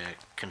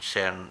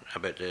concern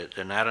about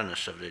the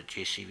narrowness of the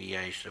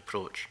JCVI's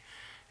approach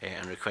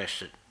and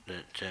request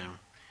that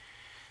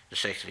the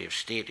Secretary of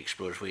State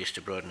explores ways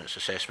to broaden its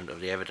assessment of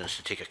the evidence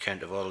to take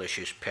account of all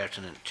issues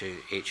pertinent to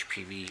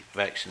HPV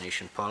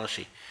vaccination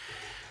policy.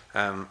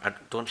 I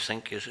don't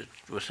think is it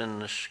within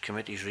this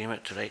committee's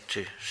remit to write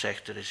to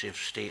Secretaries of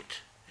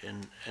State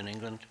in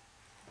England.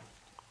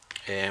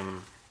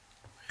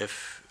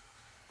 If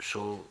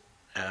so,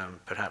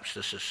 perhaps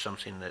this is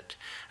something that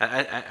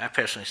I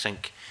personally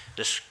think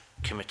this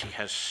committee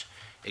has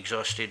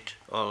exhausted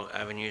all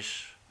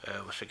avenues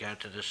with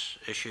regard to this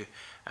issue,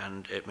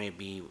 and it may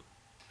be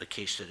the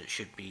case that it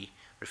should be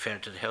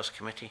referred to the Health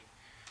Committee,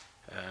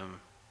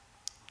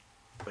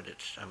 but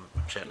I'm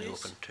certainly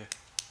open to.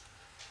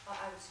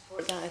 I would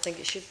support that. I think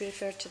it should be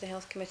referred to the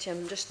Health Committee.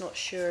 I'm just not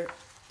sure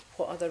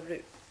what other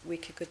route we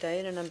could go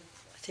down, and I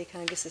take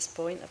Angus's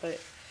point about,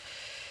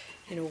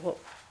 you know, what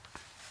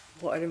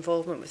our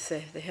involvement with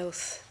the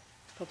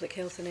public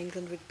health in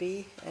England would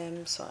be.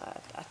 So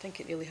I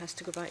think it really has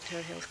to go back to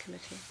our Health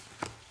Committee.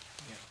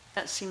 Yeah.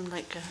 That seemed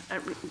like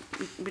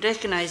we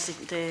recognise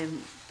the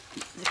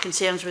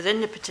concerns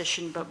within the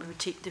petition, but we would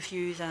take the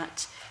view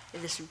that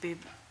this would be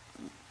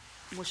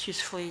most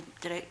usefully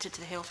directed to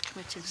the Health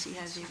Committee and see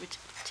how they would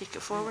take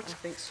it forward. I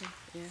think so,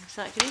 yeah. Is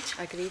that agreed?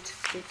 Agreed.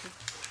 Thank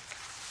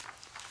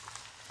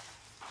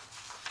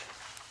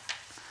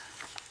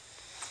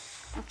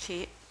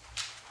you. Okay.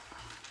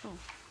 Oh.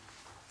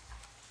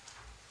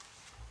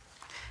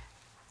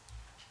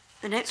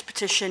 The next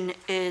petition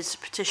is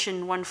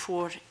petition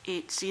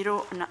 1480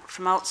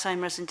 from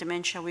Alzheimer's and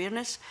Dementia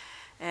Awareness.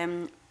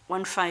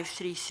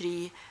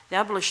 1533, the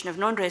abolition of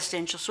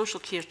non-residential social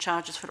care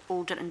charges for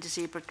older and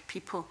disabled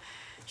people.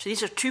 So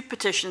these are two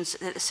petitions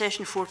that the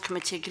Session 4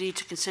 Committee agreed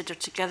to consider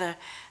together,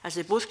 as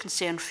they both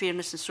concern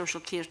fairness in social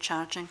care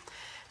charging.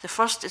 The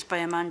first is by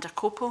Amanda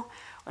Copel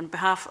on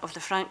behalf of the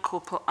Frank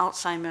Copel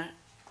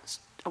Alzheimer's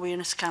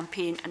Awareness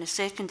Campaign, and the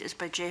second is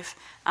by Jeff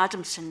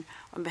Adamson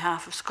on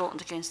behalf of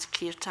Scotland Against the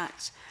Care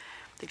Tax.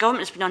 The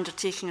Government has been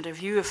undertaking a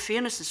review of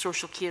fairness in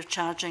social care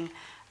charging,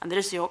 and there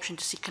is the option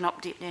to seek an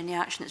update on any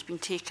action that's been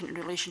taken in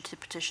relation to the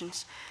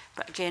petitions.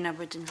 But again, I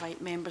would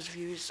invite members'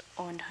 views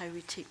on how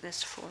we take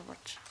this forward.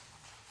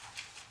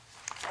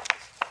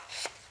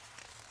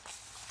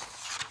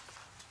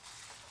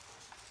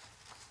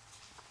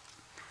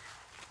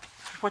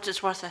 For what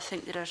it's worth, I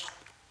think there are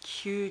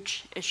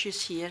huge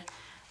issues here.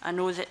 I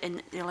know that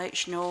in the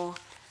election,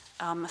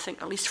 I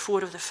think at least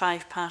 4 of the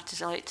 5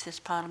 parties elected to this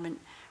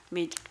Parliament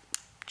made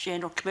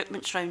general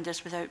commitments around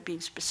this without being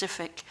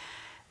specific.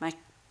 My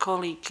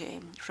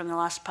colleague from the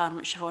last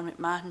Parliament, Siobhan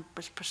McMahon,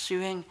 was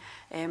pursuing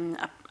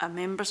a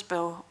members'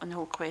 bill on the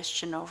whole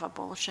question of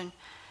abolishing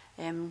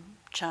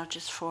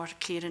charges for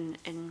care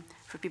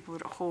for people who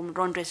are at home,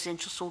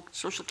 non-residential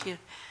social care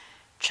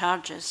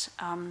charges,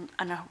 and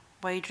a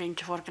wide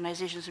range of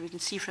organisations, as we can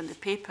see from the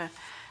paper,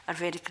 are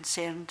very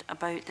concerned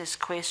about this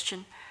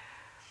question,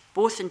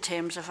 both in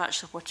terms of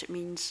actually what it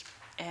means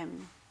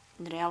in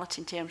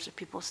reality in terms of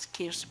people's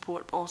care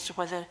support, but also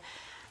whether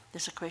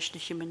there's a question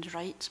of human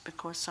rights,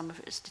 because some of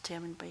it is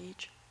determined by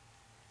age.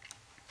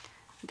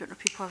 I don't know if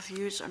people have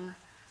views on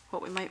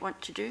what we might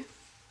want to do.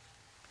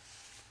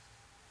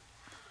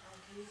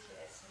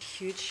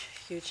 Huge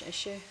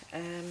issue.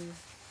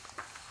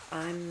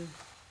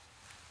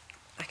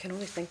 I can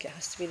only think it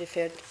has to be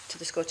referred to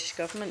the Scottish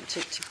Government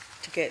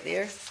to get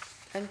their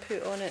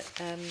input on it.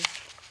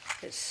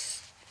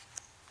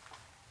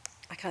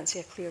 I can't see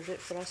a clear route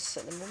for us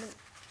at the moment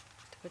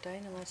to go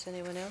down, unless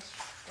anyone else.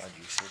 Glad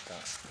you said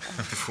that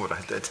before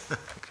I did,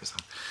 because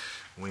I'm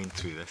weighing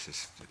through this.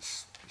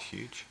 It's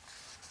huge.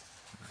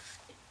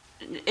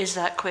 Is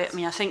that quite? I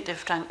mean, I think the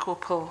Frank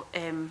Copel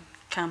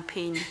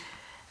campaign,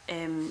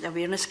 the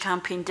awareness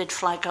campaign, did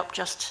flag up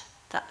just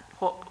that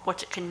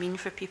what it can mean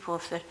for people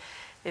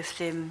if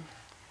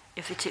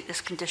they take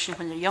this condition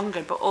when they're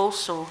younger, but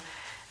also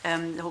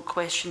the whole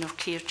question of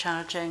care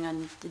charging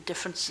and the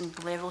difference in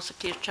levels of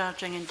care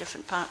charging in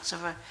different parts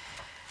of our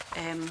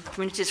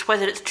communities.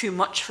 Whether it's too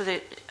much for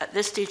at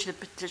this stage of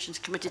the Petitions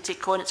Committee to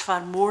take on, it's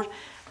far more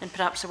than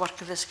perhaps the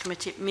work of this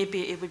committee.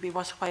 Maybe it would be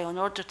worthwhile, in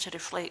order to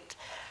reflect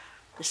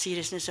the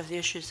seriousness of the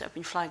issues that have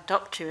been flagged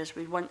up to us,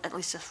 we want, at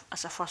least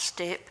as a first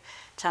step,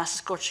 to ask the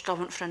Scottish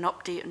Government for an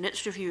update on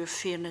its review of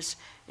fairness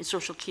in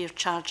social care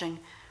charging,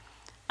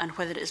 and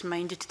whether it is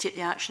minded to take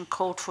the action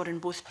called for in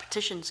both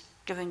petitions,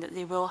 given that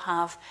they will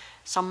have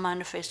some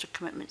manifesto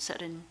commitments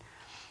that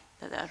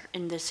are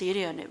in this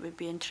area, and it would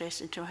be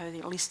interesting to know how they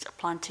at least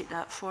plan to take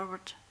that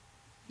forward.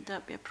 Would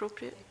that be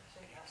appropriate?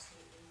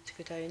 To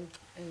go down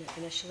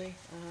initially.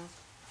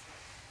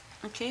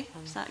 Okay,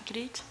 is that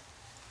agreed?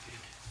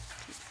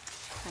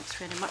 Thanks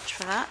very much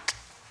for that.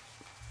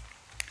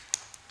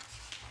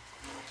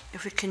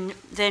 If we can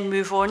then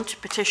move on to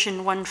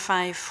petition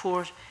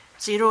 1540,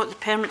 the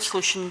permanent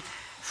solution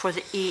for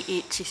the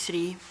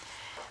A83.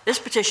 This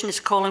petition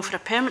is calling for a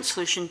permanent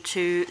solution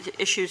to the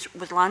issues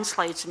with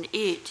landslides in the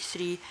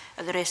A83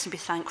 at the Rest and Be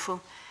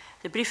Thankful.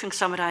 The briefing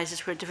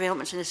summarises where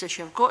developments in this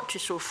issue have got to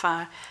so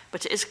far,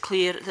 but it is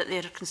clear that there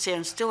are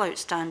concerns still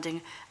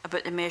outstanding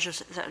about the measures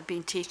that are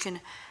being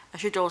taken. I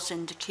should also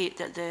indicate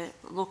that the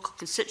local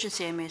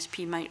constituency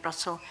MSP, Mike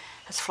Russell,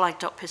 has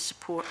flagged up his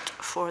support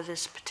for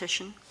this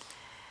petition.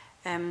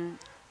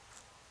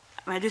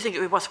 I do think it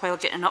would be worthwhile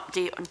getting an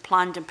update on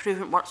planned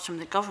improvement works from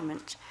the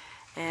government,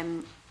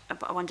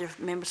 but I wonder if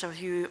members have a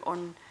view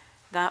on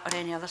that or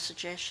any other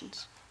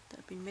suggestions that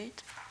have been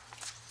made.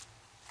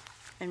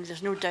 And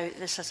there's no doubt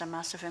this has a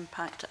massive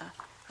impact at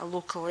a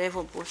local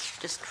level, both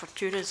just for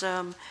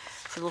tourism,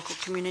 for the local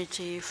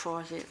community,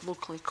 for the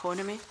local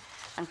economy.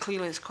 And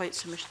clearly there's quite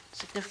some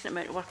significant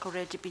amount of work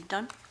already been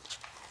done.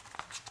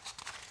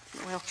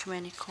 I welcome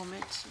any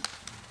comments.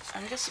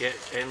 Angus? Yeah,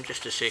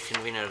 just to say,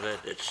 Convener,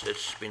 that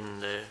it's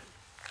been the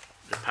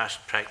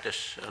past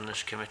practice on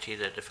this committee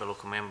that if a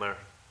local member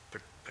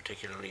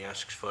particularly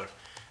asks for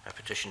a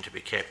petition to be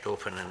kept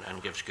open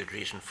and gives good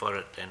reason for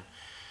it, then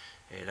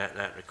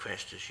that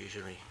request is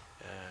usually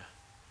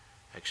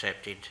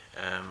accepted.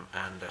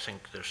 And I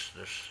think there's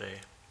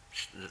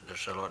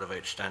a lot of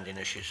outstanding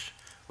issues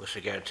with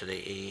regard to the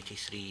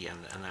A83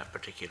 and that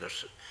particular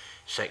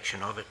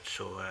section of it,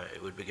 so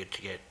it would be good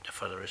to get a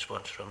further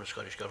response from the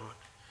Scottish Government.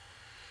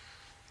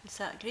 Is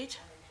that agreed?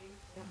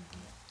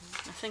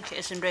 I think it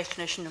is in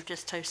recognition of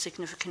just how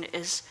significant it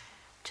is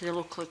to the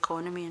local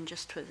economy, and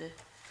just with the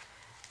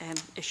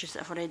issues that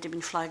have already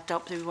been flagged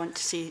up, that we want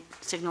to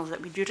signal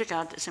that we do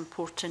regard it as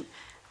important,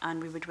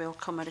 and we would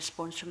welcome a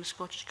response from the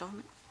Scottish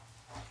Government.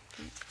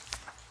 Okay.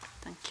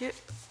 Thank you.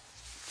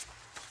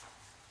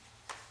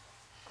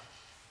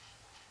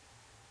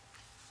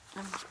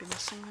 I must be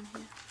missing one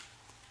here.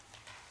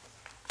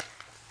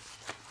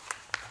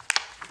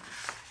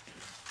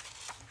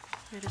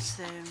 Where is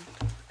the...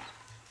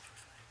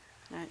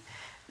 Right.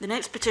 The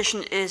next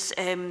petition is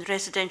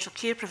residential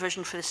care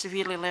provision for the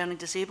severely learning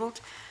disabled.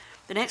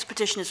 The next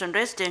petition is on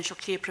residential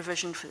care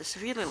provision for the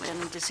severely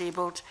learning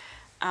disabled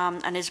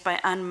and is by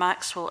Anne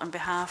Maxwell on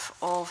behalf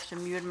of the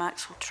Muir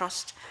Maxwell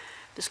Trust.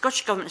 The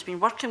Scottish Government has been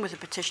working with the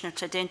petitioner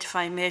to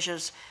identify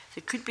measures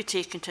that could be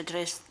taken to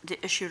address the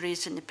issue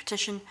raised in the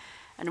petition,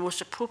 and the most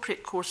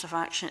appropriate course of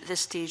action at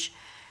this stage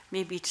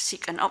may be to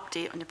seek an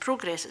update on the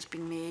progress that's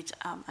been made,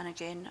 and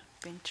again,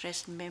 I'd be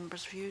interested in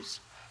members' views.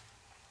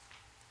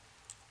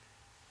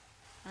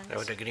 I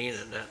would agree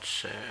that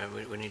that's,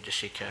 we need to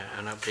seek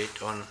an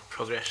update on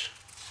progress.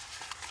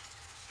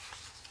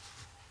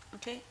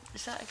 Okay,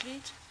 is that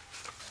agreed?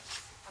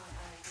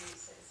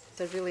 It's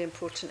a really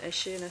important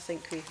issue, and I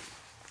think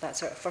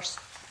that's our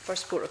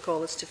first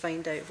protocol, is to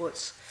find out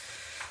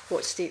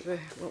what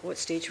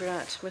stage we're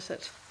at with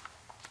it.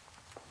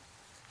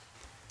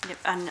 Yep,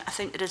 and I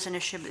think there is an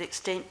issue about the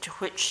extent to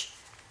which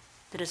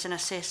there is an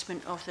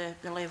assessment of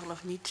the level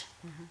of need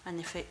and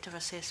the effective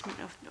assessment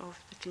of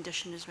the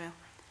condition as well.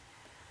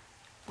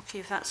 Okay,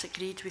 if that's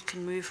agreed, we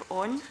can move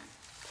on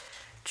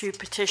to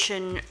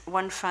petition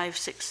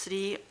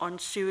 1563 on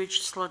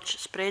sewage sludge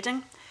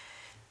spreading.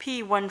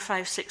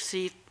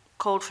 P1563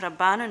 called for a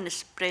ban on the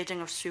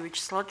spreading of sewage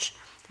sludge.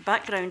 The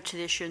background to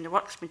the issue and the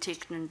work has been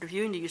taken in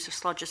reviewing the use of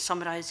sludge is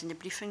summarised in the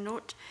briefing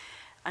note.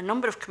 A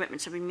number of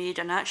commitments have been made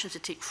and actions to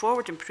take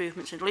forward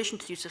improvements in relation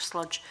to the use of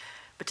sludge,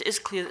 but it is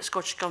clear that the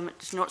Scottish Government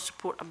does not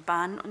support a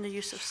ban on the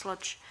use of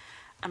sludge.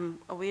 I'm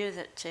aware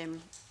that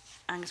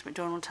Angus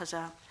MacDonald has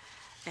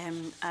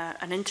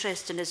an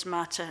interest in this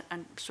matter,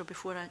 and so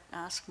before I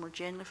ask more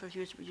generally for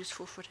views, it would be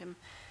useful for him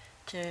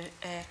to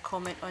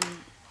comment on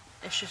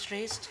issues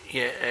raised.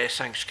 Yeah,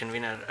 thanks,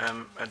 Convener.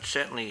 I'd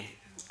certainly,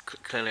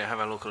 clearly I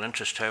have a local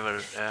interest,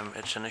 however,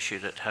 it's an issue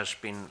that has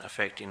been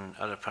affecting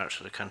other parts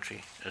of the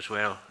country as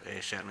well,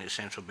 certainly the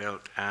Central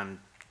Belt and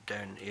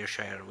down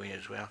Ayrshire way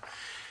as well.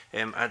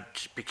 I'd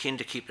be keen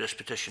to keep this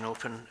petition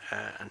open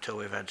until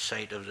we've had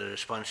sight of the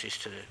responses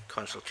to the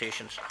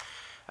consultations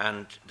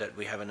and that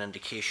we have an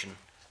indication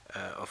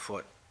of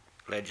what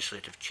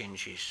legislative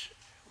changes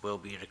will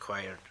be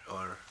required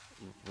or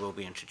will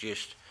be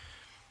introduced.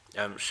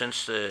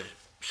 Since the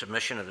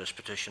submission of this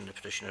petition, the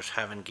petitioners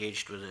have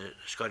engaged with the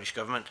Scottish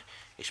Government,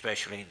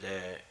 especially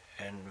the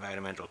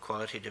Environmental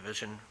Quality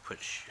Division,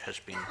 which has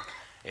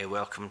been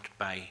welcomed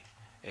by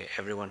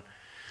everyone.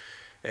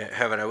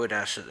 However, I would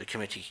ask that the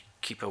committee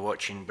keep a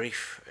watching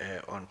brief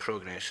on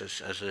progress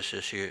as this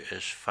issue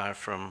is far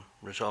from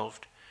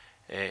resolved.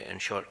 In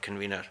short,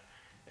 Convener,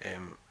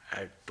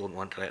 I don't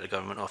want to let the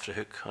government off the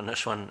hook on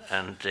this one,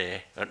 and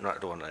I don't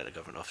want to let the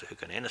government off the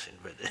hook on anything,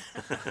 but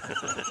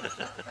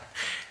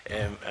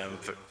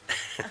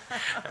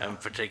I'm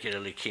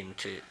particularly keen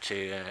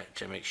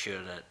to make sure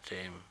that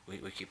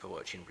we keep a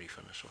watching brief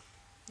on this one.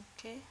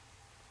 Okay.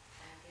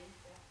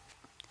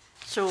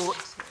 So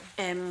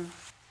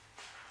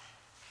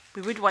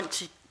we would want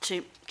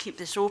to keep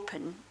this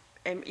open,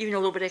 even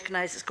although we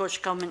recognise the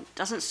Scottish Government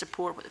doesn't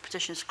support what the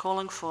petition is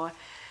calling for.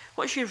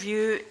 What's your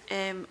view,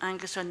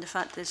 Angus, on the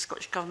fact that the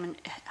Scottish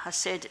Government has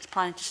said it's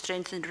planning to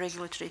strengthen the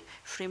regulatory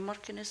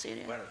framework in this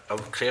area? Well,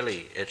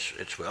 clearly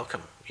it's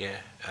welcome, yeah.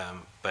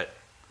 But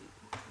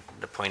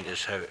the point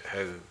is how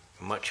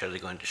much are they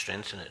going to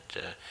strengthen it?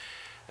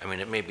 I mean,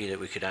 it may be that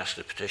we could ask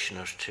the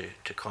petitioners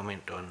to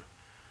comment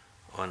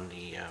on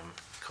the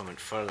comment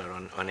further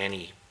on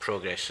any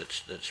progress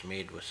that's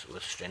made with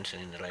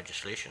strengthening the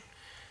legislation,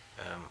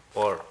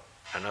 or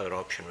another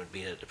option would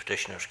be that the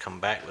petitioners come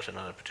back with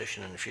another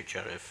petition in the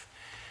future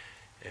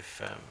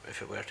if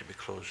it were to be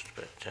closed,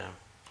 but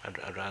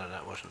I'd rather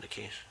that wasn't the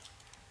case.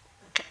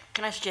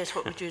 Can I suggest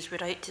what we do is we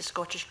write to the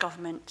Scottish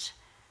Government,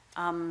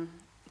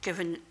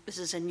 given this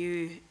is a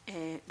new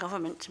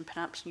government and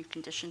perhaps new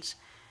conditions,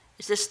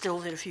 is this still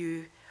their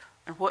view,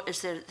 and what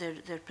is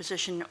their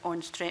position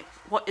on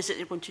what is it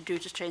they're going to do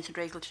to strengthen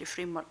the regulatory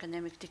framework, and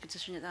then we can take a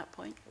decision at that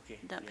point? Okay.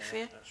 Would that be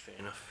fair? That's fair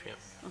enough,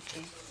 yeah.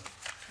 Okay.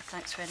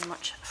 Thanks very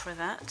much for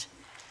that.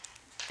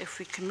 If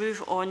we can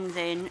move on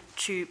then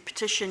to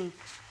petition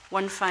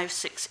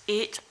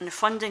 1568 on the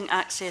funding,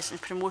 access and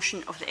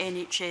promotion of the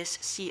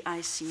NHS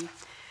CIC.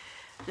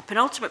 The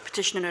penultimate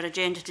petition on our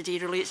agenda today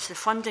relates to the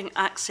funding,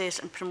 access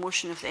and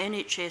promotion of the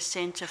NHS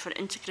Centre for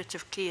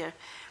Integrative Care,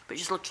 which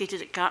is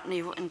located at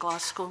Gartnavel in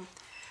Glasgow.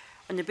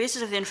 On the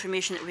basis of the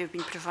information that we have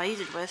been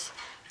provided with,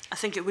 I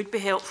think it would be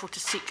helpful to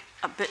seek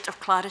a bit of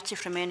clarity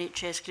from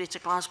NHS Greater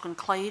Glasgow and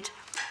Clyde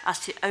as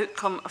to the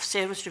outcome of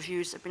service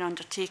reviews that have been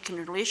undertaken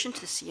in relation to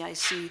the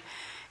CIC.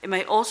 It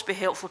might also be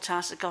helpful to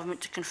ask the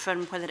Government to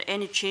confirm whether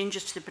any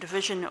changes to the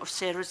provision of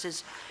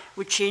services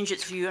would change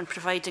its view on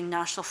providing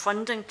national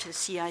funding to the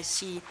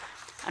CIC,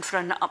 and for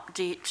an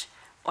update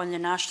on the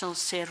National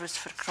Service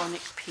for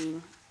Chronic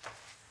Pain.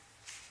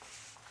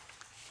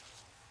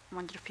 I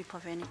wonder if people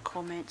have any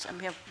comments, and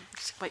we have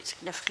quite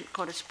significant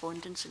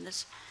correspondence in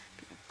this.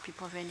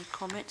 People have any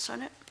comments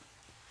on it?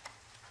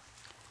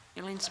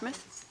 Elaine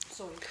Smith?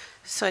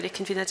 Sorry,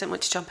 Convener, I didn't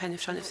want to jump in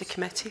front of the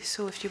committee,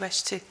 so if you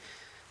wish to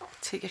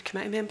take your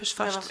committee members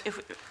first. Well,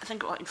 I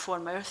think it will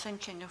inform our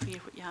thinking of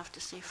what you have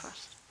to say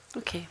first.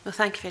 Okay, well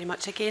thank you very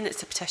much. Again,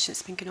 it's a petition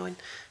that's been going on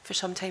for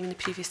some time, and the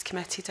previous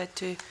committee did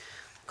do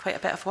quite a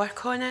bit of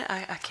work on it.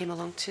 I came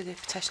along to the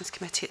petitions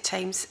committee at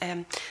times.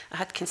 I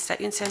had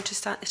constituents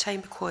interest at the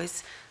time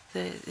because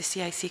the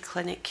CIC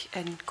clinic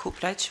in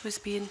Coatbridge was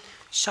being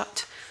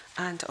shut,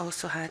 and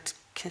also had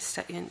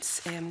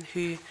constituents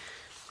who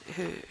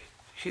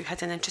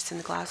had an interest in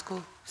the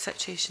Glasgow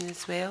situation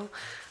as well.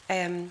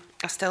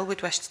 I still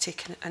would wish to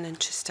take an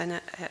interest in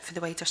it for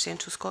the wider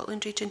Central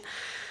Scotland region.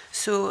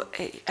 So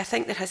I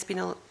think there has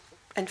been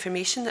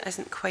information that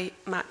isn't quite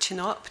matching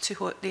up to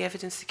what the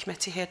evidence the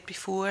committee heard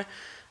before,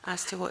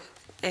 as to what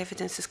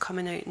evidence is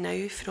coming out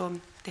now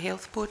from the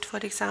Health Board, for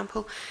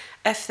example.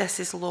 If this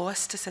is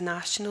lost as a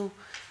national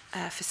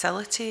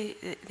facility,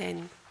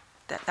 then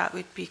that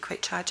would be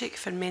quite tragic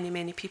for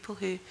many people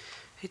who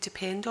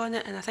depend on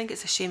it. And I think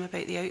it's a shame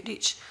about the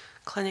outreach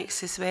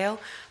clinics as well,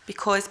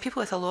 because people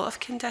with a lot of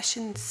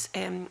conditions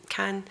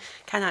can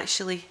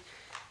actually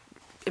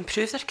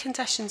improve their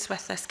conditions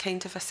with this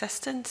kind of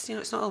assistance. You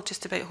know, it's not all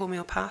just about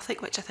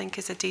homeopathic, which I think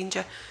is a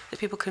danger that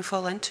people can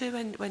fall into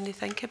when they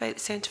think about the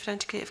Centre for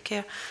Integrative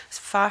Care. It's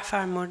far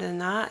more than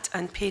that,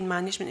 and pain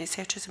management,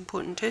 etc. is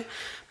important too.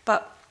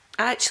 But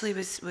I actually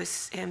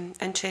was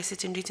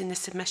interested in reading the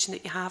submission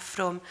that you have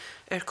from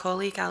our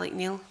colleague Alec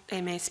Neil,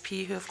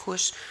 MSP, who of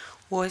course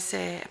was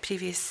a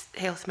previous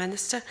health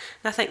minister. And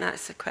I think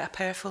that's quite a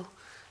powerful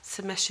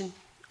submission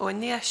on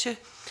the issue.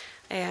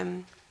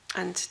 And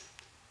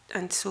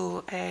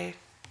so I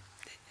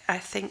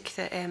think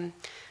that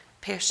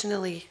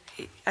personally,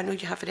 I know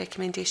you have a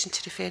recommendation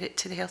to refer it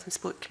to the Health and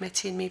Sport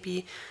Committee, and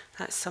maybe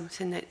that's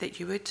something that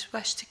you would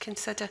wish to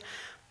consider.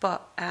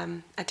 But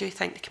I do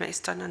think the committee's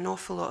done an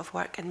awful lot of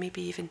work, and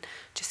maybe even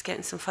just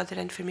getting some further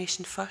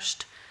information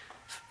first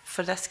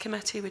for this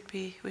committee would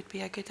be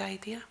a good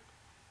idea.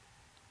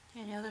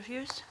 Any other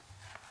views?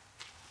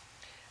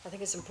 I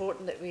think it's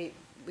important that we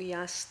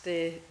ask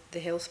the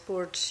Health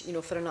Board, you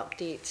know, for an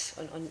update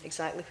on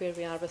exactly where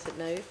we are with it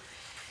now.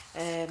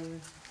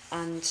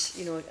 And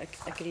you know, I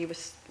agree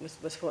with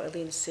what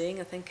Elaine's saying.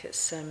 I think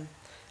it's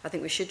I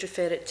think we should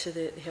refer it to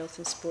the Health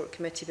and Sport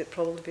Committee, but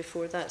probably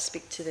before that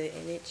speak to the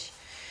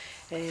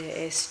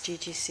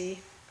NHSGGC.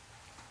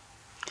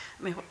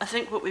 I mean, I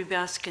think what we'd be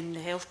asking the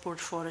Health Board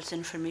for is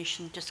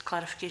information, just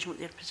clarification what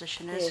their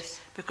position is, Yes.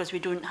 because we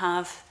don't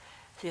have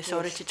the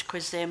authority to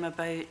quiz them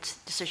about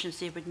decisions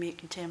they would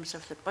make in terms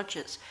of the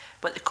budgets.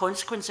 But the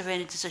consequence of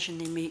any decision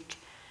they make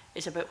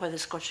is about whether the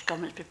Scottish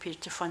Government is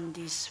prepared to fund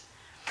this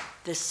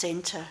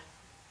centre.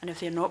 And if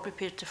they're not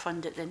prepared to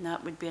fund it, then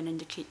that would be an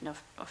indication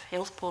of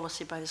health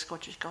policy by the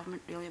Scottish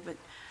Government, really, but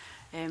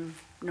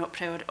not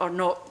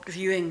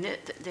viewing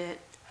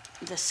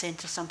this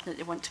centre something that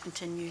they want to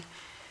continue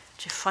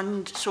to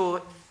fund.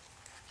 So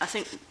I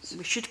think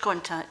we should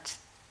contact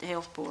the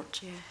Health Board.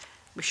 Yeah.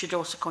 We should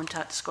also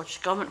contact the Scottish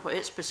Government, what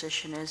its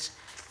position is.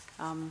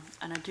 And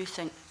I do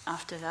think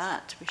after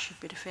that we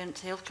should be referring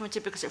to the Health Committee,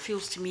 because it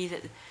feels to me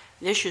that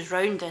the issues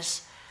around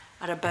this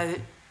are about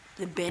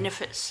the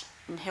benefits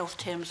in health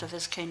terms of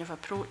this kind of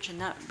approach,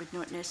 and that would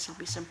not necessarily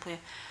be simply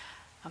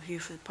a view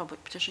for the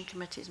Public Petition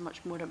Committee. It's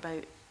much more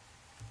about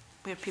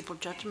where people's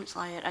judgments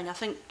lie. And I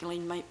think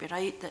Elaine might be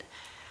right that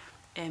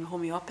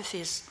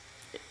homeopathy is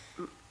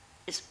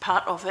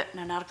part of it and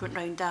an argument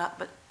around that,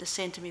 but the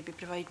centre maybe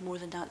provide more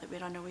than that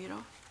we're unaware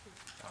of.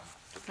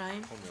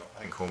 Brian?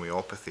 I think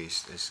homeopathy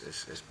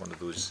is one of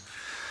those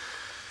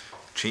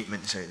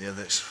treatments out there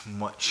that's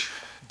much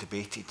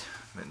debated.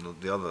 I mean,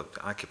 the other,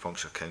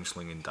 acupuncture,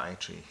 counselling and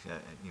dietary,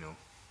 you know,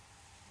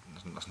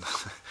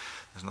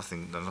 there's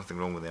nothing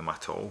wrong with them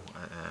at all.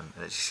 And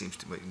it just seems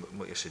to,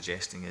 what you're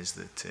suggesting is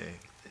that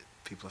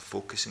people are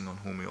focusing on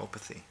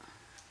homeopathy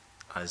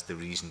as the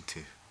reason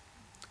to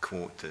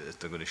quote that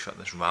they're going to shut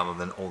this, rather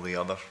than all the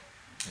other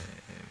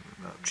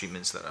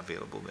treatments that are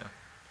available there.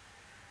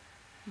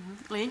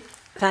 Mm-hmm. Elaine?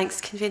 Thanks,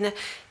 Convener.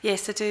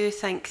 Yes, I do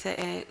think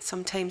that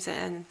sometimes,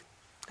 and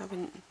I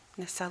wouldn't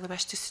necessarily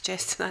wish to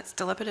suggest that's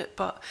deliberate,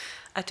 but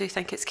I do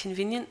think it's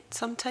convenient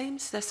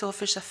sometimes. This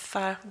offers a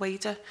far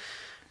wider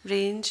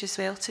range as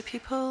well to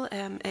people.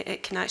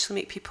 It can actually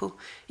make people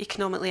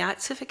economically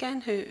active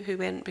again who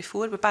weren't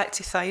before. We're back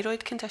to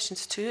thyroid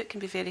conditions too. It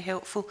can be very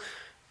helpful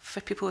for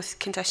people with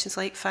conditions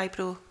like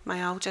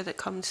fibromyalgia that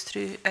comes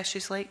through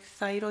issues like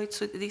thyroid.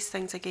 So these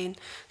things again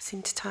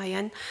seem to tie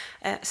in.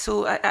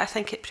 So I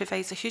think it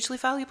provides a hugely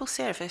valuable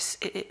service.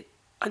 It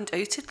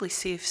undoubtedly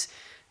saves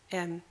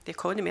the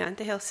economy and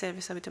the health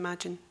service, I would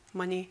imagine,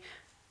 money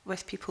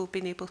with people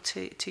being able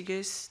to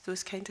use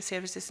those kind of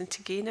services and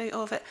to gain out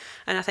of it.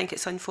 And I think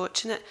it's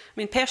unfortunate. I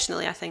mean,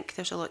 personally, I think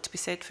there's a lot to be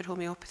said for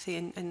homeopathy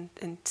in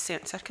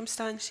certain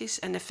circumstances.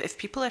 And if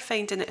people are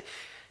finding it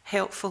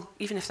helpful,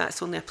 even if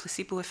that's only a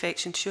placebo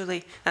effect, and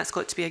surely that's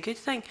got to be a good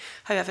thing.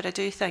 However, I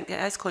do think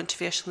it is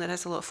controversial and there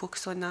is a lot of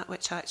focus on that,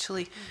 which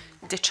actually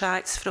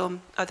detracts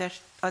from other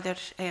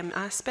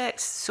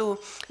aspects. So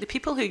the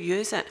people who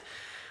use it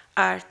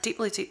are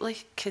deeply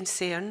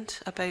concerned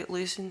about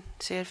losing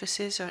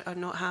services or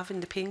not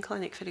having the pain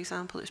clinic, for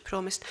example, that was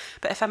promised.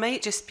 But if I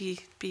might just be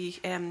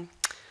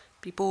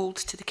bold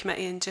to the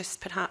committee and just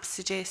perhaps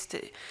suggest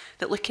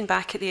that looking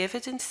back at the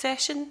evidence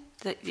session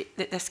that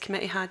this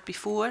committee had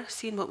before,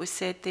 seeing what was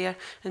said there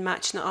and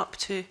matching it up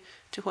to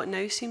what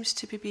now seems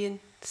to be being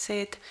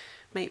said,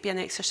 might be an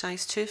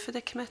exercise too for the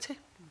committee.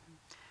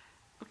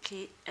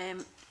 Okay,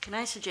 can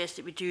I suggest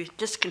that we do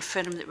just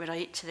confirm that we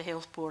write to the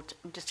Health Board,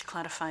 and just to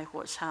clarify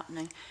what's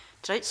happening,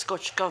 to write to the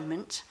Scottish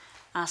Government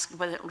asking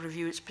whether it will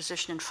review its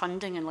position and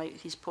funding in light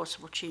of these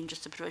possible changes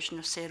to provision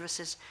of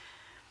services,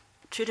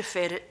 to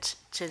refer it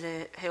to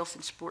the Health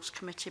and Sports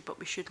Committee, but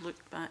we should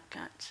look back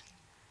at,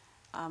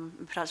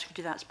 and perhaps we could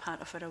do that as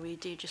part of our away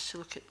day, just to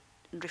look at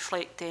and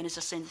reflect then, as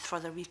I said,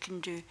 further we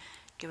can do,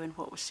 given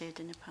what was said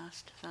in the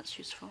past, if that's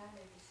useful.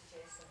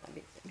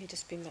 It may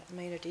just be a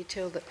minor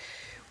detail that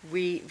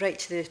we write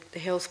to the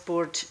Health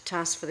Board to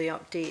ask for the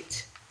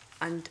update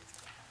and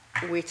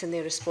wait in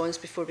their response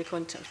before we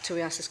till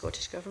we ask the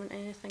Scottish Government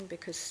anything,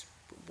 because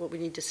what we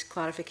need is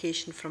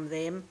clarification from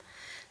them,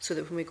 so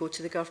that when we go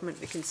to the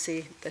government we can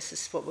say this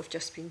is what we've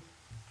just been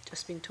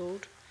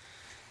told.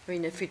 I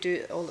mean, if we do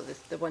it all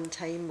at the one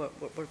time,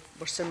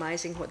 we're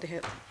surmising what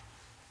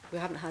we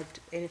haven't had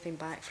anything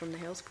back from the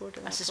Health Board.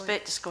 I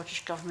suspect the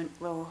Scottish Government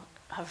will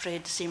have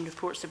read the same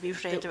reports that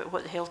we've read about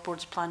what the Health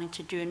Board's planning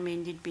to do, and may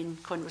indeed be in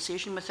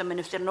conversation with them. And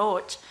if they're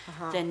not,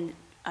 then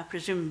I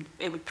presume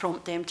it would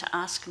prompt them to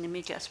ask, and they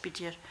may get a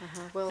speedier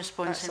well,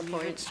 response than we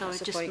would. So that's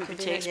the just point, maybe to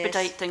convener,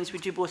 expedite yes. things, we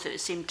do both at the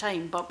same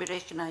time, but we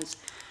recognise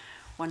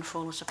one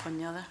follows upon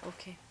the other.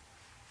 Okay.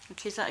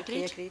 Okay, is that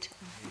agreed? Okay, agreed.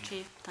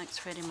 Okay, thanks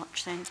very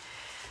much then.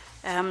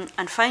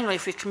 And finally,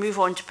 if we can move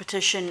on to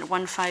petition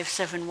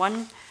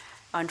 1571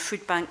 on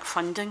food bank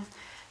funding.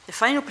 The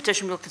final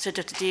petition we'll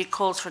consider today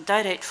calls for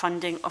direct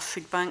funding of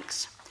food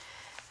banks.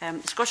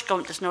 The Scottish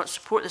Government does not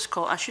support this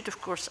call. I should,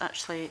 of course,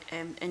 actually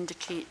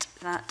indicate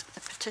that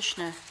the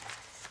petitioner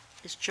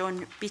is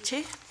John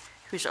Beattie,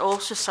 who's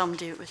also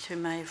somebody with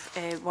whom I've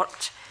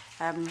worked.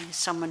 He's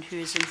someone who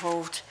is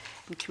involved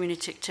in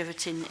community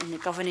activity in the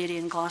Govan area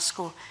in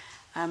Glasgow,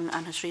 and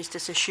has raised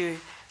this issue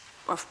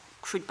of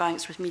food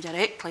banks with me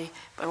directly,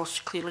 but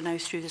also clearly now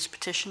through this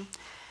petition.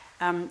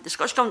 The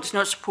Scottish Government does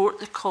not support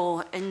the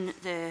call in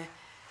the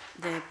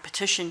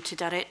petition to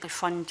directly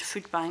fund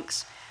food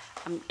banks.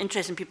 I'm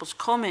interested in people's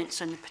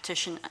comments on the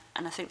petition,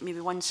 and I think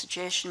maybe one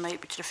suggestion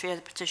might be to refer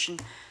the petition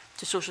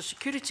to Social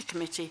Security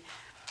Committee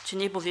to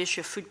enable the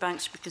issue of food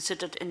banks to be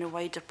considered in a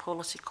wider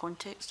policy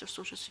context of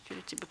social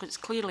security, because it's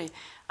clearly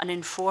an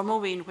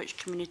informal way in which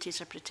communities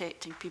are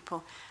protecting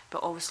people,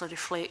 but obviously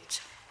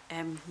reflect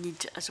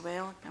need as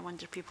well. I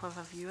wonder if people have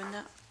a view on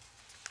that.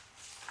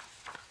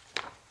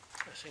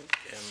 I think,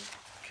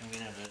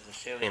 Convener, the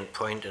salient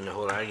point in the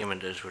whole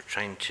argument is we're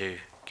trying to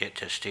get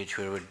to a stage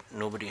where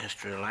nobody has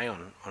to rely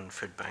on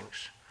food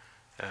banks,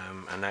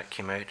 and that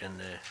came out in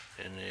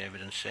the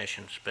evidence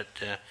sessions. But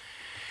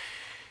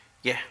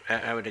yeah,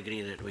 I would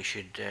agree that we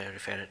should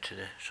refer it to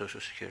the Social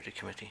Security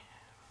Committee.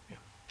 Yeah.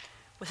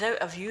 Without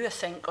a view, I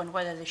think, on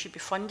whether they should be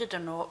funded or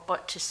not,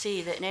 but to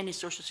say that in any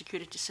social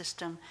security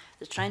system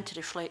that's trying to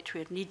reflect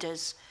where need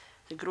is,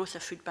 the growth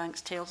of food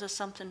banks tells us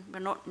something. We're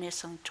not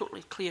necessarily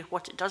totally clear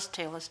what it does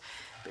tell us,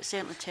 but it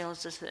certainly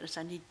tells us that there's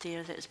a need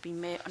there that has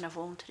been met on a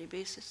voluntary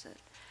basis. That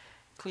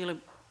clearly,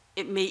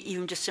 it may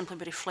even just simply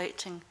be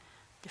reflecting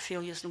the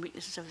failures and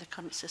weaknesses of the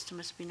current system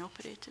as been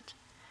operated.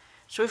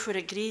 So if we're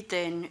agreed,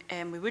 then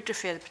we would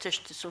refer the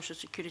petition to the Social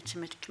Security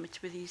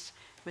Committee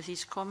with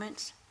these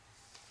comments.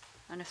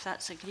 And if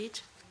that's agreed,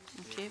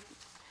 okay.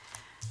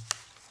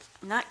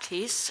 In that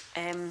case,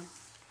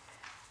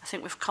 I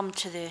think we've come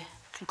to the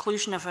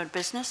conclusion of our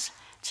business,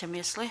 Tim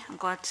Measley, I'm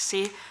glad to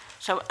say.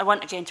 So I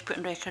want again to put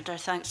on record our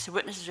thanks to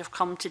witnesses who have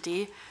come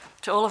today,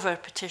 to all of our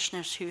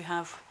petitioners who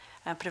have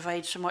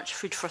provided so much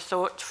food for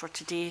thought for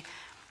today,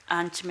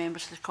 and to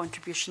members for the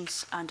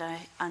contributions, and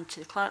to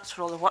the clerks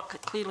for all the work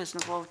that clearly is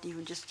involved in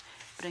even just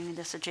bringing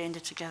this agenda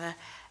together.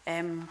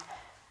 And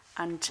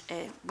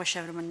wish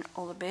everyone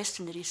all the best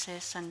in the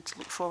recess, and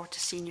look forward to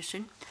seeing you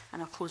soon.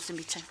 And I'll close the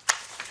meeting.